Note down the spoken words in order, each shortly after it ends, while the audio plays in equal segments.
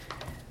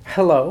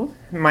Hello,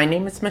 my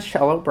name is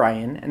Michelle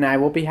O'Brien, and I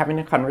will be having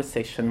a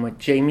conversation with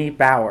Jamie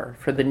Bauer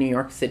for the New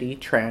York City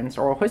Trans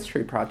Oral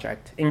History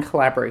Project in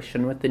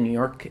collaboration with the New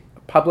York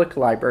Public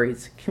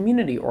Library's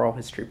Community Oral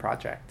History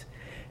Project.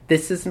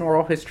 This is an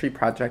oral history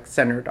project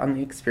centered on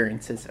the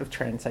experiences of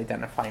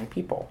trans-identifying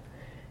people.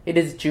 It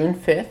is June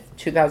 5th,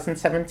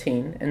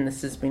 2017, and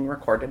this is being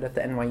recorded at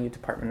the NYU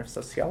Department of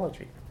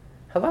Sociology.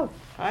 Hello.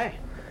 Hi.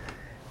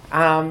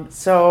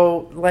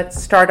 So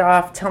let's start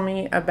off. Tell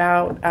me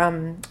about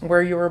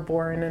where you were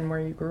born and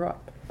where you grew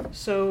up.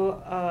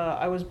 So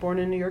I was born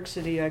in New York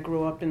City. I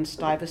grew up in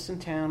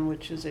Stuyvesant town,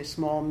 which is a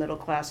small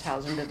middle-class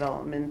housing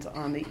development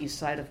on the east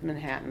side of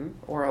Manhattan.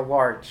 Or a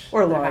large.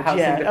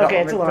 Yeah.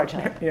 Okay, it's a large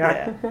house.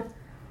 Yeah.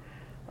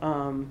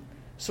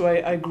 So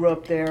I grew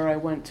up there. I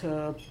went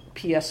to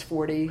PS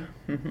 40,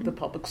 the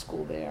public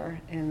school there,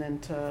 and then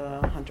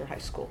to Hunter High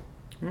School.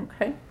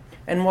 Okay.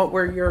 And what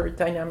were your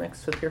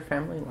dynamics with your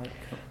family like?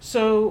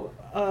 So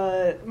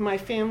my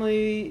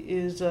family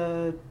is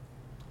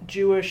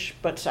Jewish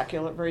but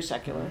secular, very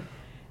secular,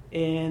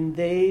 and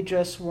they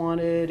just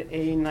wanted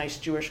a nice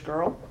Jewish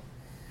girl,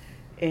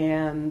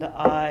 and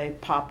I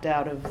popped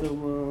out of the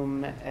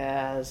womb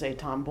as a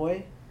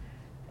tomboy,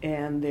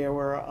 and there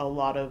were a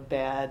lot of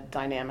bad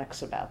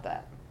dynamics about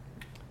that.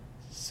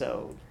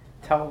 So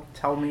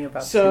Tell me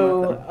about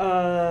some of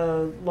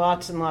them.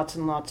 Lots and lots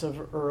and lots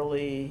of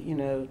early,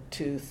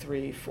 2,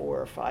 3,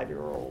 4,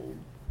 5-year-old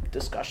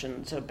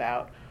discussions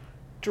about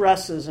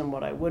dresses and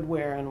what I would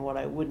wear and what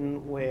I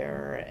wouldn't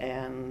wear.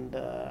 And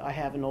I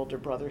have an older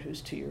brother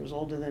who's 2 years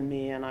older than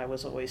me, and I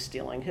was always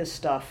stealing his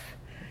stuff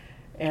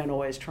and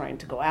always trying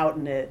to go out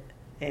in it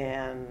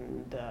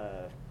and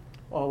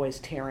always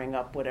tearing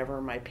up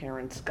whatever my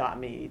parents got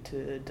me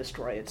to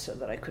destroy it so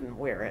that I couldn't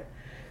wear it.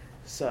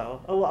 So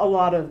a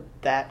lot of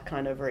that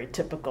kind of very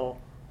typical,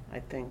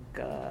 I think,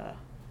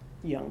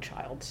 young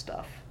child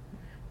stuff.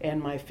 And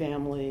my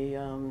family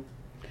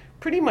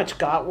pretty much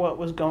got what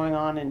was going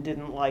on and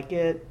didn't like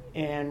it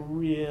and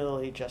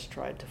really just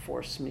tried to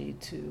force me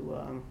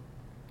to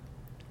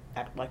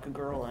act like a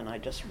girl, and I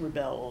just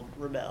rebelled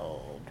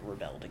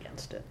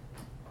against it.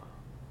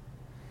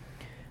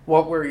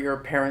 What were your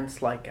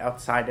parents like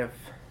outside of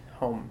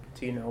home?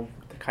 Do you know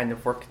the kind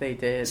of work they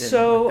did and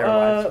what their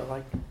lives were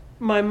like?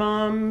 My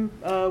mom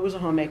was a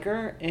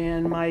homemaker,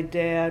 and my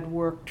dad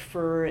worked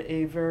for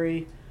a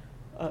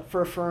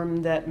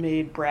firm that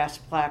made brass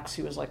plaques.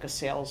 He was like a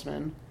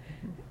salesman,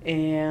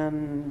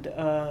 and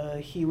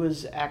he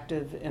was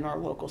active in our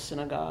local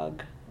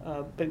synagogue.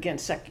 But again,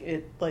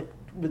 like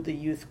with the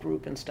youth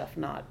group and stuff,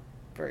 not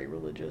very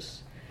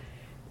religious.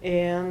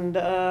 And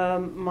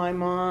my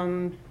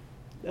mom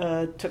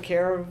took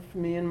care of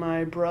me and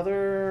my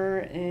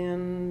brother,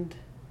 and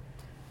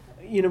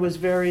was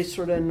very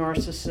sort of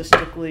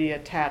narcissistically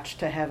attached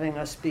to having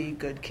us be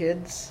good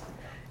kids,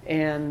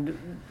 and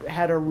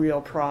had a real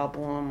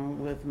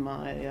problem with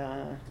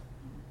my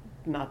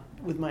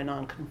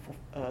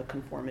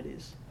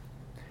non-conformities.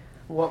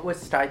 What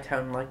was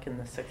Stuytown like in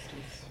the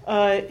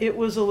 60s? It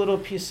was a little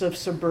piece of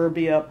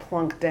suburbia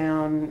plunked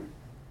down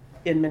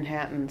in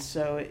Manhattan,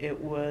 so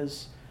it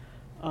was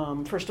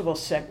first of all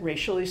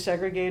racially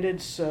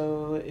segregated,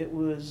 so it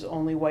was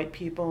only white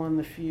people, and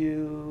the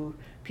few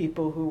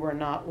people who were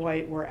not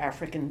white were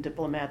African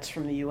diplomats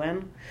from the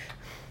UN.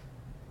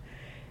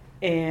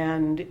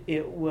 And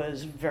it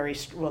was very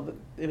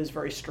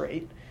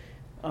straight.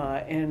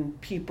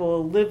 And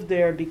people lived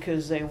there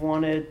because they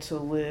wanted to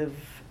live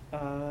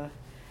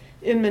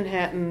in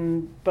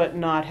Manhattan but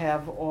not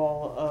have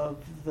all of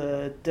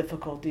the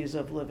difficulties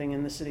of living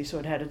in the city. So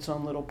it had its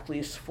own little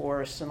police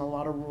force and a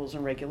lot of rules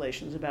and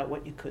regulations about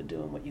what you could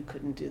do and what you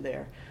couldn't do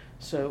there.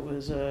 So it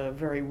was a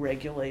very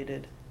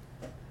regulated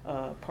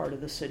part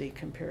of the city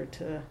compared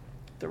to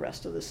the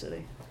rest of the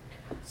city.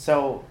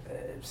 So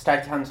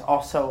Stuytown's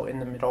also in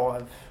the middle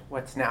of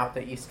what's now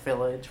the East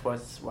Village,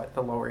 was what,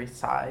 the Lower East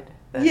Side?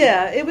 Then?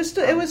 Yeah, it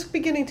was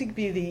beginning to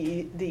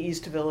be the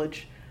East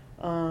Village.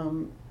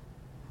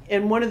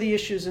 And one of the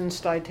issues in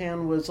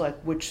Stuytown was like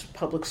which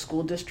public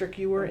school district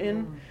you were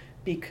in,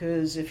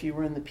 because if you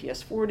were in the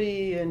PS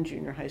 40 and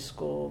junior high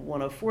school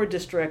 104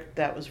 district,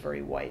 that was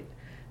very white.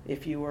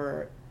 If you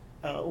were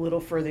a little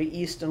further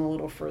east and a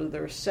little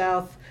further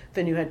south,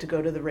 then you had to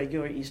go to the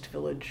regular East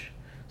Village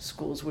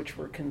schools, which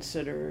were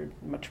considered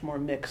much more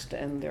mixed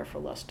and therefore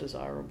less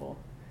desirable.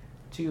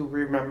 Do you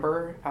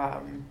remember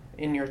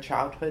in your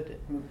childhood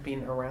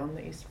being around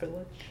the East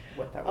Village,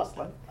 what that was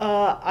like?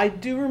 I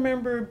do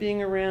remember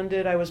being around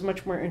it. I was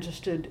much more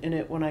interested in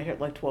it when I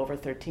hit like 12 or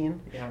 13.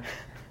 Yeah.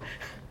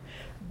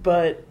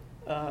 But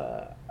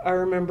I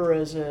remember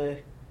as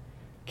a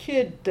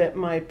kid that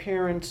my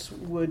parents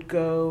would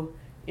go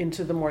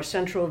into the more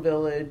central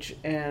village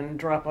and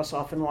drop us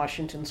off in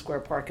Washington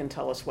Square Park and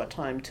tell us what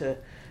time to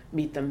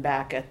meet them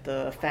back at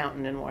the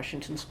fountain in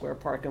Washington Square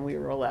Park, and we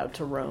were allowed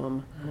to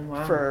roam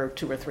for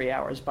 2 or 3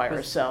 hours by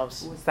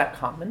ourselves. Was that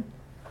common?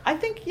 I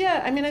think,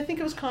 yeah. I mean, I think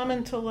it was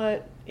common to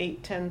let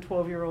 8, 10,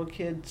 12-year-old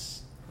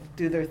kids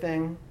do their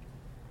thing.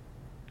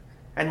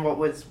 And what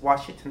was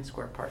Washington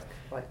Square Park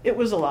like? It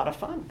was a lot of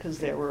fun because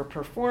there were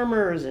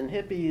performers and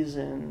hippies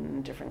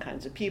and different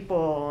kinds of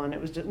people, and it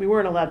was we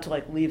weren't allowed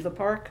to leave the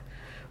park,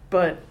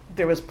 but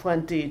there was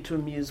plenty to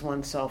amuse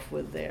oneself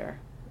with there,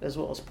 as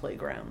well as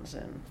playgrounds,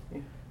 and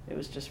it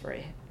was just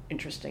very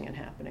interesting and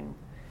happening.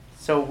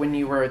 So when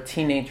you were a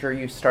teenager,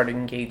 you started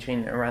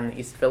engaging around the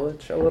East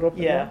Village a little bit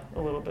more? Yeah,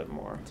 a little bit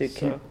more.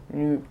 Can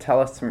you tell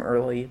us some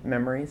early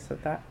memories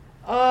of that?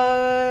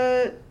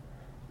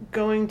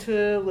 Going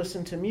to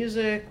listen to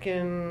music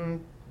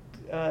and,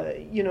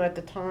 at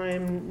the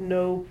time, in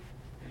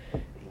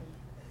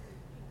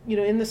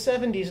the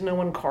 70s, no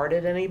one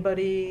carded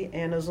anybody,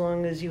 and as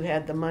long as you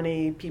had the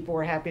money, people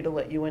were happy to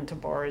let you into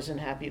bars and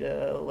happy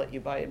to let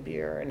you buy a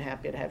beer and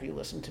happy to have you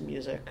listen to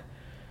music.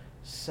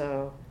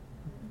 So,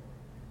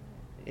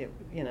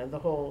 the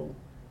whole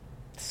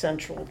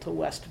Central to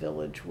West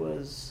Village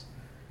was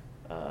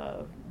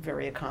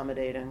very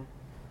accommodating.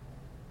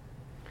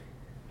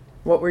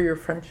 What were your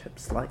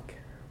friendships like?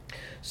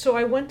 So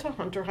I went to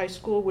Hunter High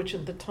School, which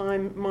at the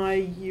time, my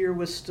year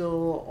was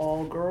still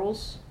all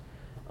girls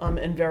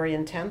and very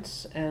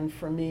intense. And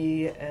for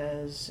me,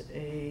 as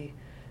a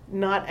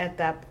not at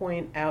that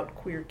point out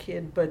queer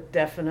kid, but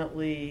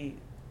definitely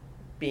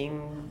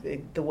being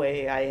the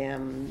way I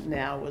am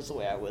now was the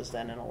way I was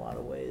then in a lot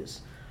of ways.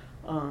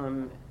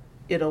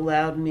 It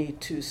allowed me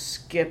to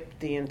skip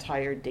the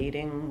entire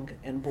dating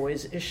and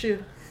boys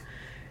issue.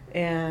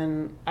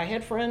 And I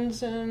had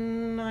friends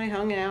and I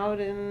hung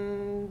out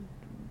and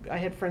I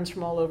had friends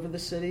from all over the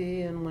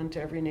city and went to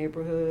every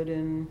neighborhood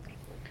and,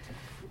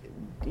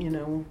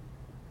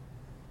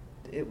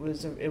 it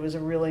was a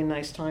really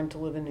nice time to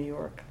live in New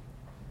York.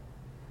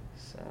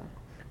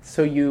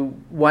 So you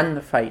won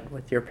the fight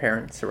with your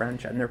parents around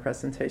gender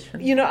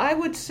presentation? I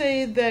would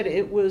say that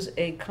it was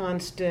a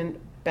constant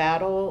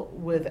battle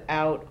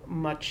without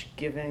much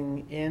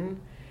giving in.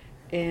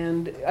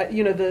 And,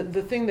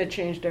 the thing that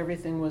changed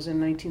everything was in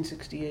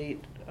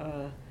 1968,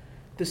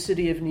 the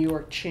city of New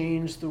York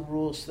changed the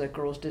rules so that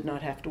girls did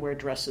not have to wear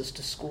dresses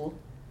to school.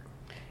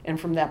 And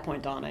from that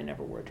point on, I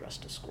never wore a dress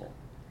to school.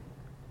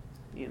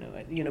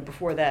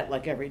 Before that,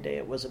 every day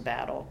it was a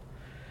battle.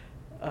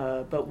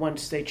 But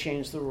once they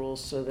changed the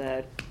rules so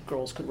that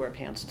girls could wear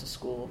pants to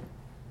school,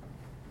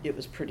 it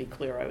was pretty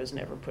clear I was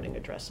never putting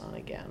a dress on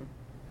again.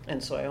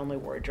 And so I only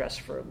wore a dress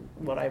for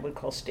what I would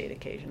call state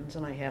occasions,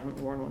 and I haven't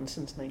worn one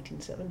since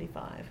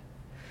 1975.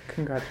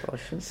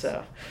 Congratulations.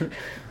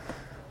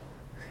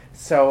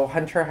 So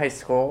Hunter High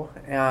School.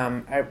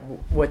 How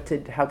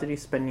did you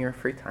spend your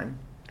free time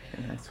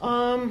in high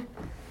school?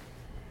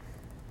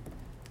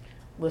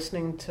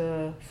 Listening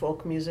to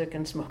folk music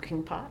and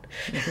smoking pot.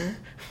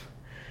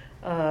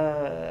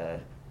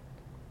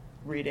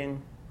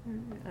 Reading.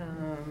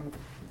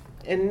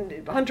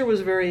 And Hunter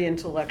was very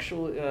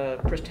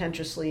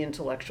pretentiously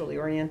intellectually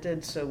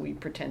oriented, so we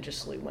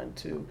pretentiously went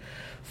to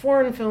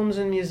foreign films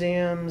and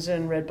museums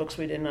and read books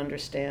we didn't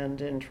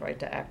understand and tried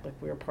to act like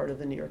we were part of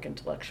the New York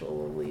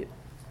intellectual elite.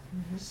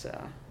 Mm-hmm.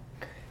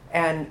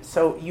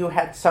 So you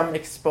had some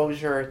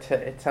exposure to,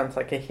 it sounds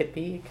like, a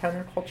hippie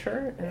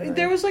counterculture?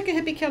 There was a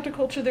hippie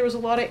counterculture. There was a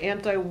lot of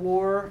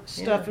anti-war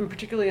stuff, and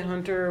particularly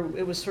Hunter,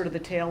 it was sort of the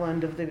tail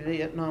end of the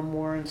Vietnam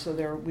War, and so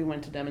we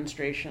went to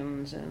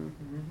demonstrations and...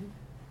 Mm-hmm.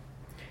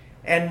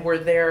 And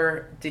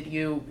did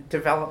you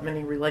develop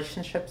many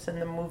relationships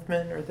in the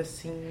movement or the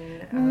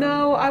scene?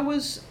 No, I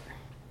was,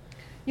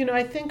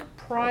 I think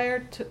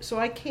so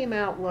I came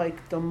out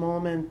the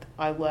moment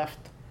I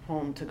left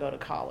home to go to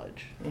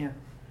college. Yeah.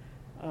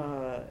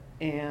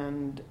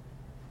 And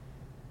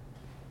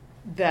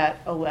that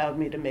allowed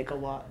me to make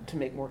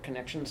more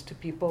connections to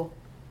people.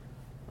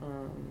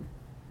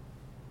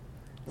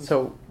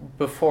 So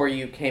before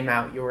you came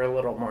out, you were a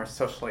little more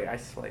socially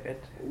isolated.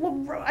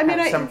 Well, I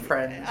mean, some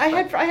friends. I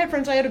had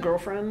friends. I had a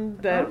girlfriend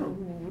that,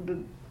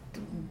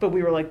 but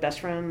we were best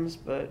friends.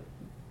 But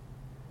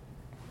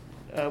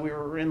we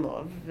were in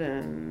love,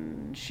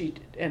 and she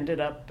ended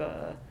up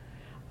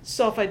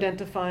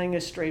self-identifying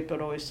as straight,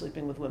 but always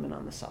sleeping with women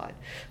on the side.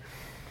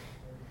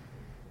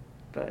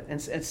 But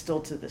and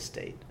still to this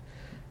date,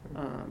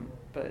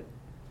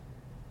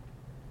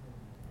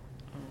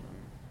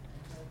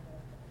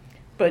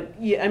 But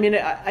yeah, I mean,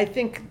 I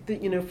think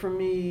that, for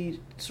me,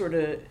 sort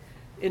of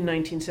in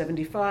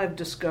 1975,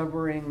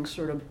 discovering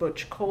sort of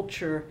butch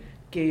culture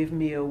gave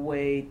me a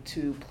way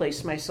to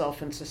place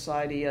myself in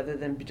society other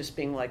than just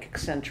being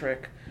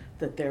eccentric,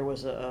 that there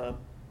was there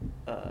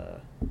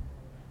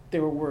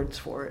were words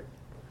for it.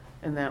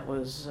 And that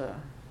was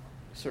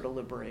sort of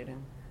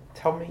liberating.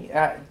 Tell me,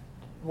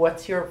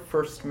 what's your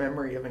first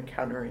memory of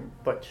encountering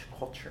butch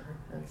culture,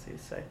 as you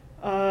say?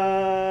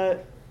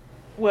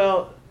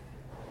 Well,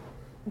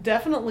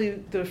 definitely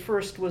the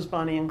first was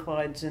Bonnie and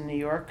Clyde's in New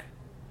York,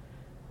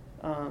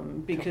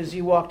 because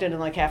you walked in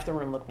and half the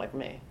room looked like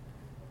me,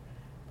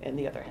 and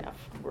the other half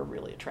were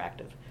really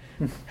attractive.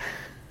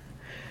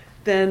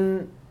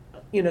 Then,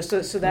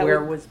 so that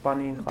Where was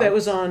Bonnie and Clyde? That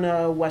was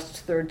on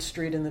West 3rd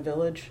Street in the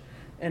Village,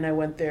 and I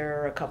went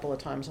there a couple of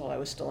times while I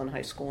was still in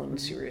high school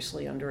and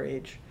seriously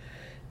underage.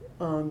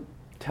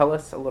 tell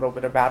us a little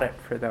bit about it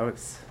for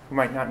those who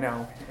might not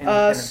know.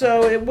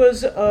 So it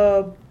was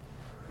a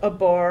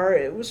bar.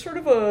 It was sort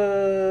of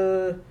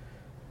a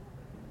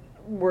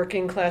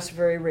working class,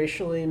 very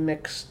racially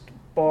mixed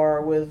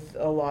bar with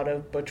a lot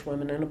of butch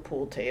women and a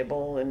pool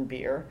table and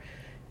beer.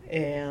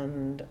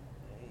 And,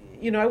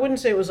 I wouldn't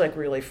say it was like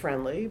really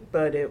friendly,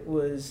 but it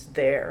was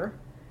there.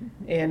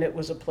 And it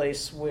was a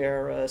place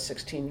where a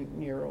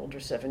 16-year-old or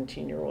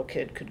 17-year-old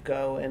kid could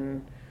go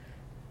and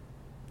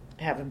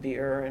have a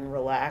beer and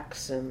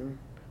relax and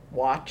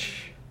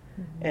watch.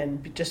 Mm-hmm.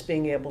 And just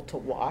being able to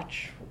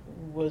watch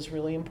was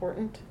really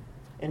important,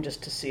 and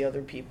just to see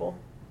other people.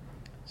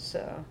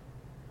 So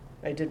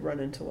I did run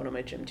into one of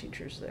my gym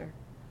teachers there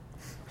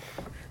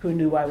who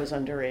knew I was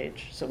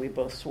underage, so we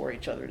both swore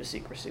each other to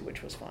secrecy,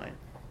 which was fine.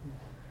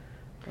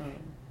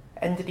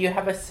 And did you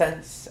have a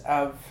sense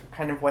of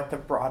kind of what the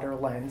broader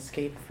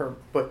landscape for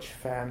butch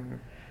femme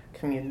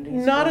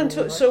communities? Not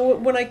until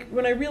when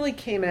I really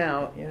came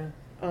out. Yeah.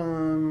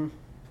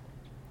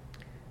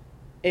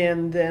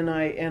 And then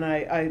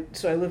I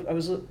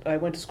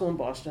went to school in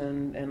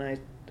Boston, and I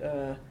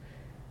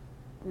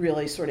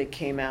really sort of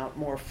came out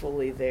more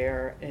fully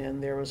there.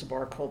 And there was a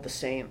bar called the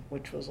Saint,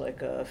 which was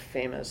like a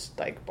famous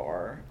dyke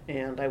bar,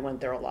 and I went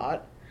there a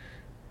lot,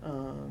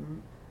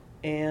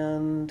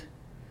 and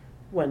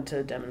went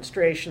to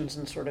demonstrations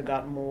and sort of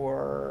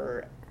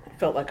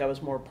felt like I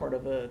was more part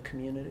of a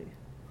community.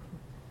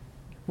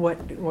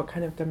 What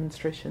kind of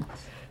demonstrations?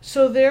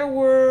 So there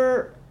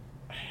were,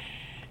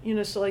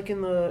 so like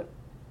in the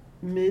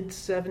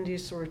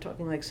mid-'70s, so we're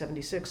talking like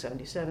 76,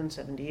 77,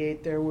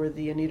 78, there were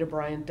the Anita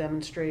Bryant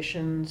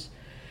demonstrations.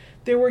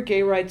 There were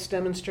gay rights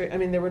demonstrations. I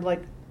mean, there were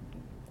like,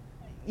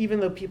 even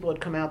though people had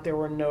come out, there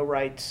were no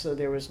rights, so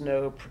there was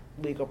no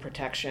legal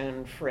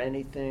protection for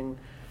anything.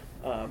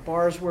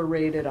 Bars were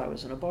raided. I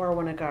was in a bar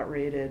when it got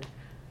raided.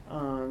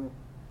 So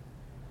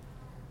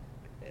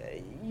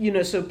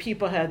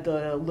people had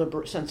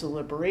the sense of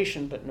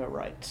liberation, but no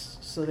rights.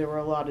 So there were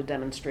a lot of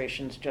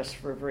demonstrations just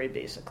for very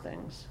basic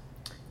things.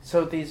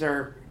 So these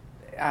are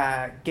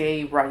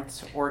gay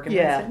rights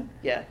organizing?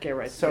 Yeah, gay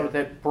rights. So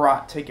that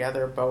brought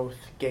together both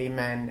gay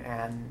men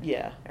and...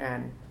 Yeah.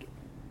 And...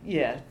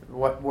 Yeah.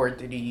 What word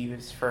did you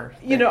use for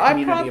the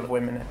community of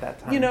women at that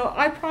time?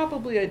 I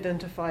probably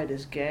identified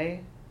as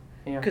gay.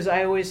 Because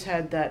I always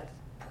had that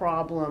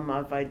problem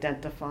of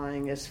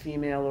identifying as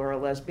female or a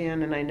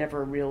lesbian, and I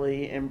never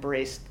really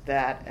embraced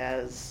that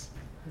as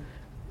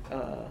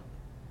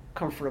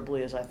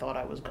comfortably as I thought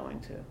I was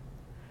going to.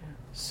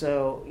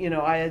 So,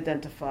 I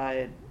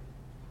identified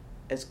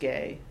as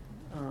gay.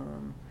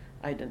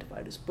 I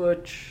identified as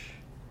butch.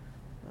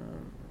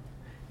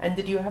 And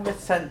did you have a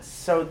sense,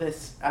 so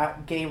this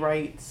gay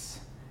rights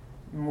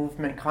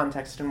movement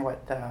context in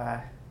what, the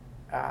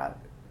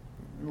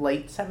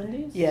late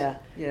 70s? Yeah.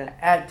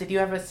 Did you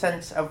have a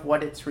sense of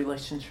what its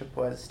relationship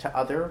was to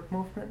other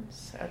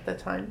movements at the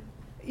time?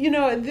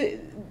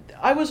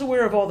 I was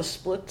aware of all the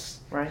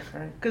splits. Right.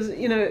 Because,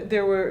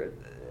 there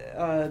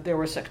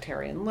were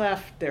sectarian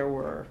left, there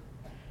were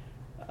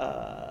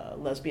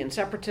lesbian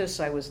separatists.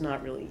 I was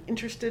not really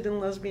interested in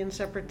lesbian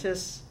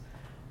separatists.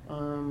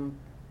 In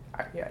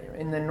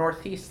the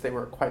Northeast, they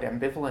were quite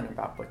ambivalent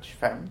about butch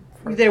femme.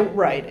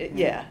 Right,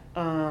 yeah.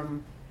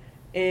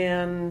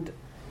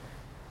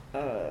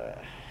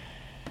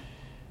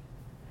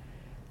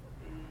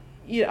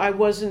 I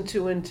wasn't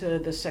too into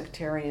the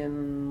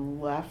sectarian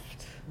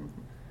left.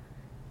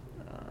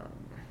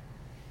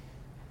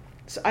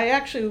 So I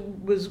actually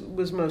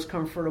was most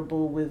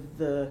comfortable with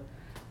the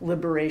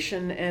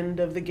liberation end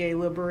of the gay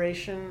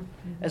liberation,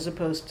 as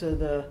opposed to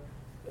the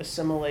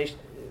assimilation.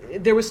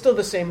 There was still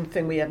the same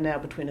thing we have now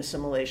between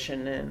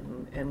assimilation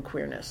and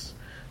queerness.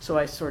 So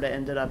I sort of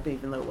ended up,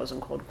 even though it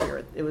wasn't called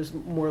queer, it was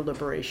more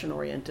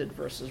liberation-oriented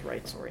versus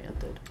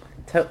rights-oriented.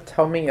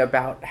 Tell me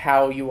about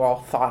how you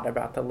all thought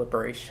about the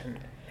liberation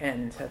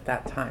end at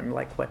that time,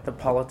 like what the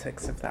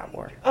politics of that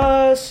were.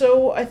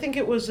 So I think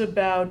it was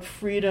about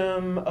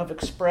freedom of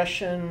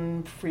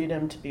expression,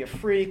 freedom to be a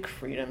freak,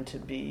 freedom to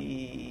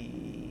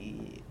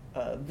be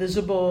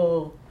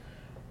visible,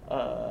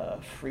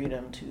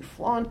 freedom to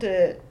flaunt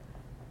it,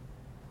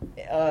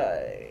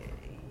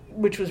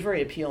 which was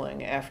very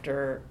appealing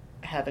after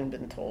having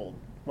been told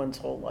one's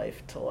whole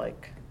life to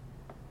like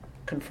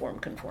conform.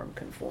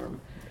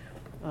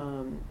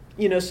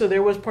 So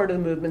there was part of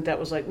the movement that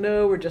was like,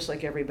 no, we're just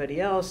like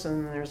everybody else,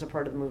 and there's a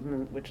part of the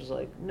movement which is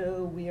like,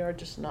 no, we are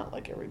just not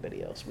like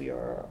everybody else. We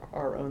are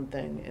our own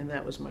thing, and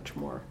that was much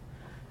more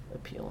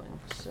appealing.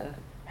 So,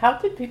 how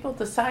did people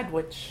decide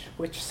which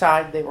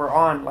side they were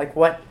on? Like,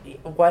 what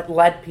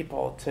led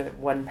people to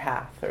one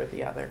path or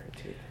the other?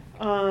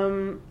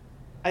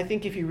 I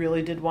think if you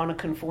really did want to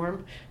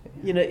conform,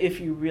 if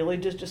you really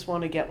just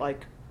want to get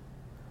like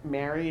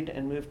married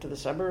and move to the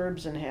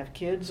suburbs and have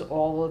kids,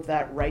 all of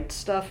that right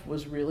stuff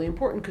was really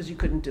important because you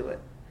couldn't do it.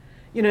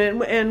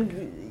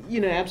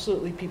 And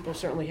absolutely, people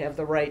certainly have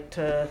the right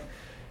to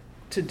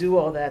do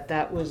all that.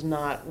 That was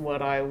not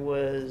what I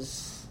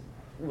was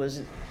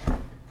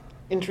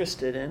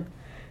interested in.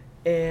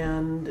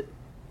 And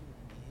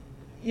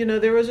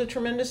there was a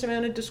tremendous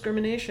amount of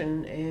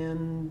discrimination,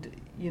 and,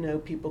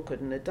 people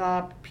couldn't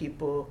adopt,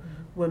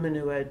 women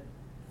who had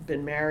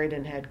been married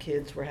and had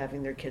kids were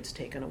having their kids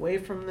taken away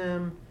from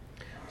them.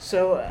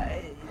 So,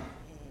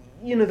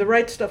 the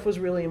right stuff was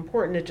really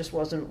important. It just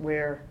wasn't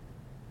where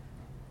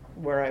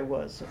I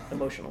was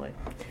emotionally.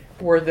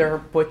 Were there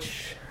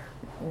butch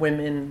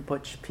women,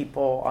 butch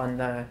people on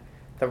the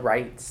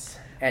rights?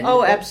 And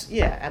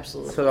yeah,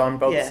 absolutely. So on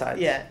both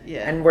sides. Yeah.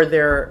 And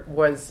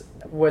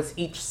was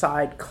each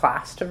side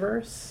class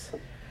diverse?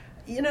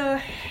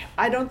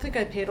 I don't think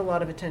I paid a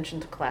lot of attention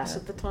to class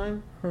at the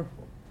time.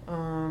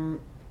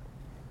 And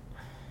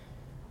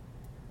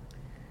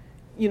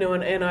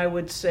I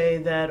would say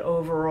that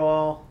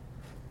overall,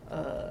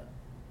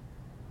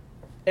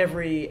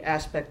 every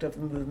aspect of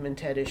the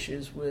movement had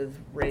issues with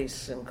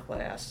race and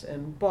class.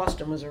 And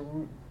Boston was a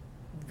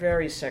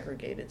very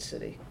segregated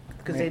city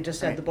because they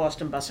just had the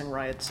Boston busing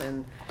riots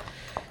in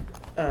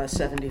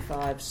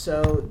 75.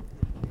 So,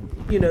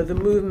 the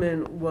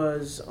movement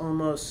was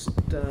almost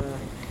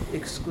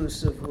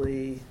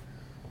exclusively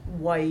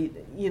white.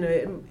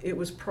 It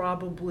was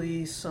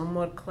probably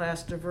somewhat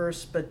class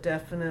diverse, but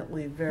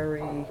definitely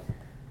very,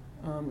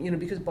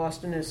 because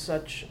Boston is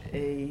such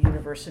a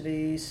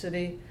university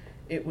city,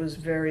 it was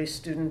very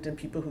student and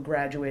people who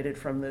graduated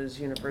from those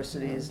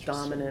universities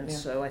dominant. Yeah.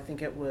 So I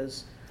think it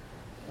was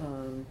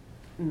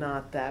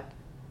not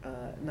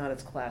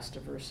as class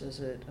diverse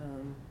as it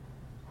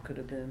could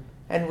have been.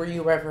 And were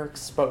you ever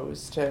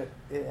exposed to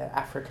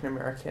African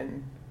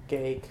American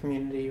gay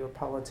community or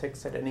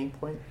politics at any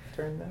point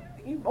during that?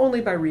 Only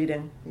by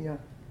reading. Yeah.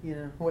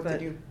 What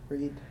did you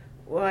read?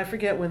 Well, I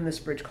forget when This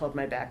Bridge Called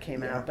My Back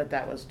came out, but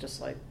that was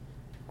just like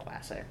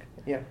classic.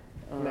 Yeah.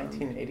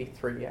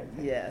 1983, I think.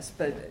 Yes,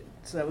 but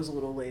so that was a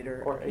little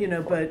later. Or I had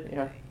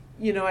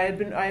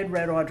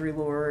read Audre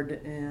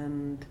Lorde,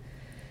 and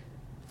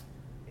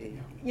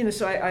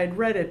so I had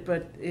read it,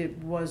 but it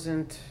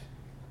wasn't.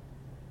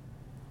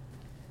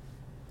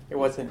 It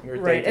wasn't your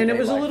right, and it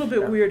was life, a little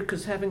bit weird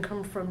because having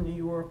come from New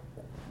York,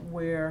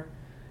 where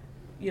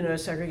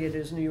as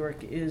segregated as New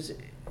York is,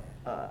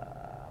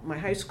 my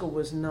high school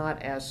was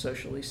not as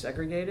socially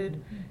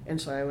segregated,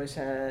 and so I always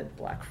had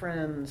black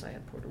friends, I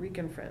had Puerto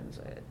Rican friends,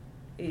 I had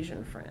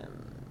Asian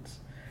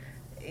friends,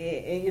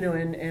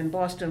 and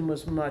Boston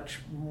was much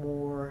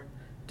more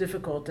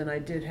difficult, and I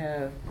did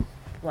have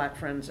black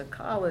friends at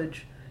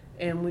college,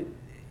 and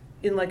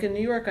in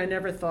New York, I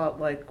never thought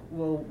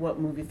well, what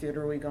movie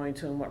theater are we going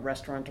to and what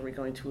restaurant are we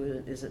going to?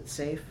 Is it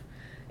safe?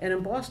 And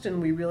in Boston,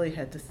 we really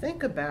had to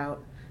think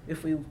about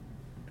if we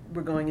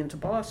were going into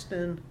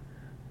Boston,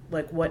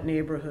 what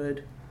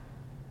neighborhood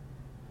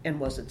and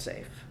was it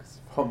safe?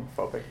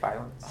 Homophobic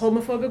violence.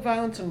 Homophobic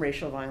violence and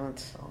racial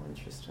violence. Oh,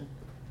 interesting.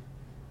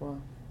 Wow.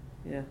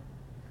 Yeah.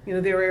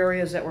 There were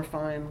areas that were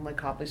fine, like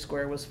Copley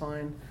Square was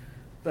fine,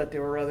 but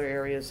there were other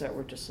areas that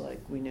were just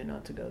we knew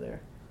not to go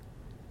there.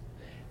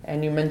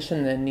 And you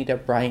mentioned the Anita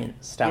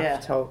Bryant stuff. Yeah.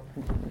 To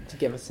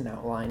give us an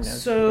outline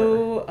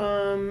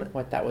of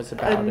what that was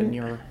about in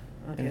your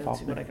involvement. Let's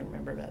see what I can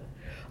remember about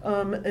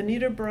it.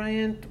 Anita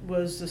Bryant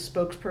was the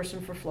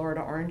spokesperson for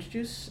Florida Orange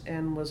Juice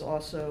and was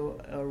also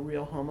a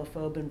real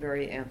homophobe and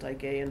very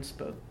anti-gay and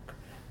spoke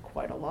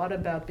quite a lot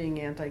about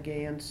being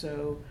anti-gay. And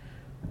so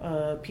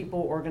people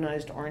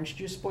organized orange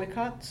juice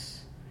boycotts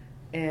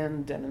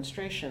and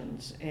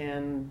demonstrations,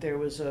 and there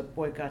was a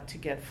boycott to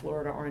get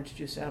Florida orange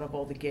juice out of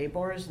all the gay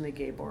bars, and the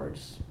gay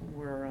bars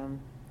were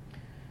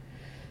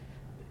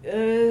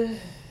it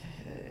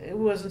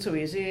wasn't so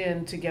easy,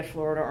 and to get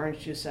Florida orange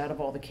juice out of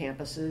all the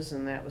campuses,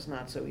 and that was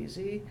not so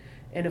easy,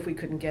 and if we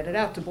couldn't get it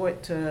out,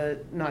 to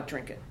not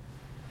drink it,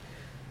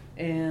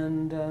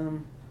 and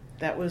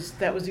that was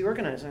the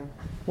organizing.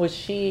 Was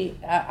she?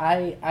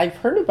 I've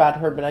heard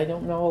about her, but I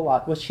don't know a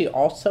lot. Was she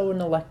also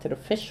an elected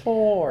official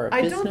or a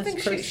business person? I don't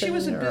think she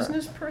was a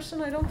business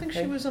person. I don't think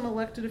she was an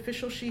elected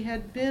official. She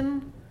had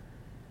been.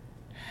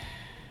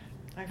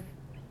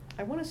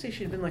 I want to say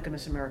she had been like a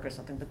Miss America or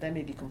something, but that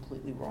may be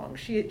completely wrong.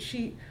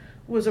 She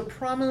was a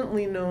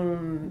prominently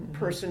known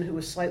person who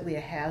was slightly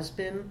a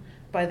has-been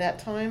by that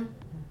time,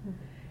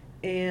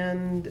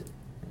 and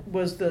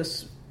was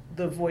the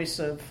voice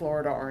of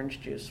Florida Orange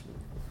Juice.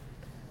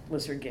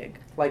 Was her gig.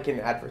 Like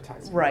in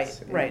advertisements.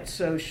 Right.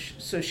 So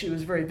she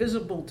was very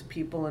visible to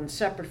people, and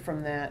separate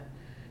from that,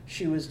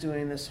 she was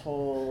doing this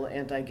whole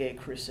anti-gay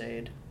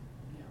crusade.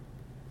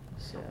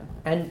 So.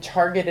 And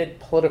targeted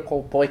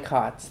political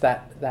boycotts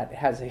that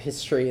has a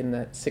history in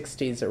the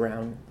 60s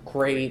around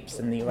grapes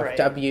and the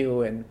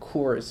UFW and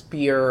Coors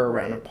beer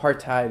around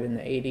apartheid in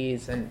the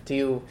 80s. And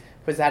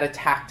was that a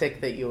tactic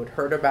that you had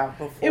heard about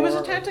before? It was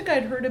a tactic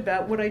I'd heard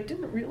about. What I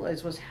didn't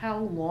realize was how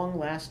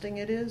long-lasting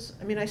it is.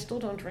 I mean, I still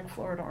don't drink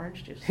Florida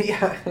orange juice.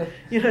 Yeah.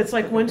 It's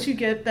like once you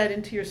get that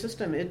into your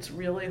system, it's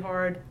really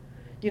hard.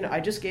 I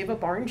just gave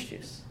up orange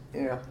juice.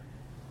 Yeah.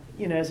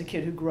 As a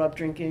kid who grew up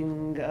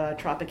drinking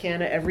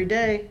Tropicana every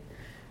day,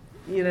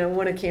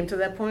 when it came to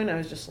that point, I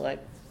was just like,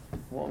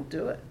 won't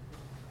do it.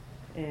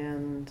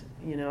 And,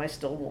 I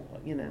still won't,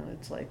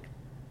 it's like,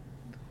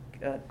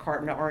 a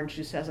carton of orange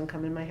juice hasn't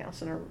come in my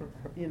house in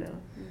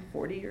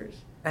 40 years.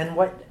 And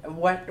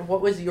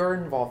what was your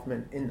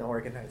involvement in the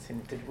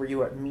organizing? Were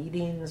you at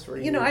meetings?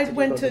 I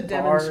went to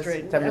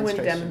demonstrations. I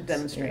went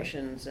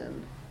demonstrations,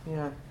 and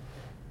yeah.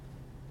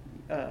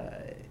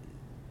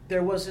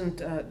 There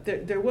wasn't.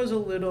 There was a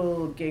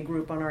little gay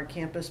group on our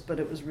campus, but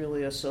it was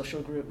really a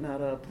social group,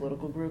 not a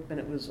political group, and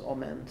it was all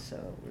men, so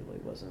it really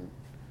wasn't.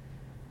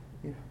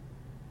 Yeah.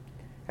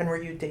 And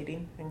were you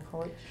dating in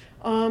college?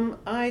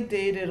 I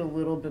dated a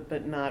little bit,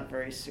 but not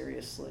very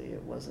seriously.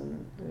 It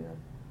wasn't. Yeah.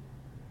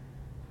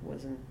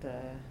 Wasn't.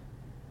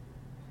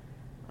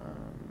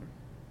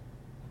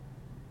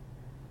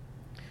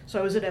 So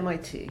I was at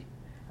MIT,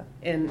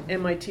 and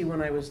MIT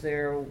when I was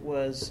there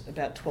was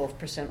about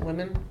 12%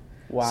 women.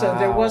 Wow. So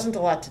there wasn't a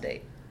lot to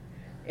date.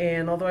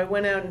 And although I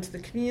went out into the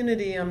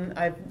community,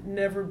 I've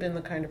never been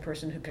the kind of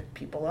person who picked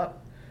people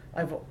up.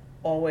 I've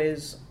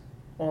always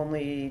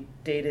only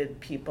dated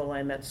people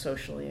I met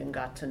socially and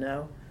got to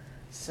know.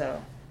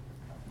 So,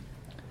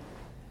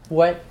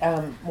 what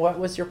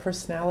was your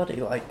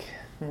personality like?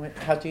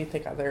 How do you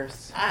think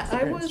others?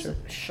 I was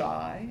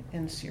shy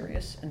and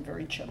serious and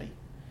very chubby,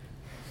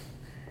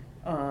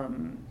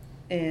 and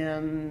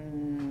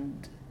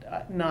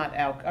not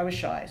out. I was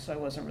shy, so I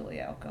wasn't really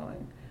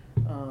outgoing.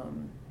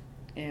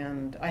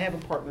 And I have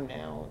a partner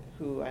now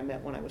who I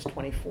met when I was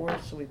 24,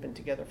 so we've been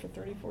together for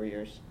 34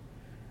 years.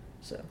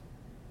 So,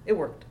 it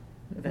worked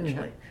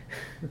eventually.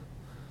 Yeah.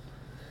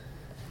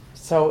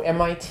 So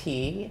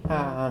MIT,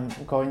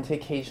 going to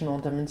occasional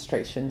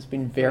demonstrations,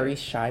 being very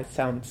shy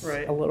sounds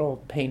a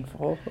little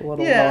painful, a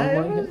little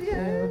lonely.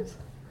 Yeah.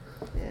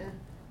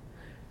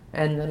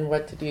 And then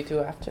what did you do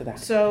after that?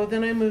 So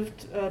then I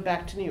moved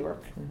back to New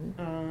York.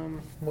 Mm-hmm.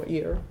 What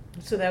year?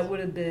 So that would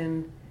have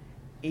been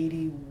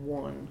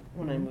 81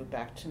 when I moved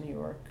back to New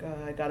York.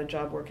 I got a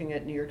job working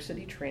at New York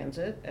City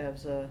Transit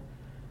as a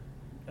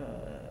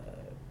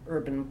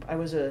I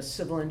was a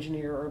civil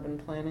engineer, urban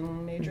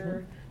planning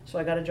major. Mm-hmm. So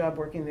I got a job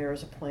working there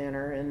as a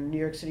planner, and New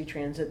York City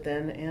Transit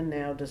then and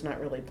now does not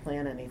really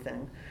plan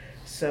anything.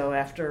 So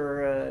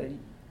after a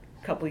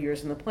couple of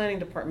years in the planning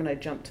department, I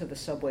jumped to the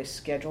subway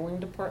scheduling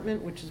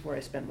department, which is where I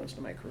spent most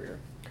of my career.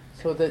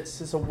 So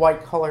this is a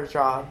white-collar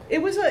job.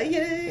 It was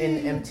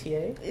in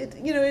MTA?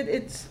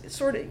 It's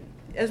sort of,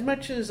 as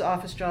much as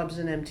office jobs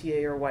in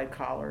MTA are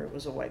white-collar, it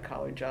was a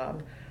white-collar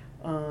job.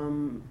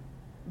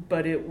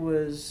 But it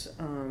was...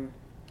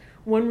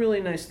 one really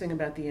nice thing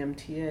about the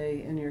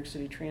MTA and New York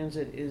City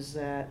Transit is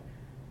that,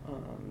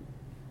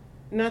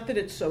 not that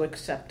it's so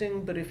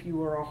accepting, but if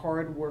you are a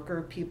hard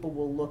worker, people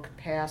will look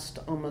past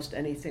almost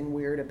anything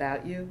weird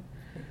about you.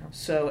 Mm-hmm.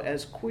 So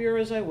as queer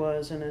as I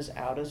was, and as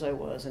out as I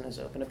was, and as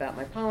open about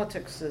my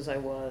politics as I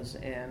was,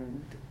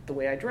 and the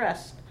way I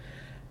dressed,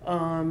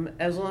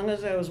 as long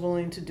as I was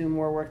willing to do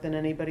more work than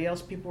anybody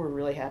else, people were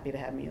really happy to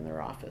have me in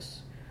their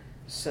office.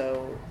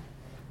 So...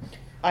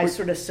 I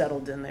sort of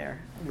settled in there.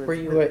 Were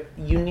you a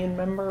union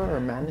member or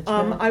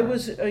management? I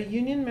was a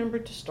union member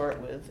to start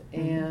with,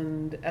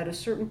 and at a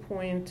certain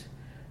point,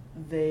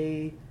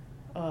 they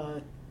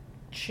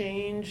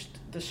changed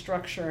the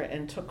structure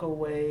and took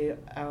away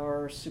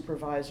our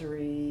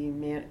supervisory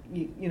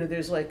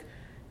there's like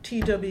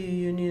TW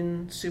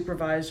union,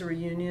 supervisory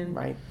union.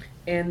 Right.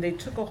 And they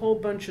took a whole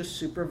bunch of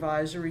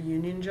supervisory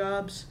union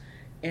jobs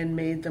and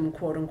made them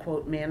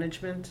quote-unquote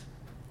management.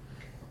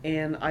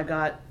 And I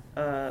got...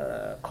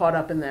 caught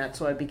up in that,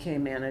 so I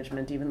became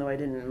management, even though I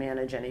didn't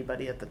manage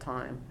anybody at the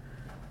time,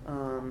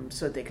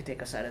 so that they could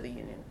take us out of the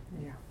union.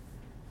 Yeah.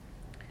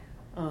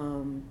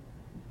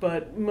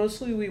 But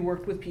mostly we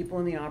worked with people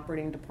in the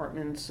operating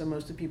departments, so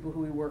most of the people who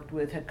we worked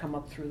with had come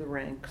up through the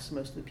ranks.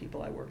 Most of the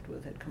people I worked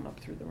with had come up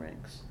through the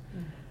ranks.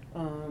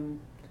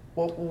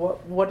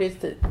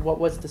 What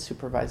was the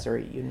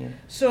supervisory union?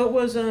 So it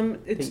was,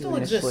 it still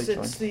exists.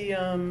 It's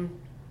the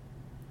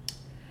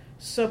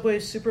Subway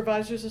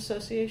Supervisors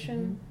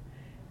Association.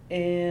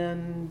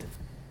 And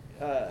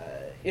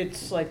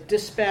it's like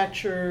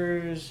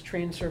dispatchers,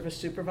 train service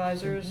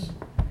supervisors.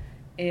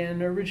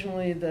 And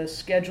originally the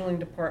scheduling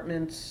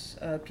departments,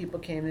 people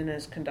came in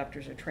as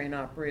conductors or train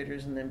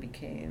operators and then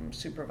became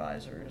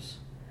supervisors.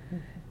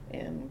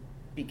 And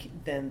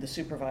then the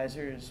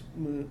supervisors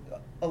moved,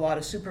 a lot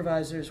of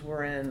supervisors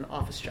were in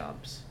office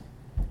jobs.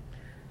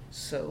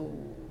 So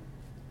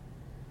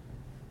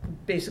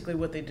basically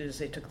what they did is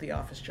they took the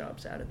office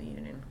jobs out of the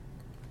union.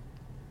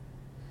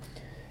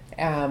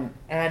 And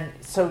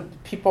so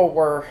people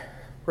were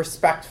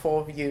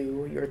respectful of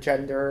you, your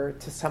gender,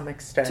 to some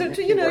extent. So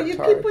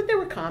there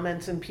were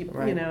comments and people,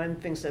 right.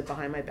 And things said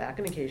behind my back,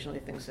 and occasionally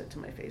things said to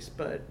my face,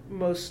 but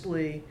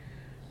mostly,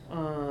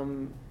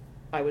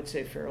 I would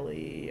say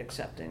fairly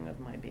accepting of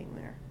my being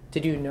there.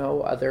 Did you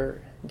know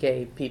other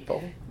gay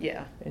people?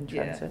 Yeah. In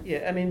transit?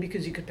 Yeah. I mean,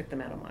 because you could pick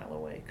them out a mile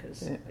away,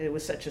 because it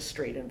was such a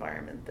straight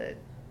environment that,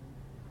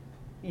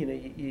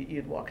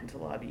 you'd walk into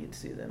the lobby, you'd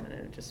see them, and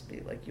it would just be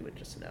like you would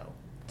just know.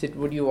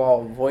 Would you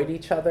all avoid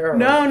each other? Or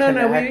no.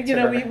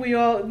 We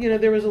all,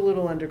 there was a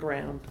little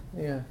underground.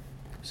 Yeah.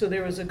 So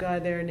there was a guy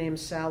there named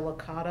Sal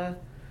Licata,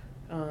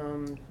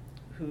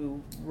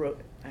 who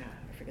wrote, I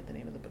forget the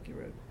name of the book he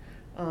wrote.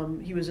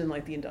 He was in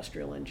like the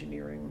industrial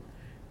engineering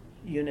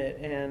unit,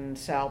 and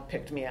Sal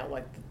picked me out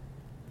like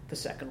the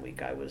second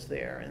week I was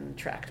there and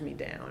tracked me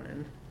down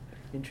and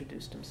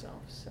introduced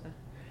himself. So.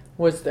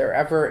 Was there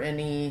ever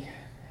any,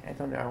 I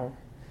don't know,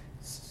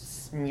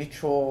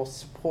 mutual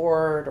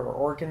support or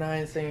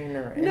organizing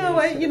or any No,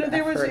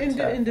 there was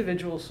to...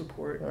 individual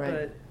support,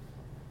 right.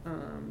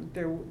 but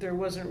there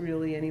wasn't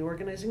really any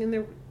organizing, and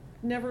there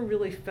never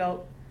really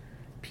felt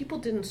people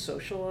didn't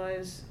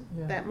socialize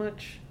that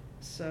much.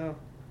 So,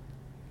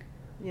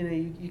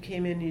 you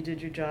came in, you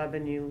did your job,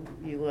 and you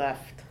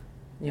left,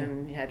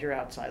 and you had your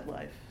outside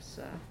life.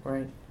 So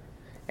right.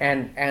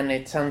 And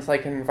it sounds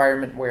like an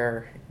environment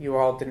where you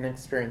all didn't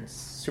experience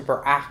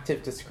super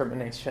active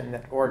discrimination,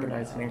 that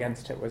organizing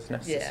against it was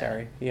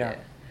necessary. Yeah.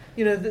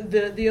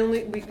 The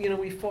only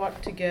we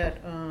fought to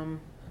get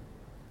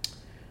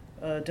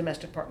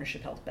domestic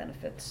partnership health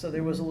benefits, so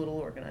there was a little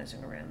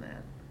organizing around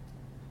that.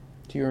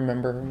 Do you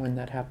remember when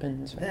that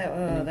happened?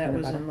 That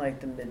was in like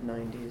the mid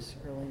 '90s,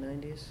 early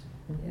 '90s.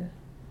 Mm-hmm. Yeah.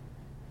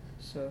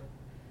 So.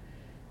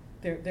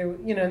 There,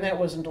 and that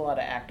wasn't a lot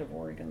of active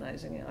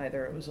organizing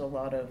either. It was a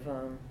lot of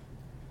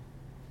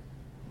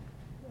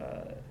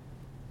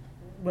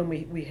when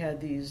we had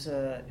these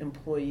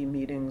employee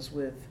meetings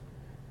with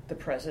the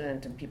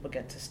president, and people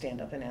get to stand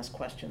up and ask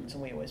questions,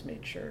 and we always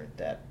made sure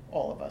that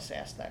all of us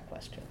asked that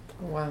question.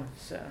 Wow.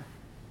 So.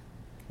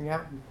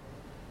 Yeah.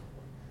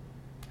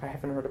 I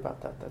haven't heard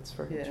about that. That's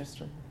very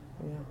interesting.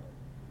 Yeah.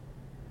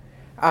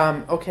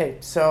 Okay,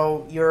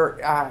 so you're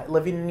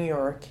living in New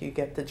York. You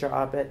get the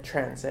job at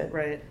Transit,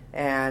 right?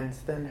 And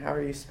then how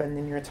are you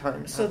spending your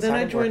time? So then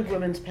I joined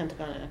Women's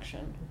Pentagon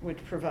Action, which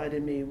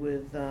provided me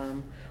with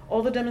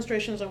all the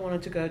demonstrations I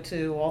wanted to go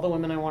to, all the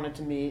women I wanted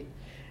to meet,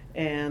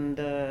 and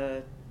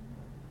that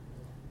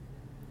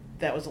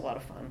was a lot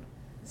of fun.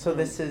 So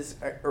this is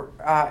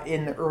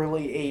in the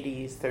early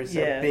 '80s. There's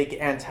a big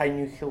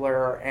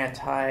anti-nuclear,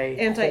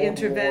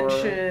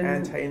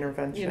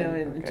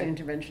 anti-intervention,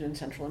 intervention in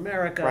Central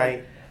America,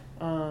 right?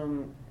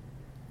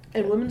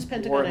 And Women's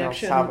Pentagon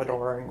Action, El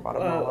Salvador and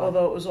Guatemala,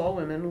 although it was all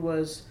women,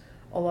 was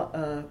a lot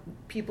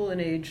people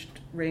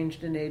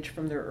ranged in age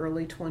from their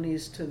early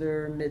 20s to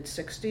their mid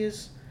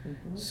 60s.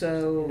 Mm-hmm.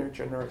 So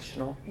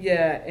intergenerational.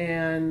 Yeah,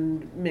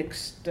 and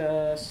mixed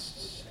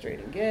straight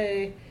and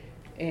gay.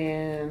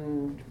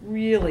 And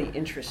really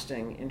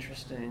interesting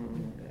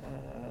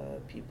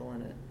people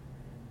in it.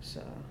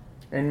 So.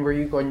 And were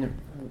you going to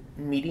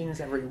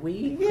meetings every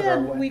week? Yeah,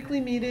 weekly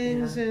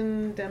meetings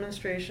and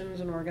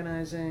demonstrations and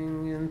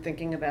organizing and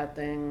thinking about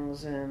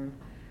things and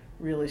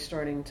really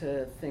starting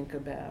to think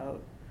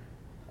about.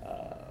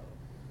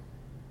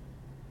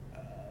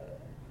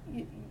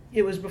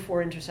 It was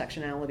before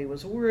intersectionality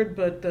was a word,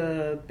 but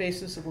the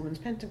basis of Women's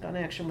Pentagon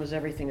Action was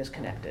everything is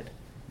connected.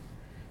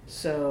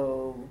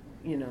 So.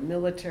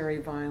 Military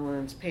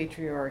violence,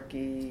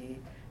 patriarchy,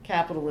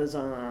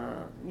 capitalism,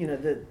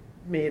 that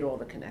made all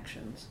the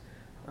connections.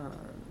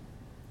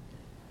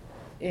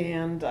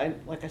 And I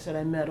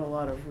met a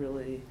lot of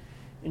really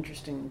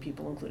interesting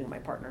people, including my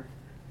partner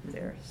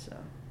there. So.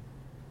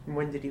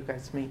 When did you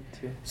guys meet?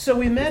 So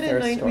we met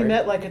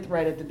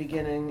right at the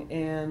beginning,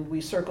 and we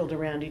circled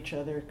around each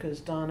other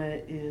because Donna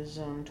is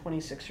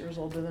 26 years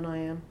older than I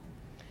am,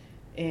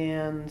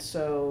 and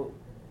so.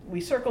 We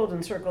circled,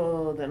 and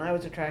I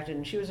was attracted,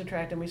 and she was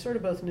attracted, and we sort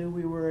of both knew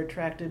we were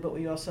attracted, but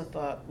we also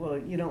thought, well,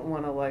 you don't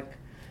want to,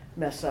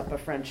 mess up a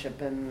friendship,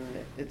 and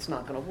it's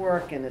not going to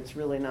work, and it's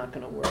really not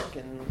going to work,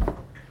 and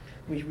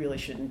we really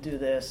shouldn't do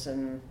this,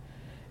 and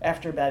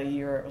after about a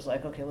year, it was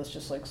like, okay, let's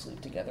just,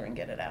 sleep together and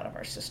get it out of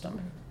our system,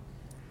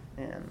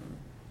 and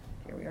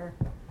here we are.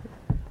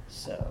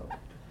 So,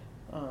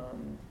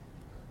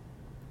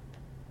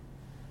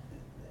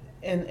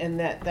 and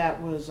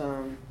that was...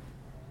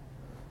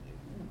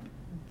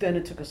 Then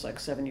it took us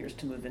 7 years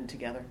to move in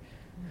together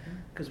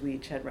because we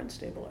each had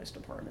rent-stabilized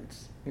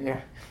apartments.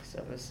 Yeah. So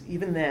it was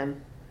even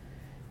then.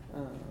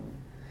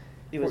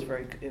 It was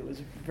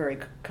very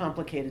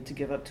complicated to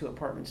give up 2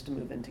 apartments to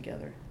move in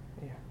together.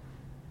 Yeah.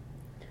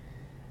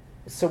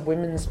 So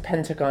Women's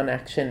Pentagon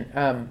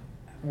Action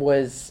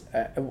was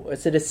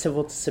it a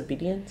civil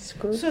disobedience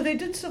group? So they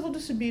did civil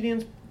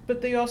disobedience,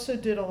 but they also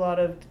did a lot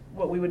of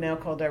what we would now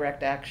call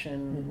direct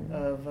action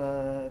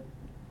of.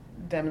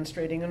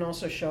 Demonstrating and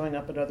also showing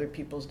up at other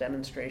people's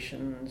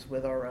demonstrations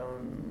with our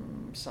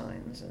own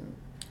signs and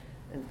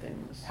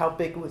things. How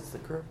big was the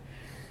group?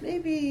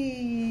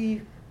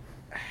 Maybe,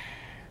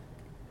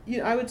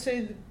 I would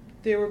say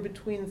there were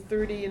between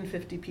 30 and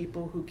 50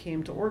 people who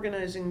came to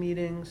organizing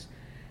meetings,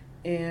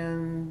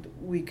 and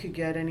we could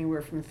get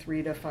anywhere from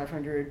 300 to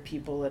 500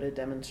 people at a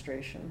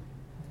demonstration.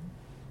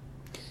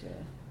 So.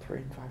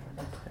 300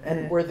 and 500.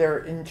 And were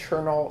there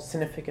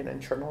significant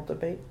internal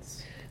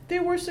debates?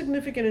 There were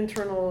significant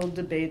internal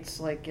debates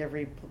like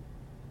every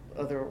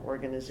other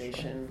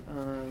organization.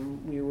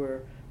 We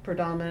were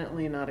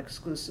predominantly, not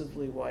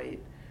exclusively, white.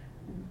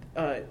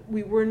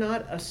 We were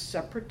not a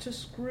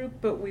separatist group,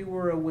 but we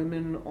were a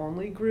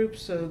women-only group,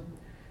 so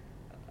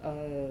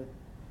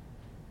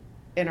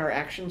and our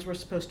actions were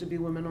supposed to be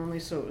women only,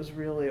 so it was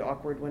really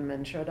awkward when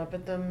men showed up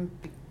at them,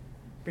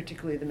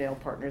 particularly the male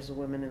partners of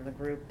women in the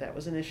group. That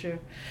was an issue.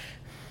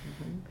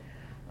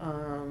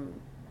 Mm-hmm.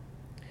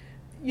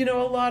 A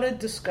lot of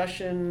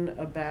discussion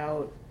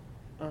about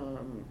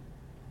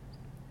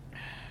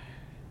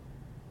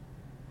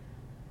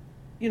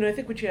I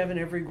think what you have in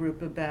every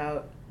group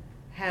about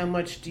how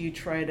much do you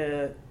try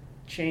to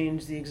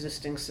change the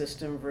existing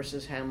system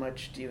versus how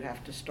much do you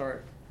have to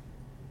start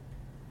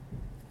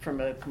from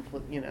a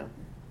complete,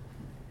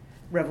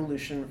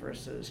 revolution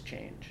versus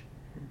change,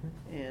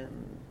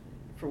 and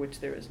for which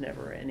there is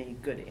never any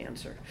good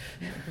answer.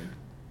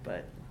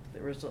 But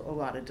there was a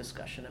lot of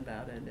discussion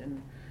about it,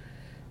 and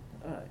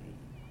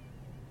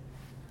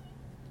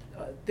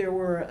there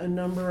were a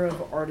number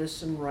of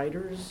artists and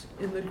writers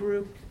in the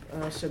group.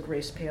 So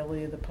Grace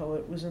Paley, the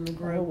poet, was in the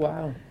group. Oh,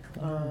 wow.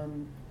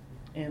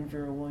 And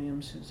Vera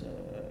Williams, who's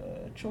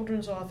a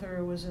children's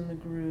author, was in the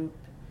group.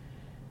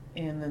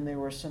 And then there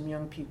were some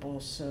young people.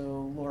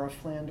 So Laura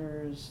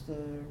Flanders, the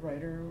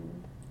writer.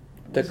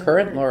 The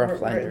current Laura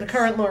Flanders. The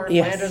current Laura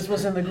Flanders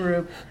was in the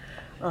group.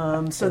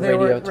 So the there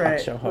radio were talk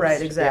show host.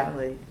 Right,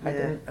 exactly.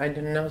 Yeah. I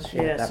didn't know she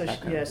had that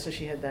background. So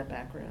she had that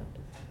background.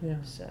 Yeah.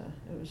 So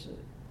it was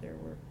there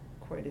were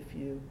quite a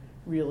few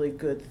really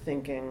good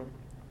thinking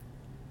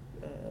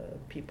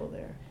people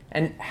there.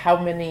 And how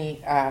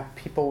many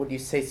people would you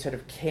say sort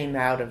of came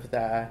out of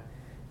the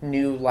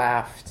new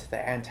left, the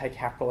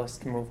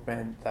anti-capitalist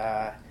movement,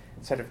 the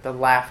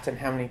left, and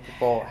how many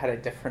people had a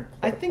different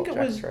political I think it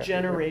was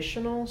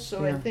generational.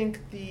 So I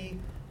think the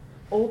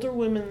older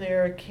women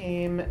there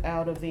came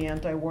out of the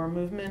anti-war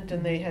movement,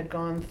 and they had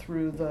gone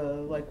through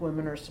the,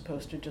 women are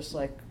supposed to just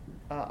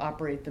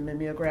operate the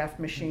mimeograph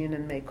machine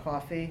and make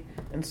coffee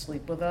and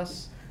sleep with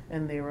us.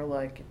 And they were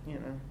like,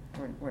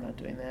 we're not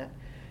doing that.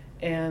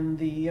 And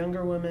the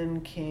younger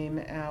women came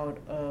out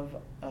of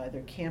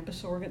either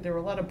campus there were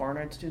a lot of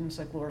Barnard students,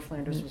 like Laura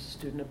Flanders was a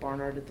student at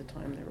Barnard at the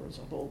time. There was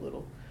a whole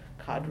little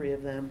cadre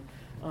of them.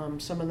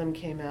 Some of them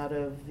came out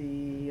of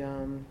the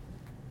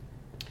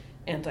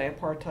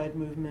anti-apartheid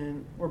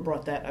movement, or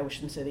I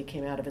shouldn't say they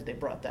came out of it, they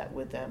brought that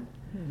with them.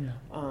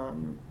 Yeah.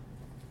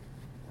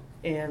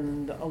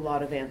 And a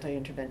lot of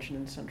anti-intervention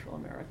in Central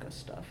America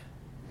stuff.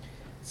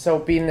 So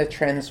being the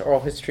Trans Oral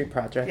History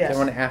Project, yes. I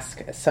want to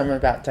ask some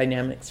about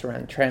dynamics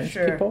around trans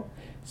sure. people.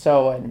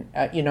 So, in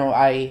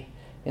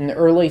the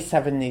early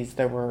 70s,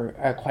 there were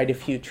quite a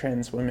few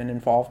trans women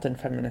involved in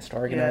feminist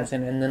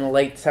organizing. And in the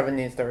late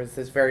 70s, there was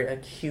this very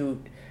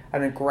acute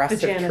and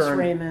aggressive turn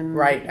Raymond,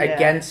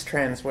 against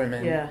trans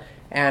women. Yeah.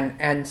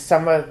 And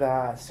some of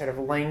the sort of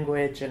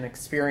language and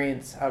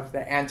experience of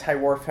the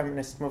anti-war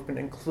feminist movement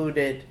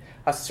included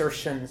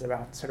assertions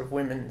about sort of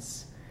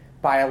women's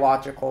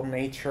biological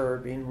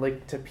nature being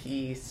linked to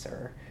peace,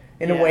 or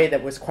in a way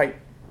that was quite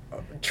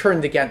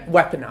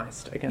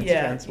weaponized against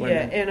trans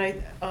women. Yeah,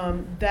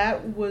 and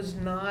that was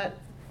not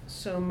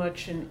so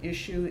much an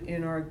issue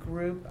in our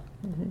group.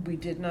 Mm-hmm. We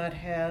did not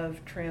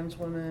have trans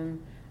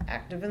women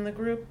active in the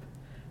group,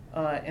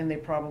 and they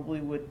probably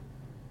would,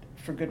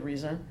 for good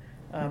reason,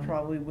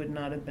 probably would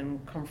not have been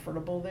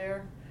comfortable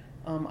there.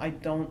 I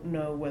don't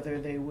know whether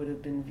they would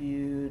have been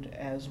viewed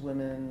as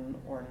women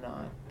or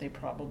not. They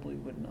probably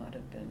would not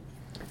have been.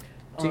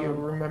 Do you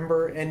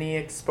remember any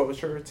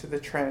exposure to the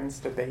trans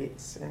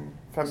debates in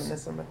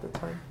feminism at the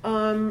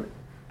time?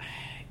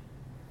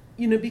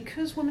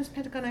 Because Women's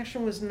Pentagon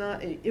Action was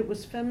not, it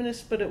was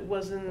feminist, but it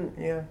wasn't.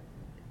 Yeah.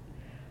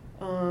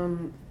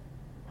 It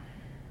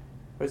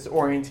was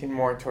orienting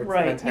more towards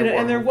right. anti-war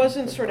And there movement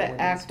wasn't sort of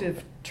active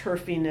movement.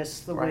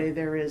 turfiness the way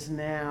there is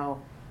now.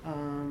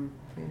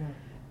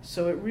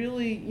 So it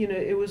really,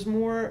 it was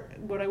more,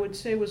 what I would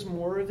say was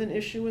more of an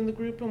issue in the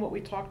group, and what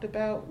we talked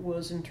about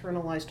was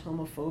internalized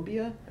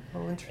homophobia.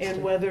 Oh, interesting.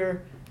 And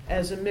whether,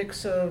 as a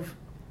mix of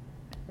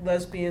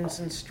lesbians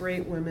and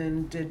straight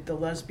women, did the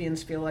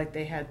lesbians feel like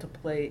they had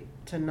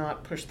to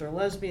not push their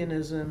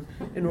lesbianism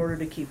in order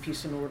to keep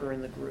peace and order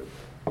in the group.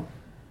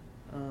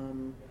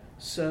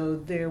 So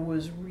there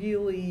was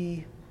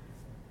really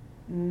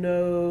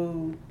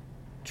no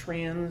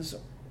trans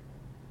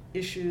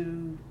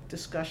issue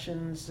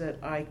discussions that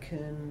I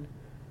can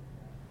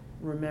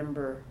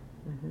remember.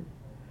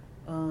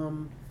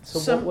 Mm-hmm.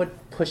 So what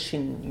would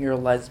pushing your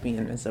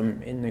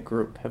lesbianism in the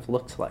group have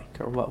looked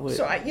like, or what would?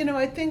 So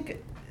I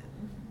think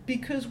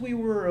because we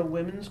were a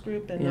women's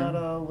group and not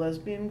a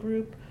lesbian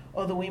group,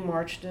 although we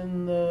marched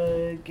in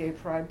the Gay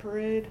Pride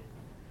Parade,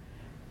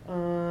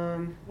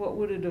 what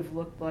would it have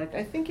looked like?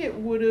 I think it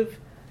would have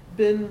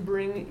been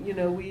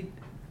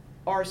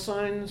our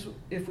signs,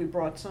 if we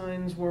brought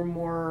signs, were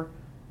more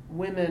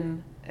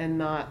women and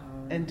not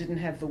and didn't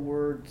have the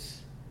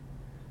words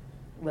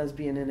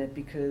lesbian in it,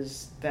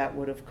 because that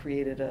would have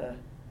created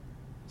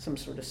some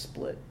sort of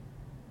split.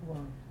 Wow.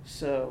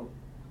 So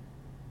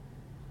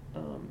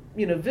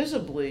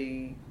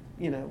visibly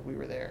we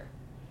were there,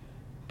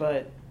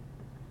 but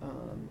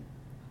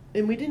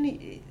and we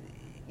didn't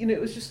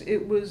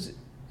it was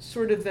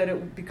sort of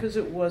that because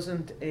it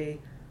wasn't a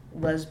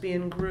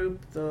lesbian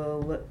group,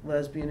 the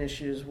lesbian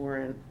issues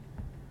weren't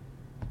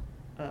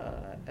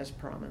as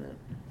prominent.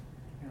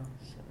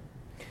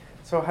 Yeah.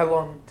 So how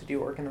long did you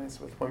organize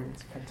with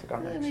Women's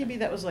Pentagon Action? Maybe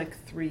that was like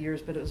 3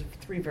 years, but it was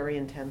 3 very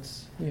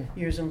intense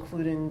years,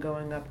 including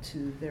going up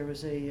to, there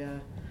was a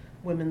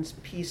women's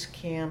peace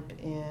camp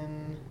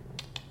in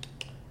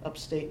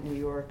upstate New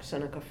York,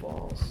 Seneca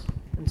Falls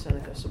in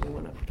Seneca. So we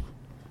went up,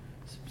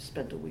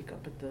 spent a week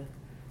up at the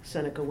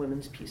Seneca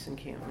Women's Peace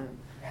Encampment.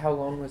 How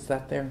long was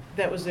that there?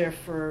 That was there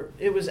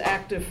it was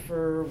active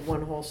for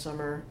one whole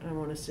summer, I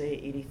want to say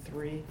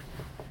 83.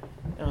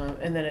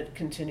 And then it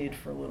continued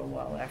for a little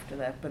while after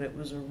that, but it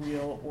was a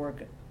real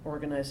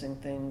organizing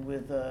thing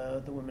with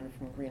the women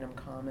from Greenham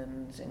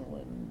Commons,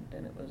 England,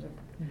 and it was a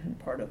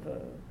part of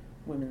a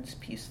women's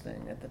peace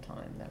thing at the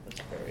time. That was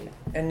very...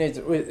 And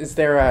is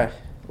there a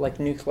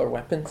nuclear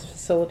weapons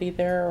facility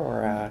there,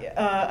 or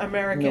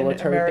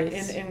military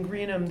base? In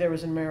Greenham there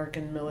was an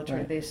American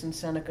military base. In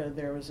Seneca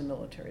there was a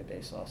military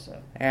base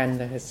also. And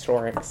the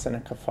historic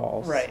Seneca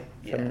Falls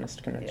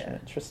Feminist Convention. Yeah.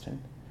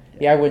 Interesting.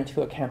 Yeah, I went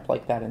to a camp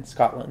like that in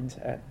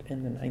Scotland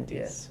in the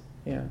 90s.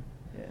 Yeah.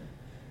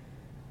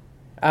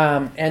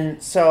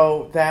 And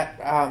so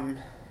that,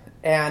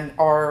 and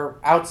are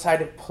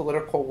outside of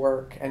political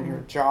work and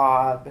your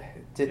job,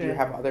 did you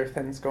have other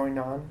things going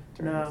on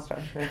during this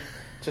time?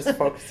 Just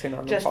focusing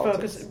on the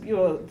politics? Just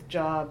focus,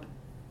 job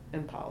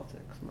and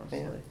politics mostly,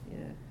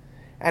 yeah.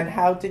 And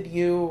how did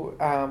you,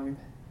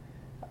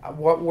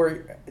 what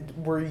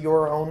were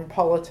your own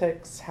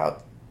politics?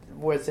 How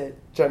was it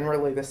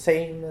generally the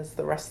same as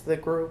the rest of the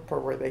group, or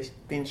were they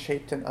being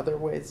shaped in other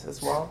ways as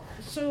well?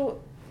 So,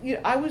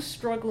 I was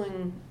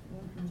struggling.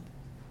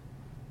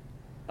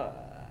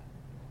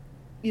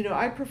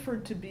 I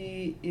preferred to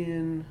be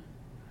in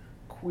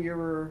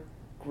queerer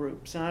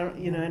groups, and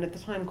and at the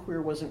time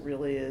queer wasn't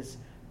really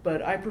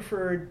but I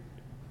preferred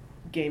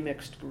gay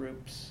mixed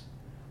groups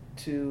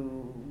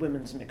to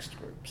women's mixed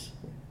groups.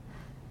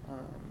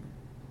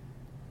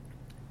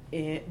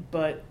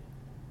 But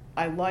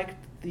I liked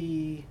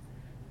the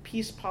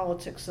peace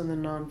politics and the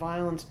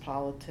nonviolence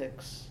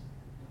politics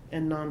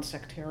and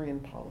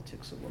non-sectarian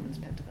politics of Women's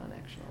Pentagon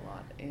Action a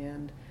lot.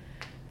 And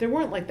there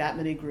weren't like that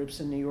many groups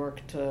in New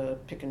York to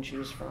pick and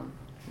choose from.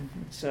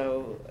 Mm-hmm.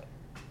 So,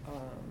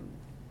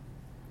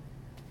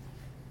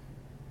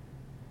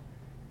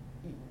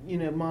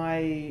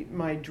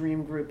 my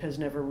dream group has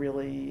never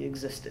really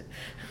existed.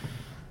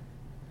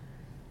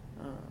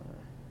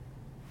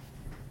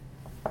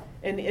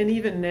 And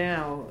even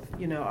now,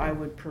 I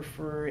would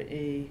prefer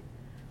a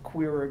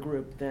queerer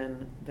group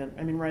than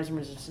Rise and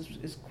Resistance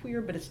is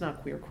queer, but it's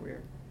not queer.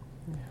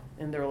 Yeah.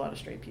 And there are a lot of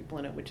straight people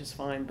in it, which is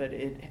fine, but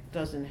it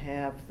doesn't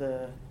have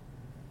the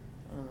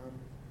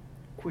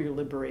queer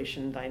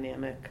liberation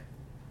dynamic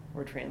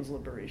or trans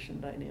liberation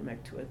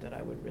dynamic to it that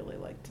I would really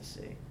like to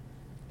see.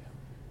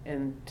 Yeah.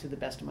 And to the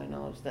best of my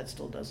knowledge, that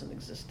still doesn't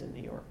exist in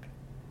New York.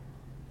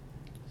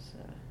 So,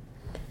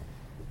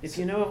 if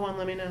you know of one,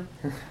 let me know.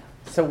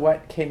 So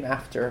what came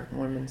after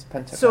Women's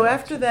Pentagon? So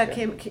after that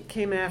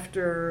came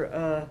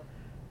after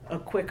a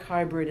quick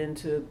hybrid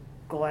into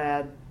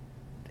GLAAD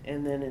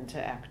and then into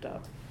ACT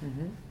UP.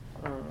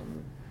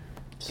 Mm-hmm.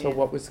 So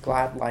what was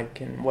GLAAD like,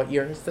 and what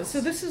year is this?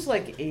 So this is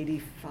like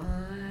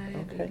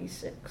 85,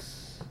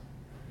 86.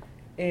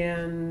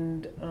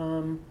 And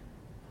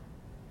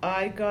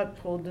I got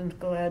pulled into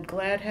GLAAD.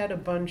 GLAAD had a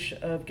bunch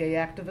of Gay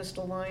Activist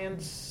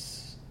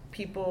Alliance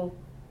people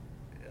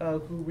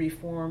who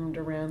reformed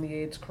around the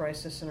AIDS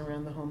crisis and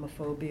around the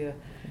homophobia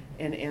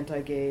and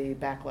anti-gay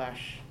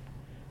backlash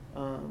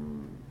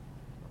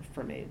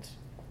from AIDS.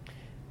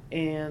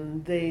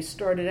 And they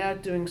started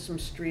out doing some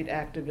street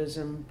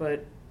activism,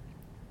 but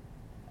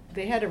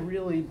they had a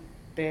really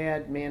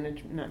bad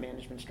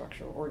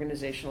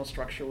organizational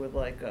structure with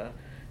like a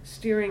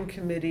steering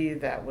committee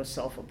that was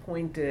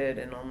self-appointed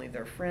and only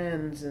their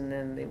friends, and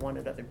then they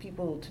wanted other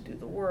people to do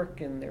the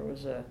work, and there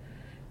was an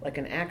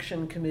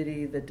action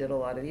committee that did a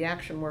lot of the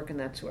action work, and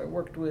that's who I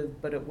worked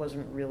with, but it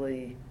wasn't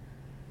really,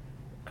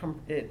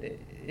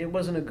 it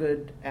wasn't a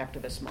good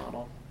activist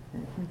model.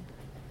 Mm-hmm.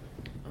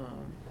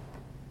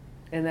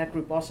 And that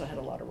group also had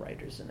a lot of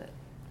writers in it.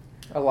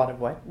 A lot of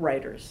what?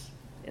 Writers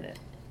in it.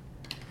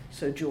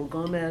 So Jewel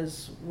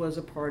Gomez was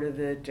a part of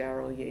it,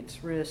 Daryl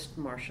Yates-Rist,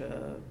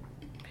 Marcia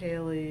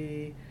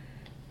Paley,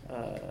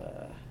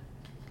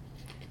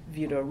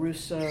 Vito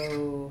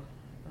Russo.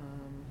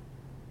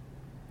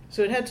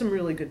 So it had some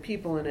really good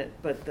people in it,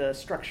 but the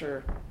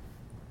structure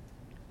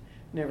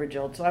never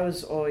gelled. So I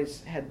was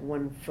always had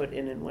 1 foot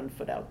in and 1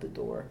 foot out the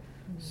door.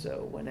 Mm-hmm.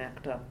 So when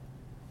ACT UP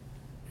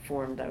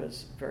formed, I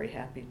was very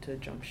happy to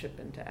jump ship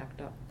into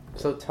ACT UP.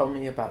 So tell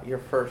me about your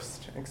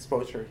first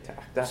exposure to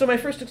ACT UP. So my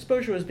first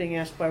exposure was being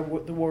asked by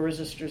the War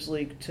Resisters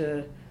League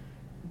to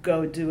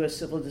go do a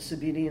civil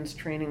disobedience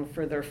training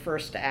for their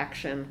first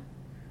action,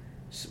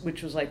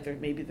 which was like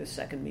maybe the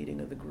second meeting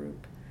of the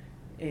group.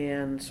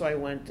 And so I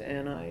went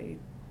and I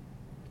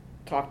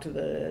talked to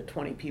the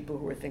 20 people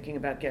who were thinking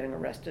about getting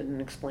arrested and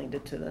explained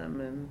it to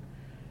them, and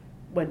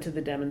went to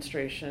the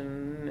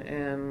demonstration.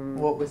 And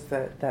what was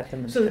that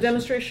demonstration? So the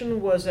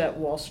demonstration was at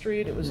Wall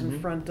Street. It was in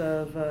front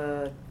of,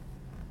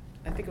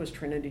 I think it was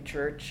Trinity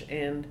Church,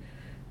 and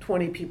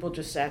 20 people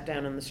just sat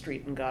down in the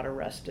street and got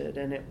arrested,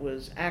 and it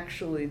was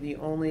actually the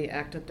only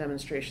ACT UP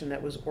demonstration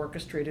that was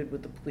orchestrated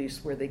with the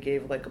police, where they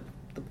gave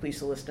the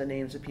police a list of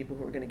names of people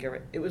who were going to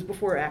get it. was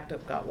before ACT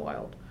UP got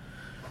wild,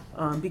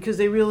 because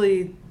they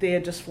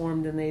had just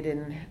formed and they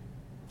didn't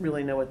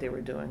really know what they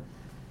were doing.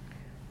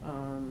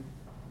 And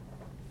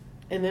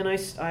then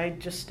I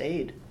just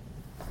stayed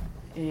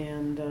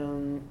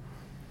and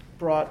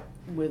brought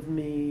with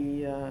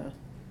me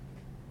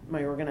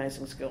my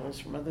organizing skills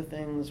from other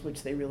things,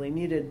 which they really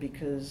needed,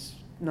 because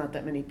not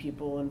that many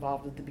people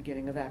involved at the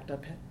beginning of ACT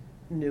UP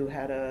knew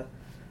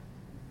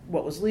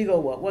what was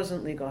legal, what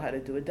wasn't legal, how to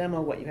do a demo,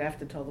 what you have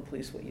to tell the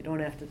police, what you don't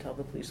have to tell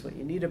the police, what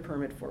you need a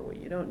permit for, what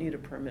you don't need a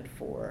permit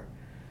for.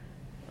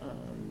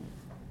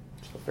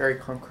 So very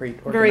concrete.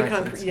 Very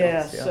concrete,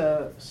 skills,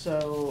 yeah.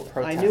 So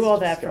I knew all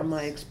that from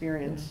my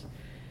experience,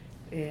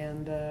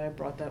 and I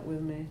brought that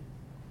with me.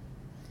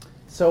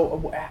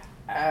 So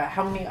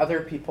how many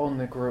other people in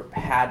the group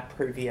had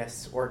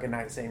previous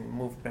organizing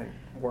movement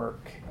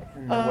work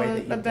in the way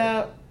that you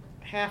about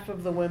half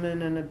of the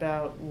women and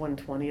about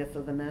 1/20th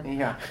of the men.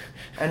 Yeah.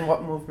 And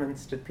what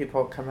movements did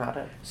people come out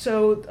of?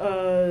 So,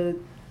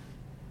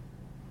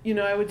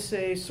 I would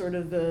say sort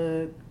of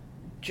the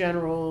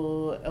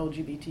general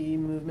LGBT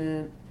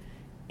movement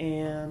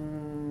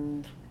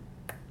and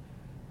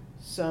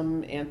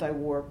some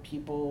anti-war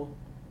people,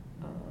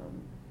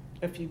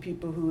 a few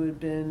people who had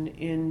been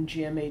in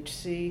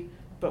GMHC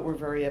but were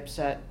very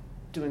upset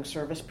doing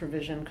service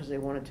provision because they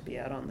wanted to be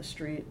out on the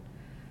street.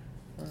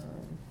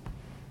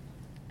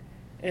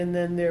 And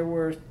then there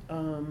were,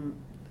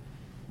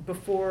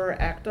 before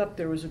ACT UP,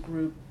 there was a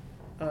group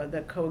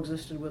that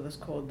coexisted with us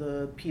called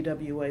the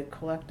PWA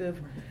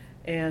Collective,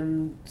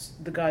 and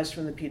the guys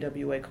from the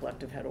PWA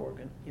Collective had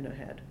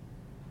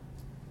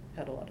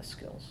had a lot of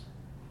skills.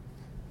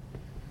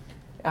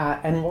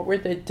 And what were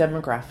the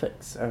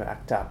demographics of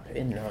ACT UP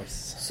in those?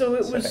 So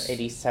it was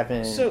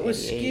 87. So it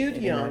was skewed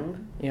 89.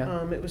 young.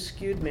 Yeah. It was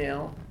skewed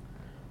male.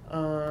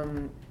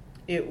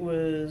 It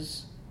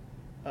was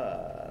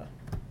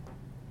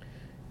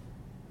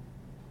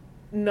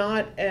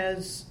not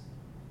as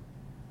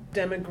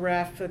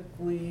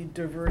demographically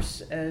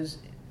diverse as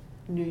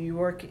New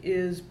York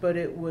is, but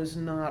it was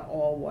not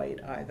all white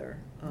either.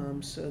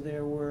 So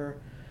there were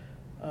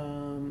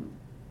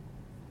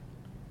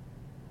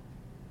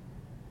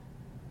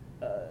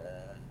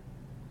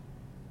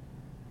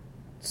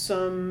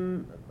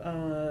some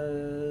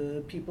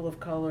people of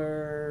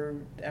color,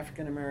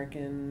 African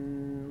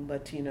American,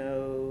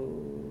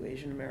 Latino,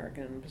 Asian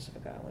American,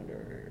 Pacific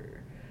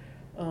Islander,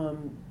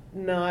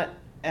 not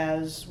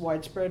as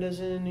widespread as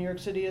in New York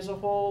City as a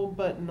whole,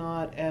 but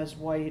not as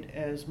white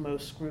as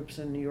most groups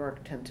in New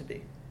York tend to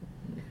be.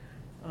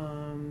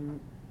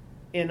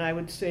 And I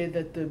would say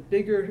that the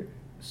bigger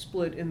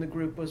split in the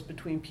group was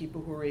between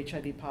people who were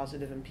HIV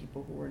positive and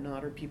people who were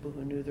not, or people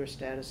who knew their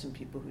status and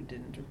people who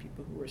didn't, or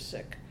people who were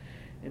sick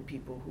and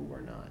people who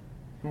were not.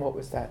 And what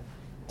was that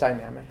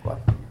dynamic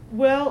like?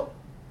 Well,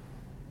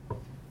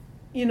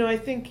 I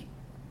think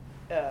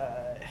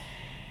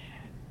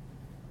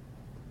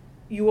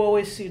you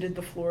always ceded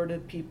the floor to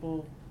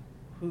people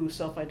who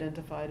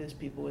self-identified as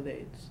people with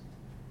AIDS.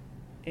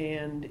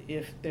 And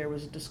if there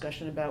was a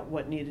discussion about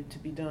what needed to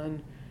be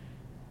done,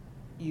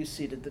 you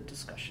ceded the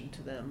discussion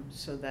to them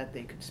so that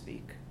they could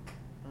speak.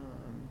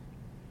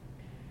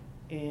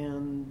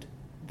 And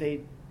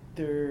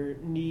their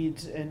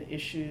needs and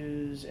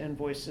issues and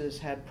voices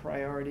had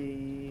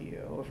priority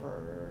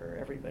over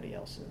everybody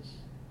else's.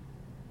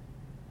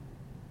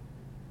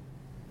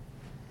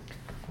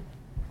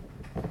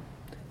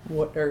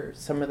 What are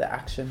some of the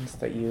actions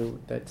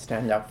that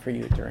stand out for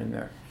you during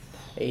the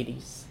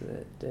 80s,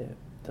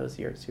 those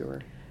years you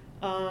were?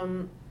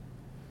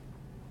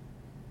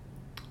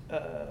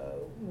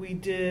 We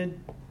did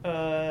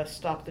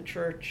Stop the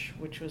Church,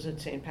 which was at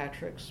St.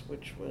 Patrick's,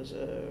 which was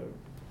a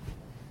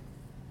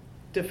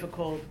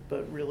difficult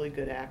but really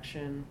good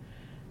action.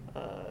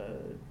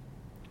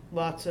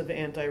 Lots of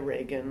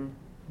anti-Reagan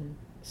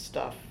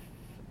stuff.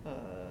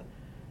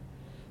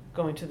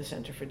 Going to the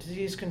Center for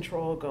Disease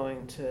Control,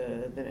 going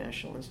to the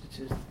National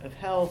Institute of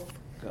Health,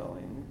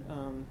 going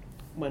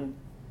when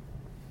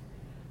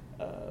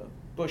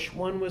Bush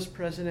 1 was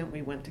president,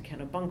 we went to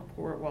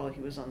Kennebunkport while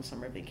he was on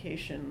summer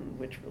vacation,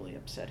 which really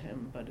upset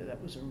him, but that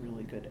was a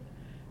really good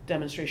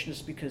demonstration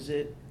just because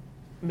it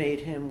made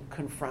him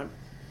confront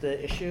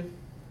the issue.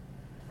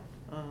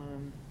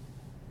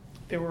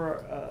 There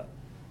were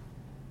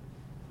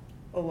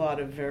a lot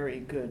of very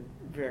good,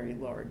 very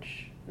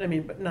large,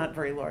 but not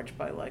very large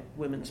by like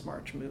Women's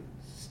March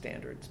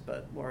standards,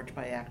 but large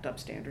by ACT UP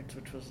standards,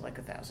 which was like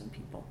 1,000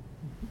 people.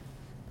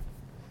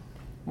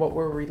 What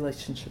were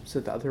relationships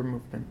with other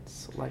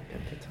movements like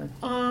at the time?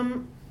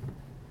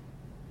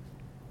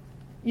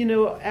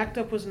 ACT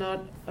UP was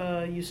not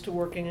used to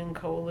working in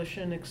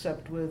coalition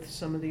except with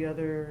some of the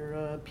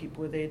other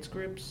people with AIDS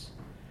groups.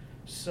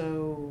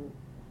 So,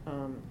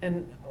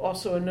 and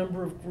also a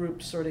number of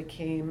groups sort of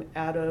came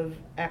out of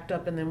ACT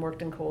UP and then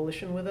worked in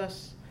coalition with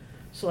us.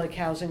 So like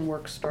Housing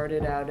Work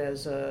started out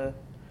as a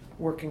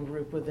working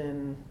group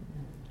within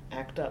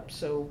ACT UP,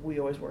 so we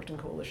always worked in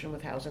coalition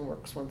with Housing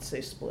Works once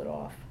they split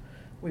off.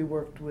 We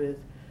worked with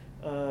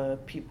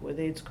People with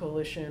AIDS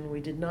Coalition. We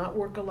did not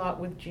work a lot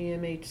with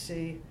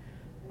GMHC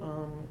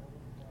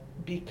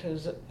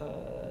because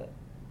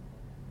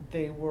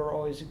they were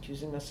always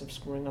accusing us of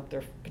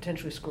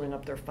potentially screwing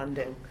up their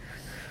funding.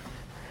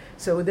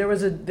 So there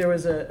was a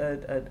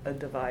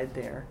divide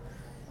there.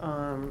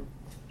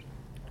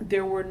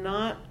 There were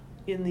not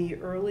in the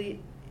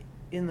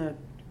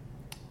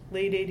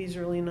late 80s,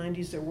 early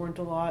 90s, there weren't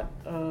a lot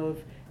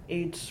of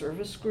AIDS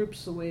service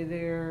groups the way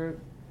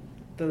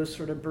those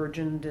sort of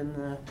burgeoned in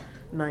the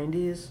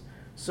 90s.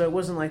 So it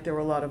wasn't like there were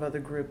a lot of other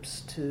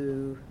groups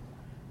to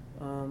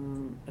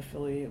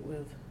affiliate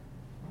with.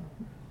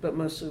 But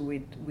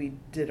mostly we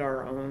did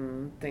our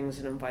own things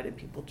and invited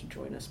people to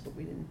join us, but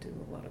we didn't do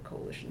a lot of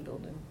coalition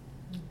building.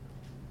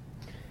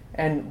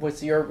 And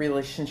was your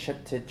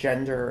relationship to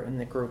gender in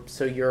the group,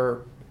 so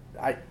you're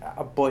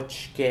a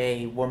butch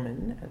gay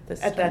woman at this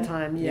time? At that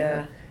time,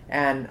 yeah.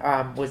 And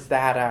was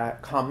that a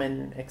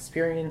common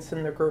experience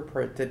in the group,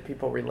 or did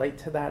people relate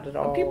to that at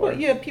all?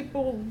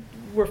 People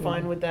were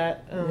fine with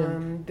that.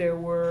 There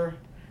were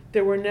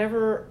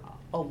never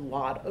a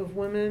lot of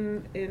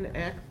women in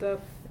ACT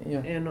UP,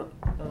 and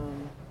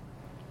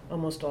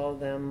almost all of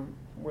them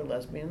were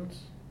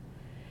lesbians,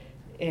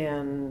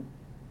 and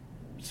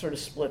sort of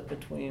split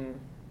between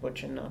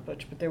butch and not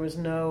butch. But there was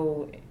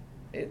no,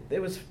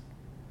 it was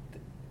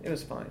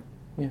fine.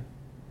 Yeah.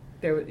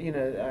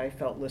 There, I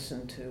felt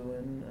listened to,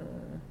 and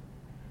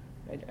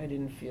I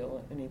didn't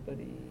feel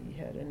anybody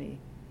had any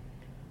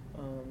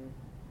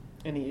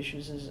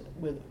issues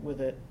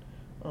with it.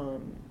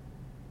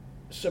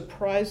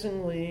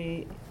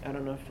 Surprisingly, I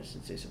don't know if I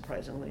should say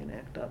surprisingly in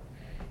ACT UP,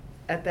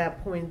 at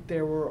that point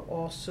there were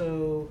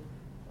also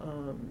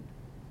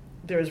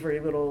there was very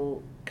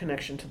little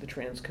connection to the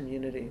trans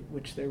community,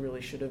 which there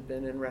really should have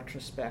been in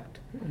retrospect.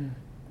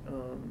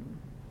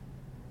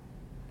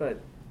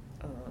 But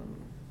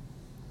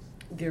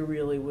there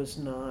really was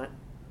not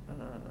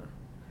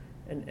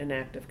an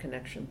active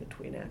connection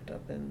between ACT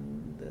UP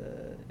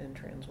and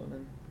trans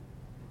women.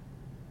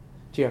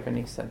 Do you have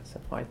any sense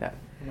of why that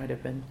might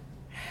have been?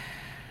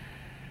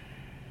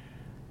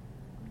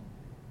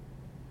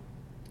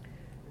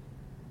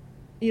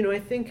 I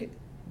think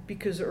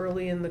because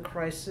early in the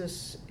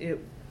crisis,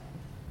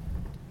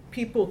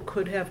 people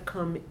could have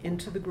come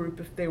into the group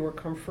if they were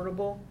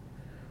comfortable,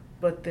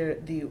 but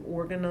the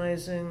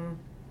organizing,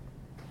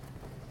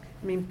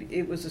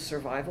 it was a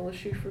survival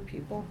issue for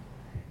people.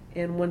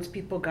 And once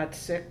people got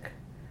sick,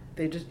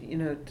 they just,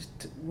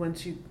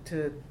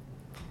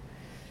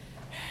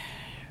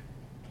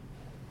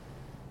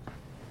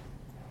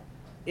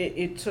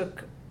 it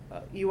took,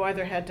 you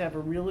either had to have a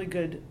really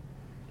good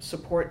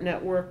support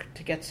network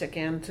to get sick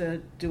and to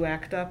do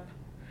ACT UP,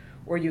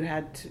 or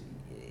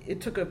it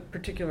took a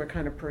particular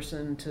kind of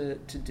person to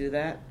do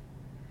that.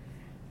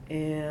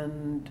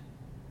 And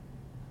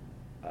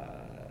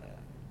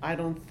I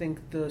don't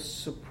think the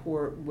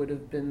support would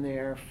have been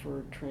there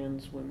for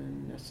trans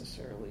women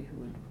necessarily who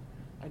would.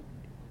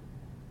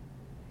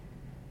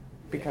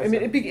 Because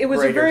it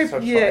was a very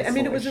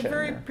it was a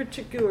very yeah.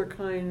 particular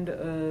kind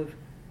of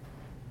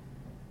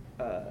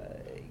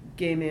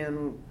gay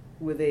man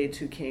with AIDS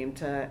who came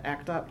to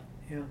ACT UP,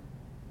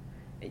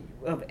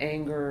 of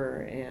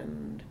anger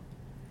and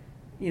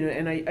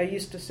and I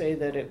used to say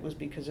that it was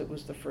because it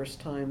was the first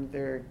time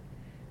their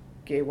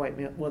gay white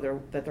male,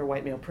 that their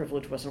white male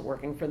privilege wasn't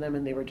working for them,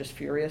 and they were just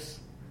furious,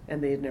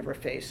 and they had never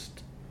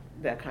faced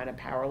that kind of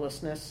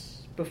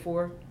powerlessness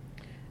before.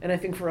 And I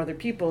think for other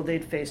people,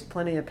 they'd faced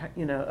plenty of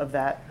of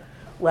that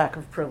lack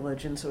of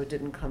privilege, and so it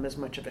didn't come as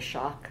much of a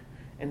shock,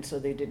 and so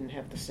they didn't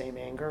have the same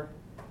anger.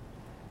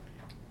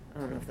 I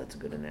don't know if that's a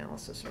good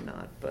analysis or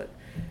not, but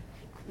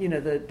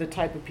the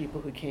type of people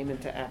who came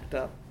into ACT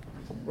UP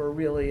were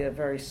really a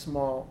very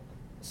small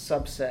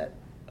subset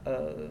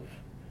of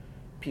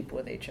people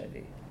with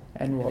HIV.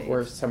 And what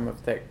were some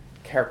of the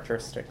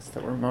characteristics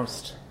that were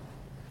most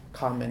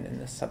common in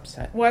this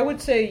subset? Well, I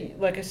would say,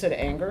 like I said,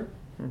 anger,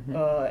 Mm-hmm.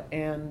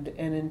 and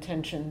an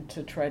intention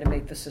to try to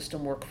make the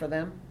system work for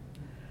them.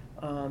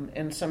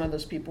 And some of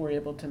those people were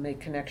able to make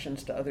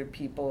connections to other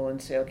people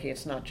and say, okay,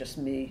 it's not just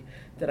me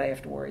that I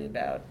have to worry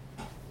about.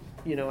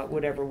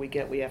 Whatever we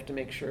get, we have to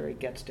make sure it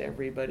gets to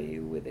everybody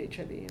with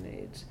HIV and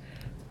AIDS.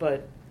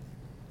 But,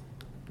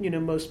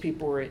 most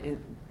people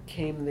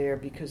came there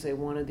because they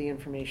wanted the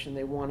information,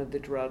 they wanted the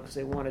drugs,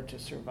 they wanted to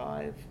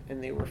survive,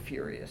 and they were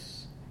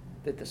furious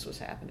that this was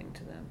happening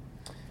to them.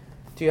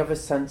 Do you have a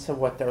sense of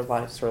what their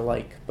lives were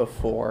like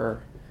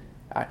before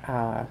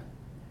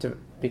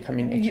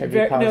becoming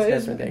HIV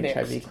positive or the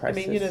mixed. HIV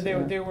crisis?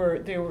 There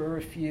were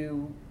a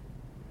few,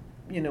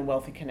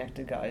 wealthy,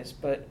 connected guys,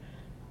 but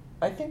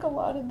I think a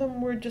lot of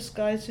them were just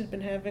guys who'd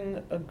been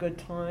having a good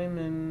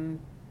time,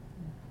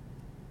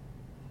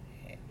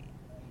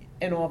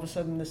 and all of a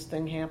sudden this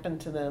thing happened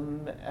to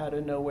them out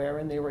of nowhere,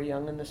 and they were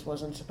young, and this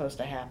wasn't supposed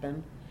to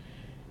happen,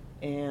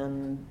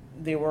 and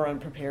they were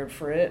unprepared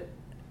for it,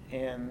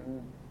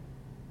 and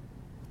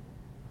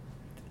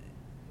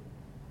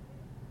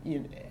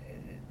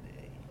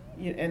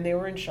and they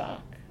were in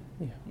shock.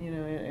 Yeah.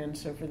 And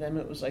so for them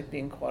it was like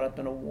being caught up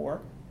in a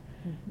war,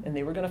 Mm-hmm. and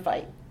they were going to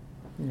fight.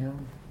 Yeah.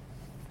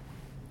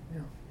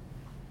 Yeah.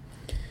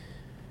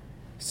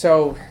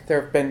 So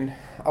there have been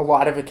a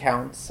lot of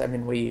accounts. I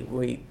mean,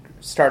 we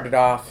started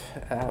off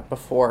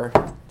before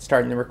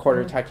starting the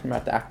recorder talking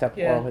about the ACT UP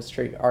Oral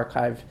History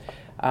Archive,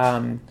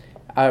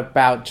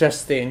 about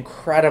just the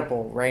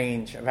incredible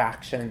range of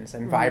actions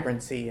and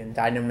vibrancy and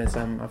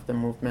dynamism of the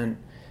movement.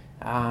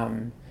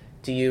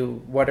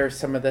 What are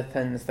some of the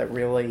things that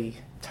really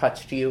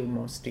touched you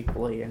most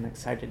deeply and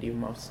excited you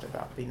most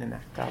about being in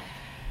ACT UP?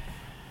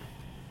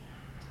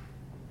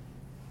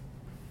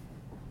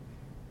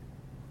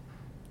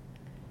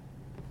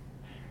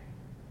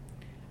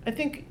 I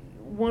think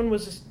one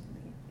was,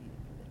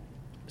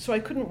 so I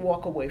couldn't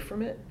walk away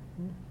from it.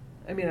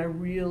 I mean, I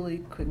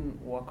really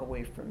couldn't walk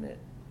away from it.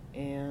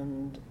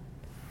 And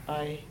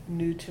I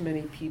knew too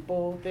many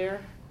people there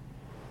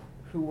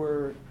who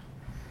were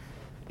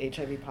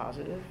HIV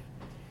positive.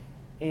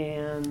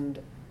 And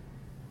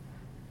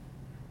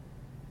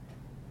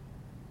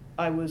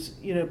I was,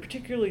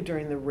 particularly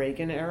during the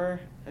Reagan era,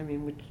 I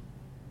mean,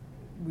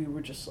 we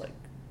were just like,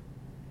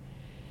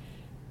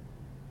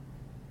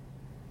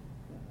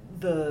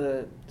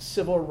 the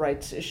civil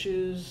rights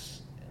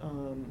issues,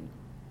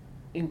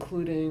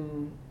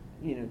 including,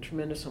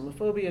 tremendous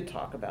homophobia,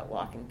 talk about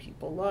locking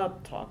people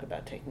up, talk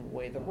about taking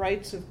away the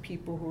rights of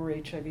people who are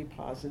HIV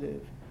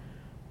positive.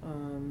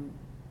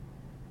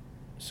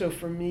 So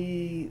for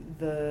me,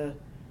 the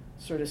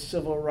sort of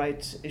civil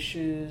rights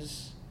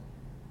issues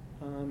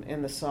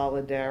and the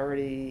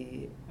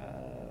solidarity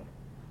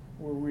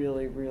were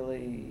really,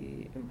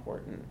 really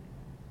important.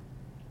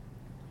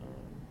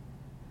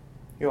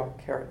 You all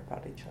cared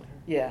about each other.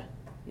 Yeah,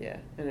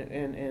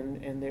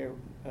 and they're,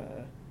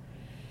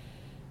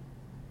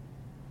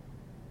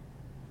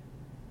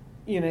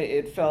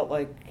 it felt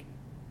like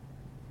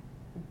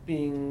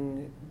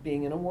being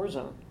in a war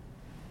zone,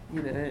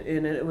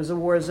 and it was a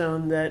war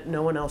zone that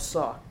no one else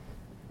saw.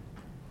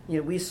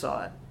 We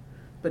saw it,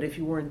 but if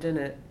you weren't in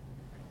it,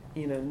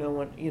 no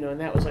one, and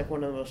that was like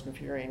one of the most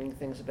infuriating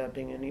things about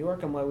being in New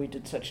York, and why we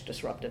did such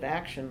disruptive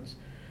actions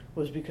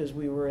was because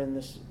we were in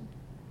this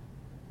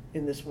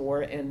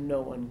war and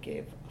no one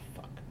gave a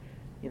fuck.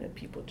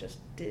 People just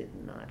did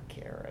not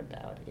care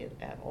about it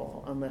at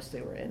all unless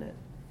they were in it.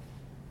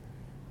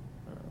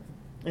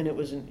 And it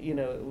was,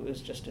 it was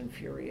just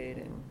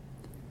infuriating.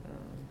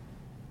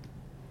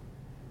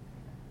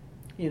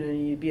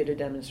 You'd be at a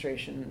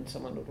demonstration and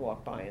someone would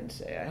walk by and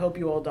say, "I hope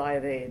you all die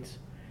of AIDS."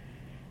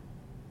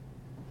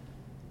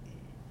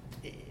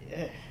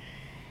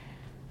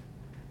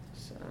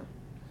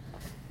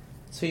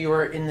 So you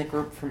were in the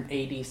group from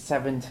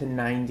 87 to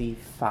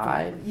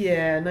 95?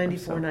 Yeah,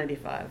 94,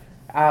 95.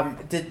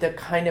 Did the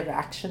kind of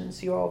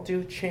actions you all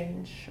do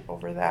change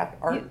over that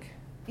arc?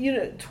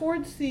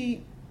 Towards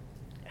the...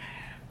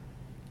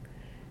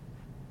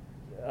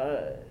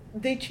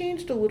 they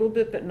changed a little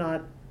bit, but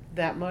not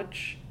that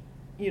much.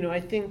 I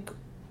think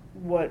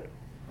what,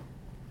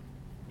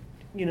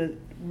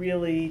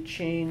 really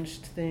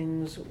changed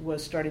things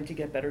was starting to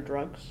get better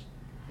drugs.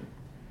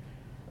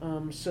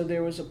 So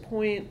there was a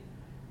point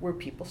where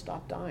people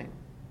stopped dying,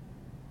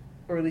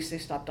 or at least they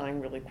stopped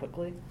dying really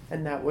quickly.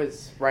 And that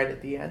was right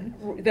at the end?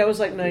 That was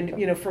like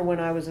 90, for when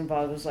I was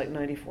involved, it was like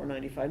 94,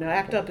 95. Now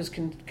ACT UP has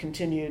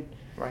continued.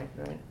 Right.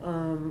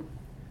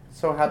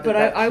 So how did but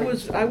that I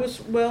change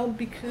was well,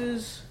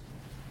 because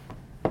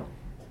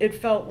it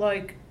felt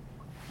like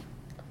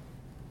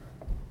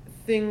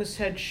things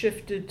had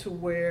shifted to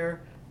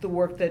where the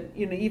work that,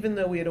 even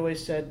though we had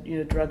always said,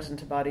 drugs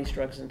into bodies,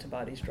 drugs into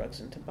bodies,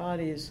 drugs into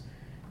bodies,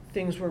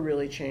 things were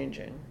really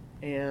changing.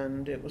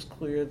 And it was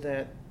clear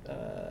that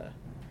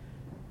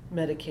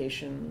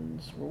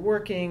medications were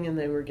working and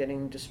they were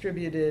getting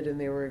distributed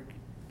and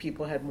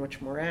people had much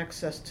more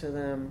access to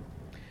them,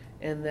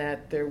 and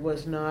that there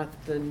was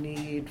not the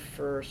need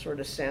for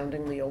sort of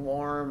sounding the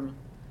alarm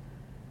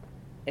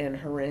and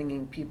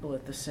haranguing people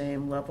at the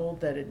same level,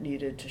 that it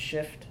needed to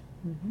shift.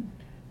 Mm-hmm.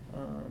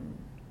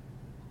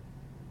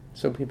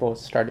 So people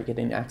started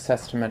getting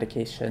access to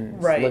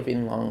medications, right,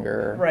 living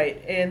longer.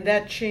 Right, and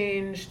that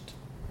changed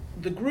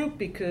the group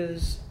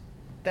because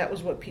that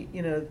was what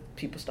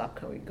people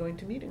stopped going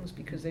to meetings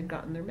because they'd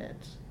gotten their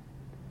meds.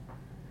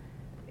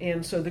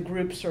 And so the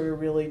group sort of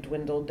really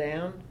dwindled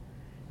down,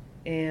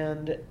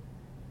 and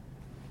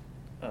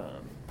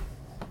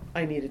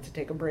I needed to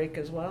take a break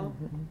as well.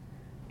 Mm-hmm.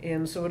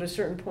 And so at a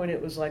certain point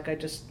it was like I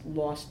just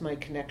lost my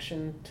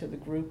connection to the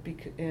group,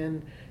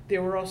 and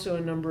there were also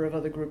a number of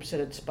other groups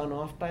that had spun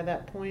off by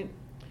that point.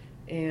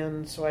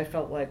 And so I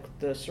felt like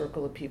the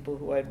circle of people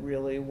who I'd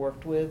really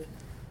worked with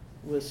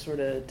was sort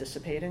of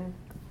dissipating.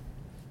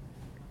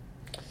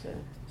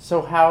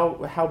 So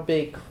how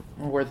big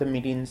were the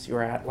meetings you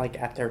were at, like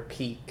at their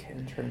peak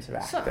in terms of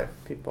active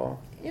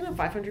people?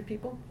 500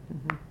 people.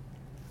 Mm-hmm.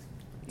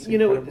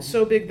 It was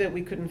so big that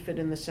we couldn't fit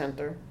in the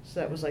center.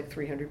 So that was like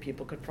 300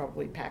 people could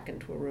probably pack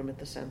into a room at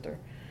the center.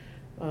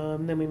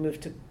 Then we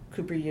moved to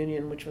Cooper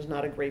Union, which was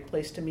not a great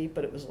place to meet,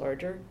 but it was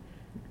larger.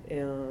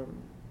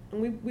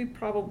 And we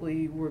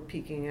probably were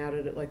peaking out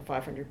at like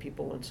 500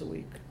 people once a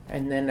week.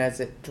 And then as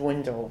it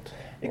dwindled,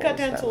 It got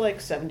down to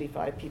like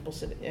 75 people,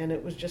 and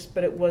it was just,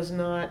 but it was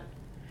not,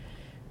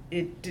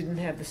 it didn't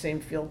have the same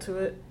feel to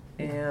it,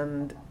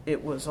 and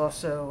it was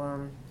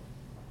also,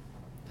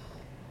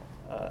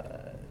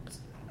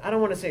 I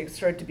don't want to say it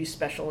started to be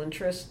special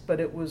interest, but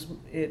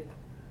the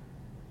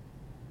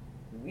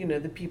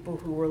people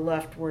who were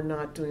left were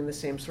not doing the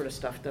same sort of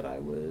stuff that I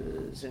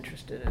was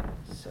interested in.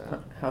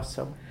 So how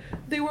so?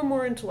 They were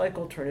more into like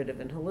alternative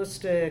and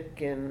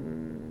holistic,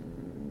 and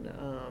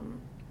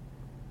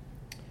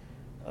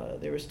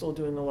they were still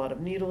doing a lot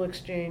of needle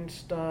exchange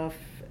stuff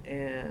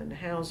and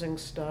housing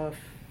stuff,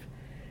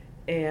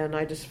 and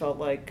I just felt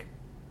like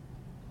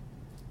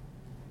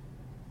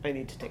I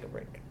need to take a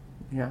break.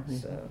 Yeah.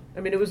 So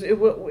I mean, it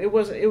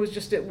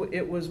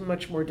was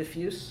much more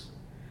diffuse.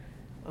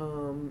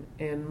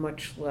 And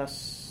much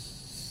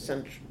less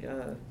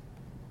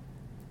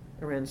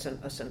around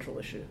a central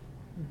issue.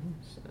 Mm-hmm.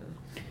 So.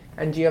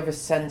 And do you have a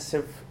sense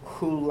of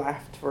who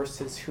left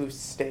versus who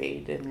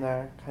stayed in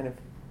the kind of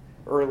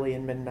early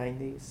and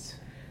mid-90s?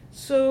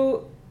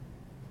 So,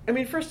 I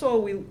mean, first of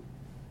all, in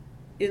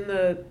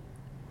the,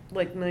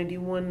 like,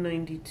 91,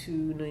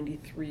 92,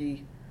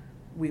 93,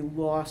 we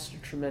lost a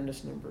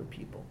tremendous number of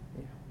people.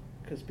 Yeah.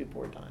 Because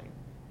people were dying.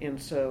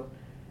 And so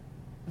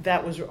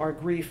that was our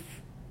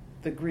grief.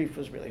 The grief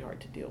was really hard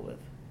to deal with.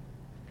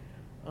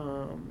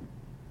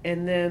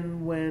 And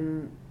then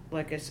when,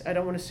 like I said, I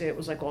don't want to say it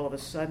was like all of a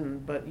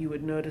sudden, but you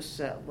would notice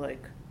that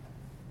like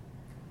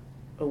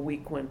a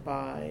week went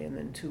by and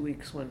then 2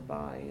 weeks went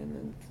by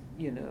and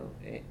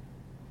then,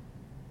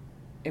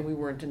 and we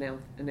weren't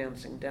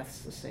announcing deaths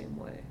the same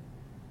way.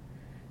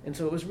 And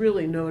so it was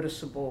really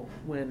noticeable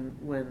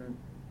when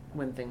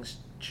things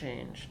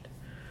changed.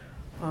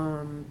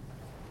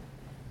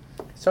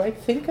 So I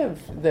think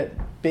of the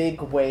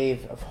big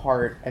wave of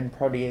heart and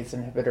protease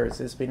inhibitors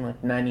as being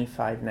like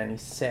 95,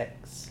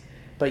 96.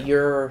 But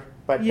there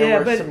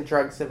were some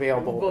drugs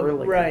available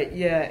earlier. Right,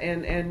 yeah,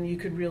 and you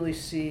could really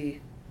see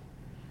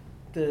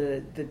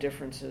the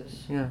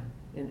differences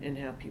in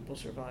how people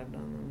survived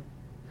on them.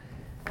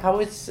 How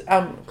was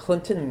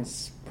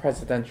Clinton's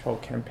presidential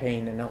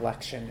campaign and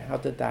election? How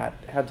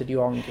did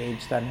you all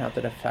engage then? How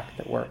did it affect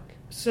the work?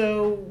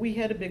 So we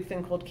had a big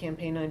thing called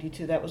Campaign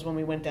 92. That was when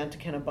we went down to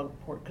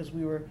Kennebunkport because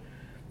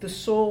the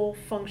sole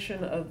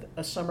function of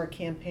a summer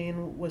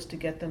campaign was to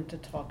get them to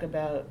talk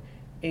about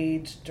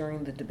AIDS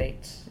during the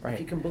debates. Right.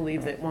 If you can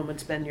believe that one would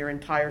spend your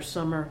entire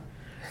summer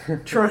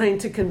trying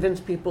to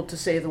convince people to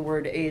say the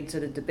word AIDS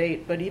at a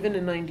debate. But even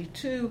in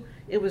 92,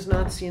 it was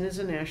not seen as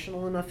a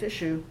national enough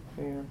issue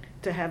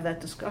to have that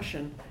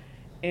discussion.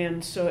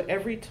 And so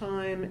every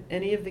time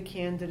any of the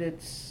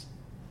candidates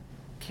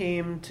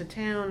came to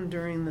town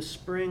during the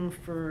spring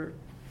for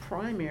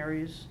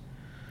primaries,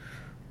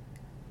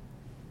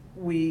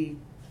 we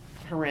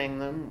harangued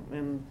them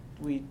and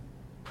we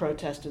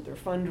protested their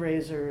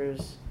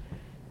fundraisers,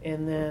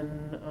 and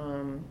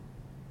then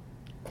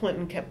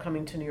Clinton kept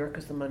coming to New York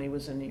because the money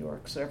was in New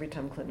York. So every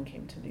time Clinton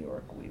came to New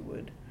York, we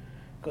would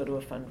go to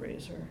a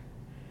fundraiser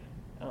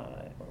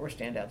or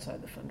stand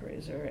outside the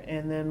fundraiser.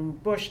 And then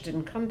Bush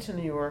didn't come to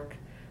New York,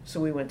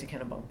 so we went to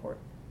Kennebunkport.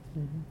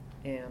 Mm-hmm.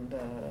 And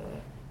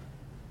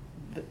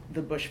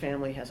the Bush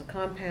family has a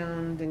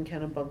compound in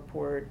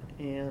Kennebunkport,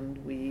 and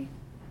we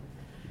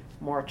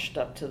marched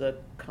up to the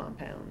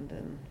compound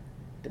and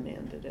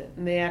demanded it.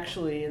 And they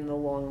actually, in the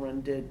long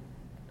run, did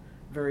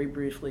very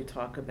briefly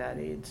talk about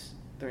AIDS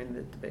during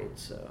the debate.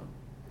 So,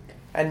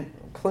 and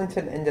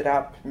Clinton ended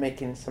up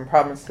making some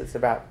promises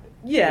about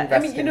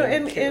investing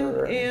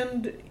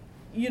and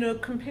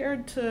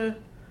compared to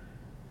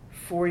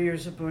 4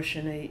 years of Bush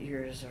and 8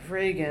 years of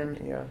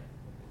Reagan,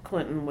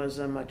 Clinton was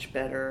a much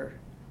better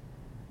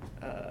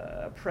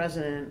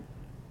president,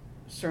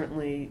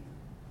 certainly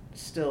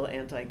still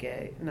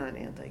anti-gay, not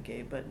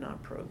anti-gay, but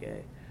not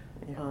pro-gay,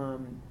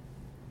 and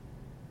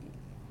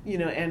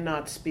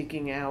not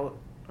speaking out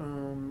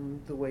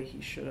the way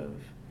he should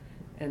have,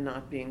 and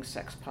not being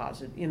sex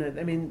positive.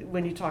 I mean,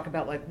 when you talk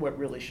about like what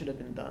really should have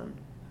been done,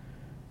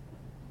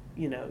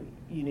 you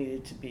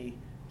needed to be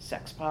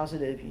sex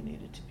positive, you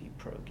needed to be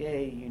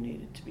pro-gay, you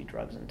needed to be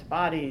drugs into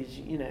bodies,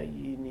 you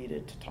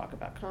needed to talk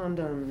about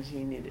condoms,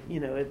 you needed,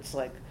 it's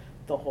like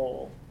the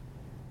whole,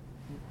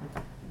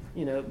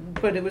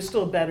 but it was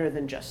still better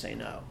than just say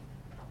no,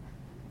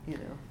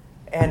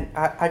 And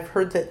I've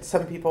heard that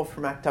some people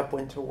from ACT UP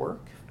went to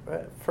work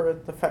for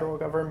the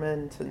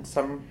government, and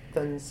some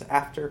things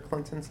after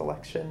Clinton's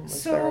election.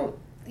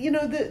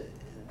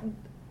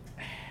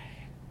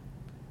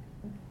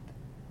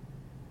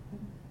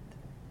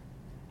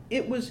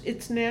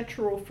 It's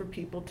natural for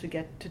people to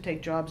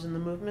take jobs in the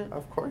movement,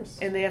 of course,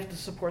 and they have to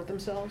support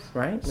themselves,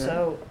 right?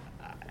 So,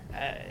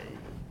 as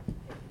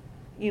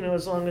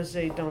long as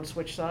they don't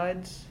switch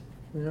sides,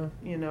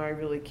 I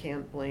really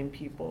can't blame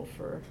people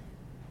for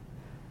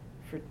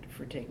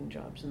taking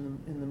jobs in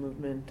the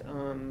movement.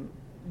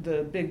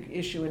 The big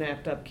issue in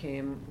ACT UP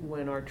came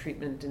when our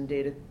treatment and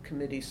data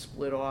committee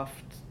split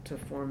off to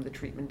form the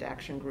Treatment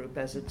Action Group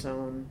as its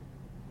own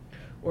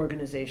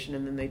organization,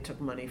 and then they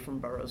took money from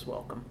Borough's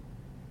Welcome.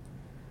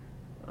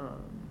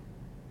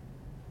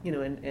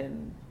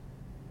 And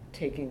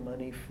taking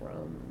money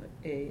from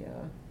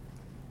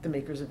the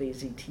makers of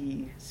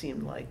AZT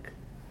seemed like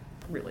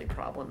really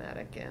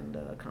problematic and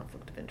a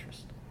conflict of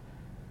interest.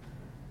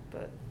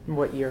 But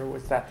what year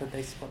was that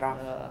they split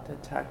off the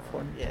tag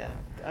form? Yeah,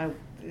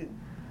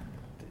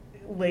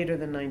 later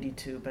than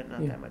 92, but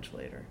not that much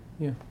later.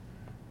 Yeah.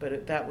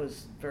 But that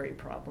was very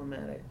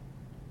problematic.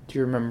 Do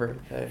you remember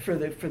it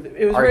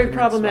was very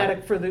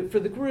problematic for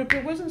the group.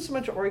 It wasn't so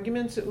much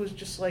arguments, it was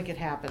just like it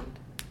happened.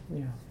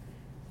 Yeah.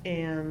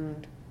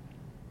 And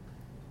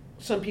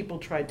some people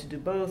tried to do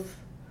both,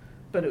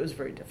 but it was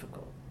very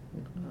difficult.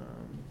 Mm-hmm.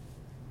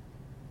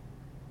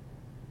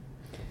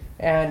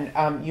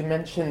 And you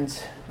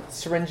mentioned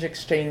syringe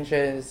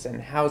exchanges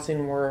and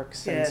housing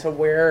works, and so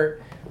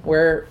where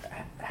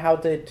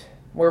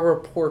were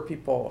poor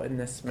people in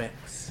this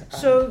mix?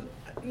 So,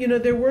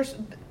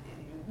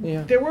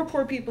 there were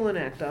poor people in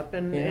ACT UP,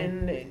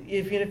 and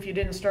if you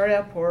didn't start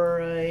out poor,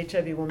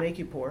 HIV will make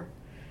you poor.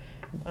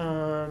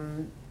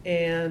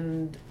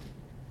 And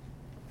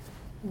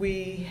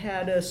we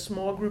had a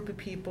small group of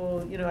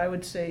people, I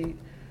would say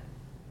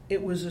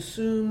it was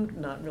assumed,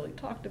 not really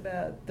talked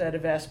about, that a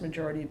vast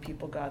majority of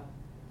people got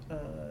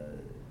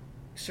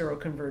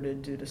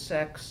seroconverted due to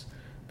sex,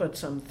 but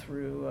some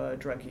through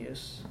drug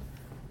use.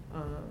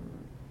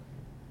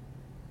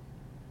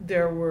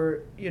 There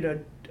were,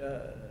 IV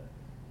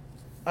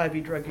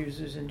drug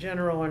users in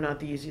general are not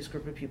the easiest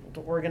group of people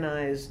to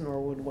organize, nor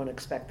would one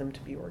expect them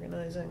to be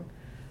organizing.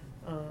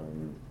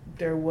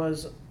 There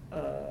was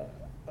a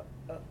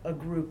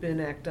group in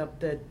ACT UP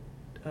that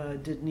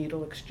did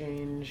needle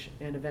exchange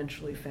and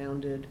eventually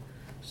founded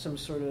some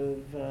sort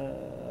of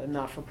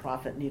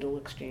not-for-profit needle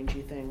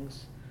exchangey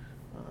things,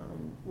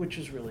 which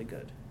was really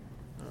good.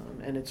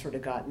 And it sort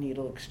of got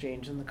needle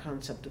exchange and the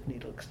concept of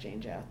needle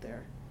exchange out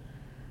there.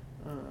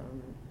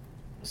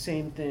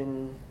 Same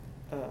thing,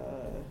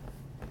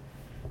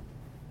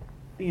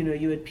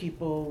 you had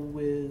people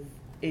with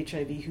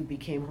HIV who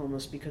became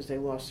homeless because they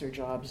lost their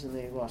jobs and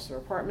they lost their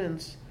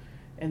apartments,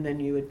 and then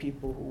you had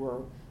people who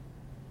were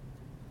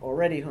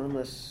already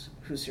homeless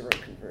who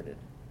seroconverted.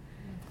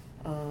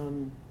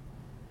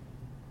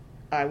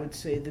 I would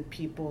say the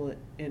people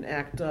in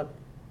ACT UP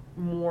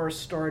more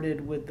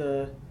started with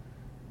the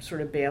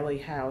sort of Bailey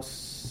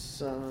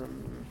House,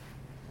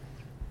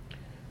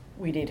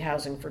 we need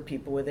housing for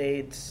people with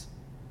AIDS,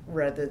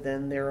 rather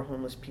than there are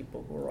homeless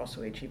people who are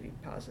also HIV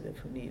positive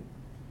who need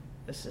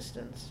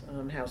assistance.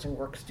 Housing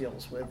Works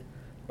deals with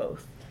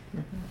both.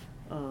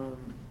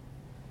 Mm-hmm.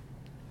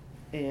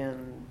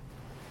 And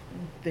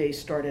they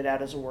started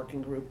out as a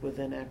working group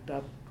within ACT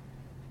UP,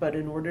 but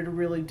in order to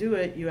really do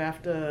it, you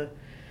have to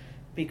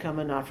become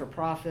a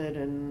not-for-profit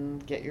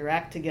and get your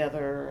act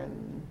together,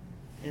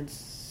 and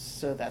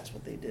so that's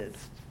what they did.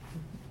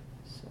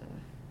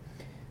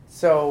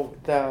 So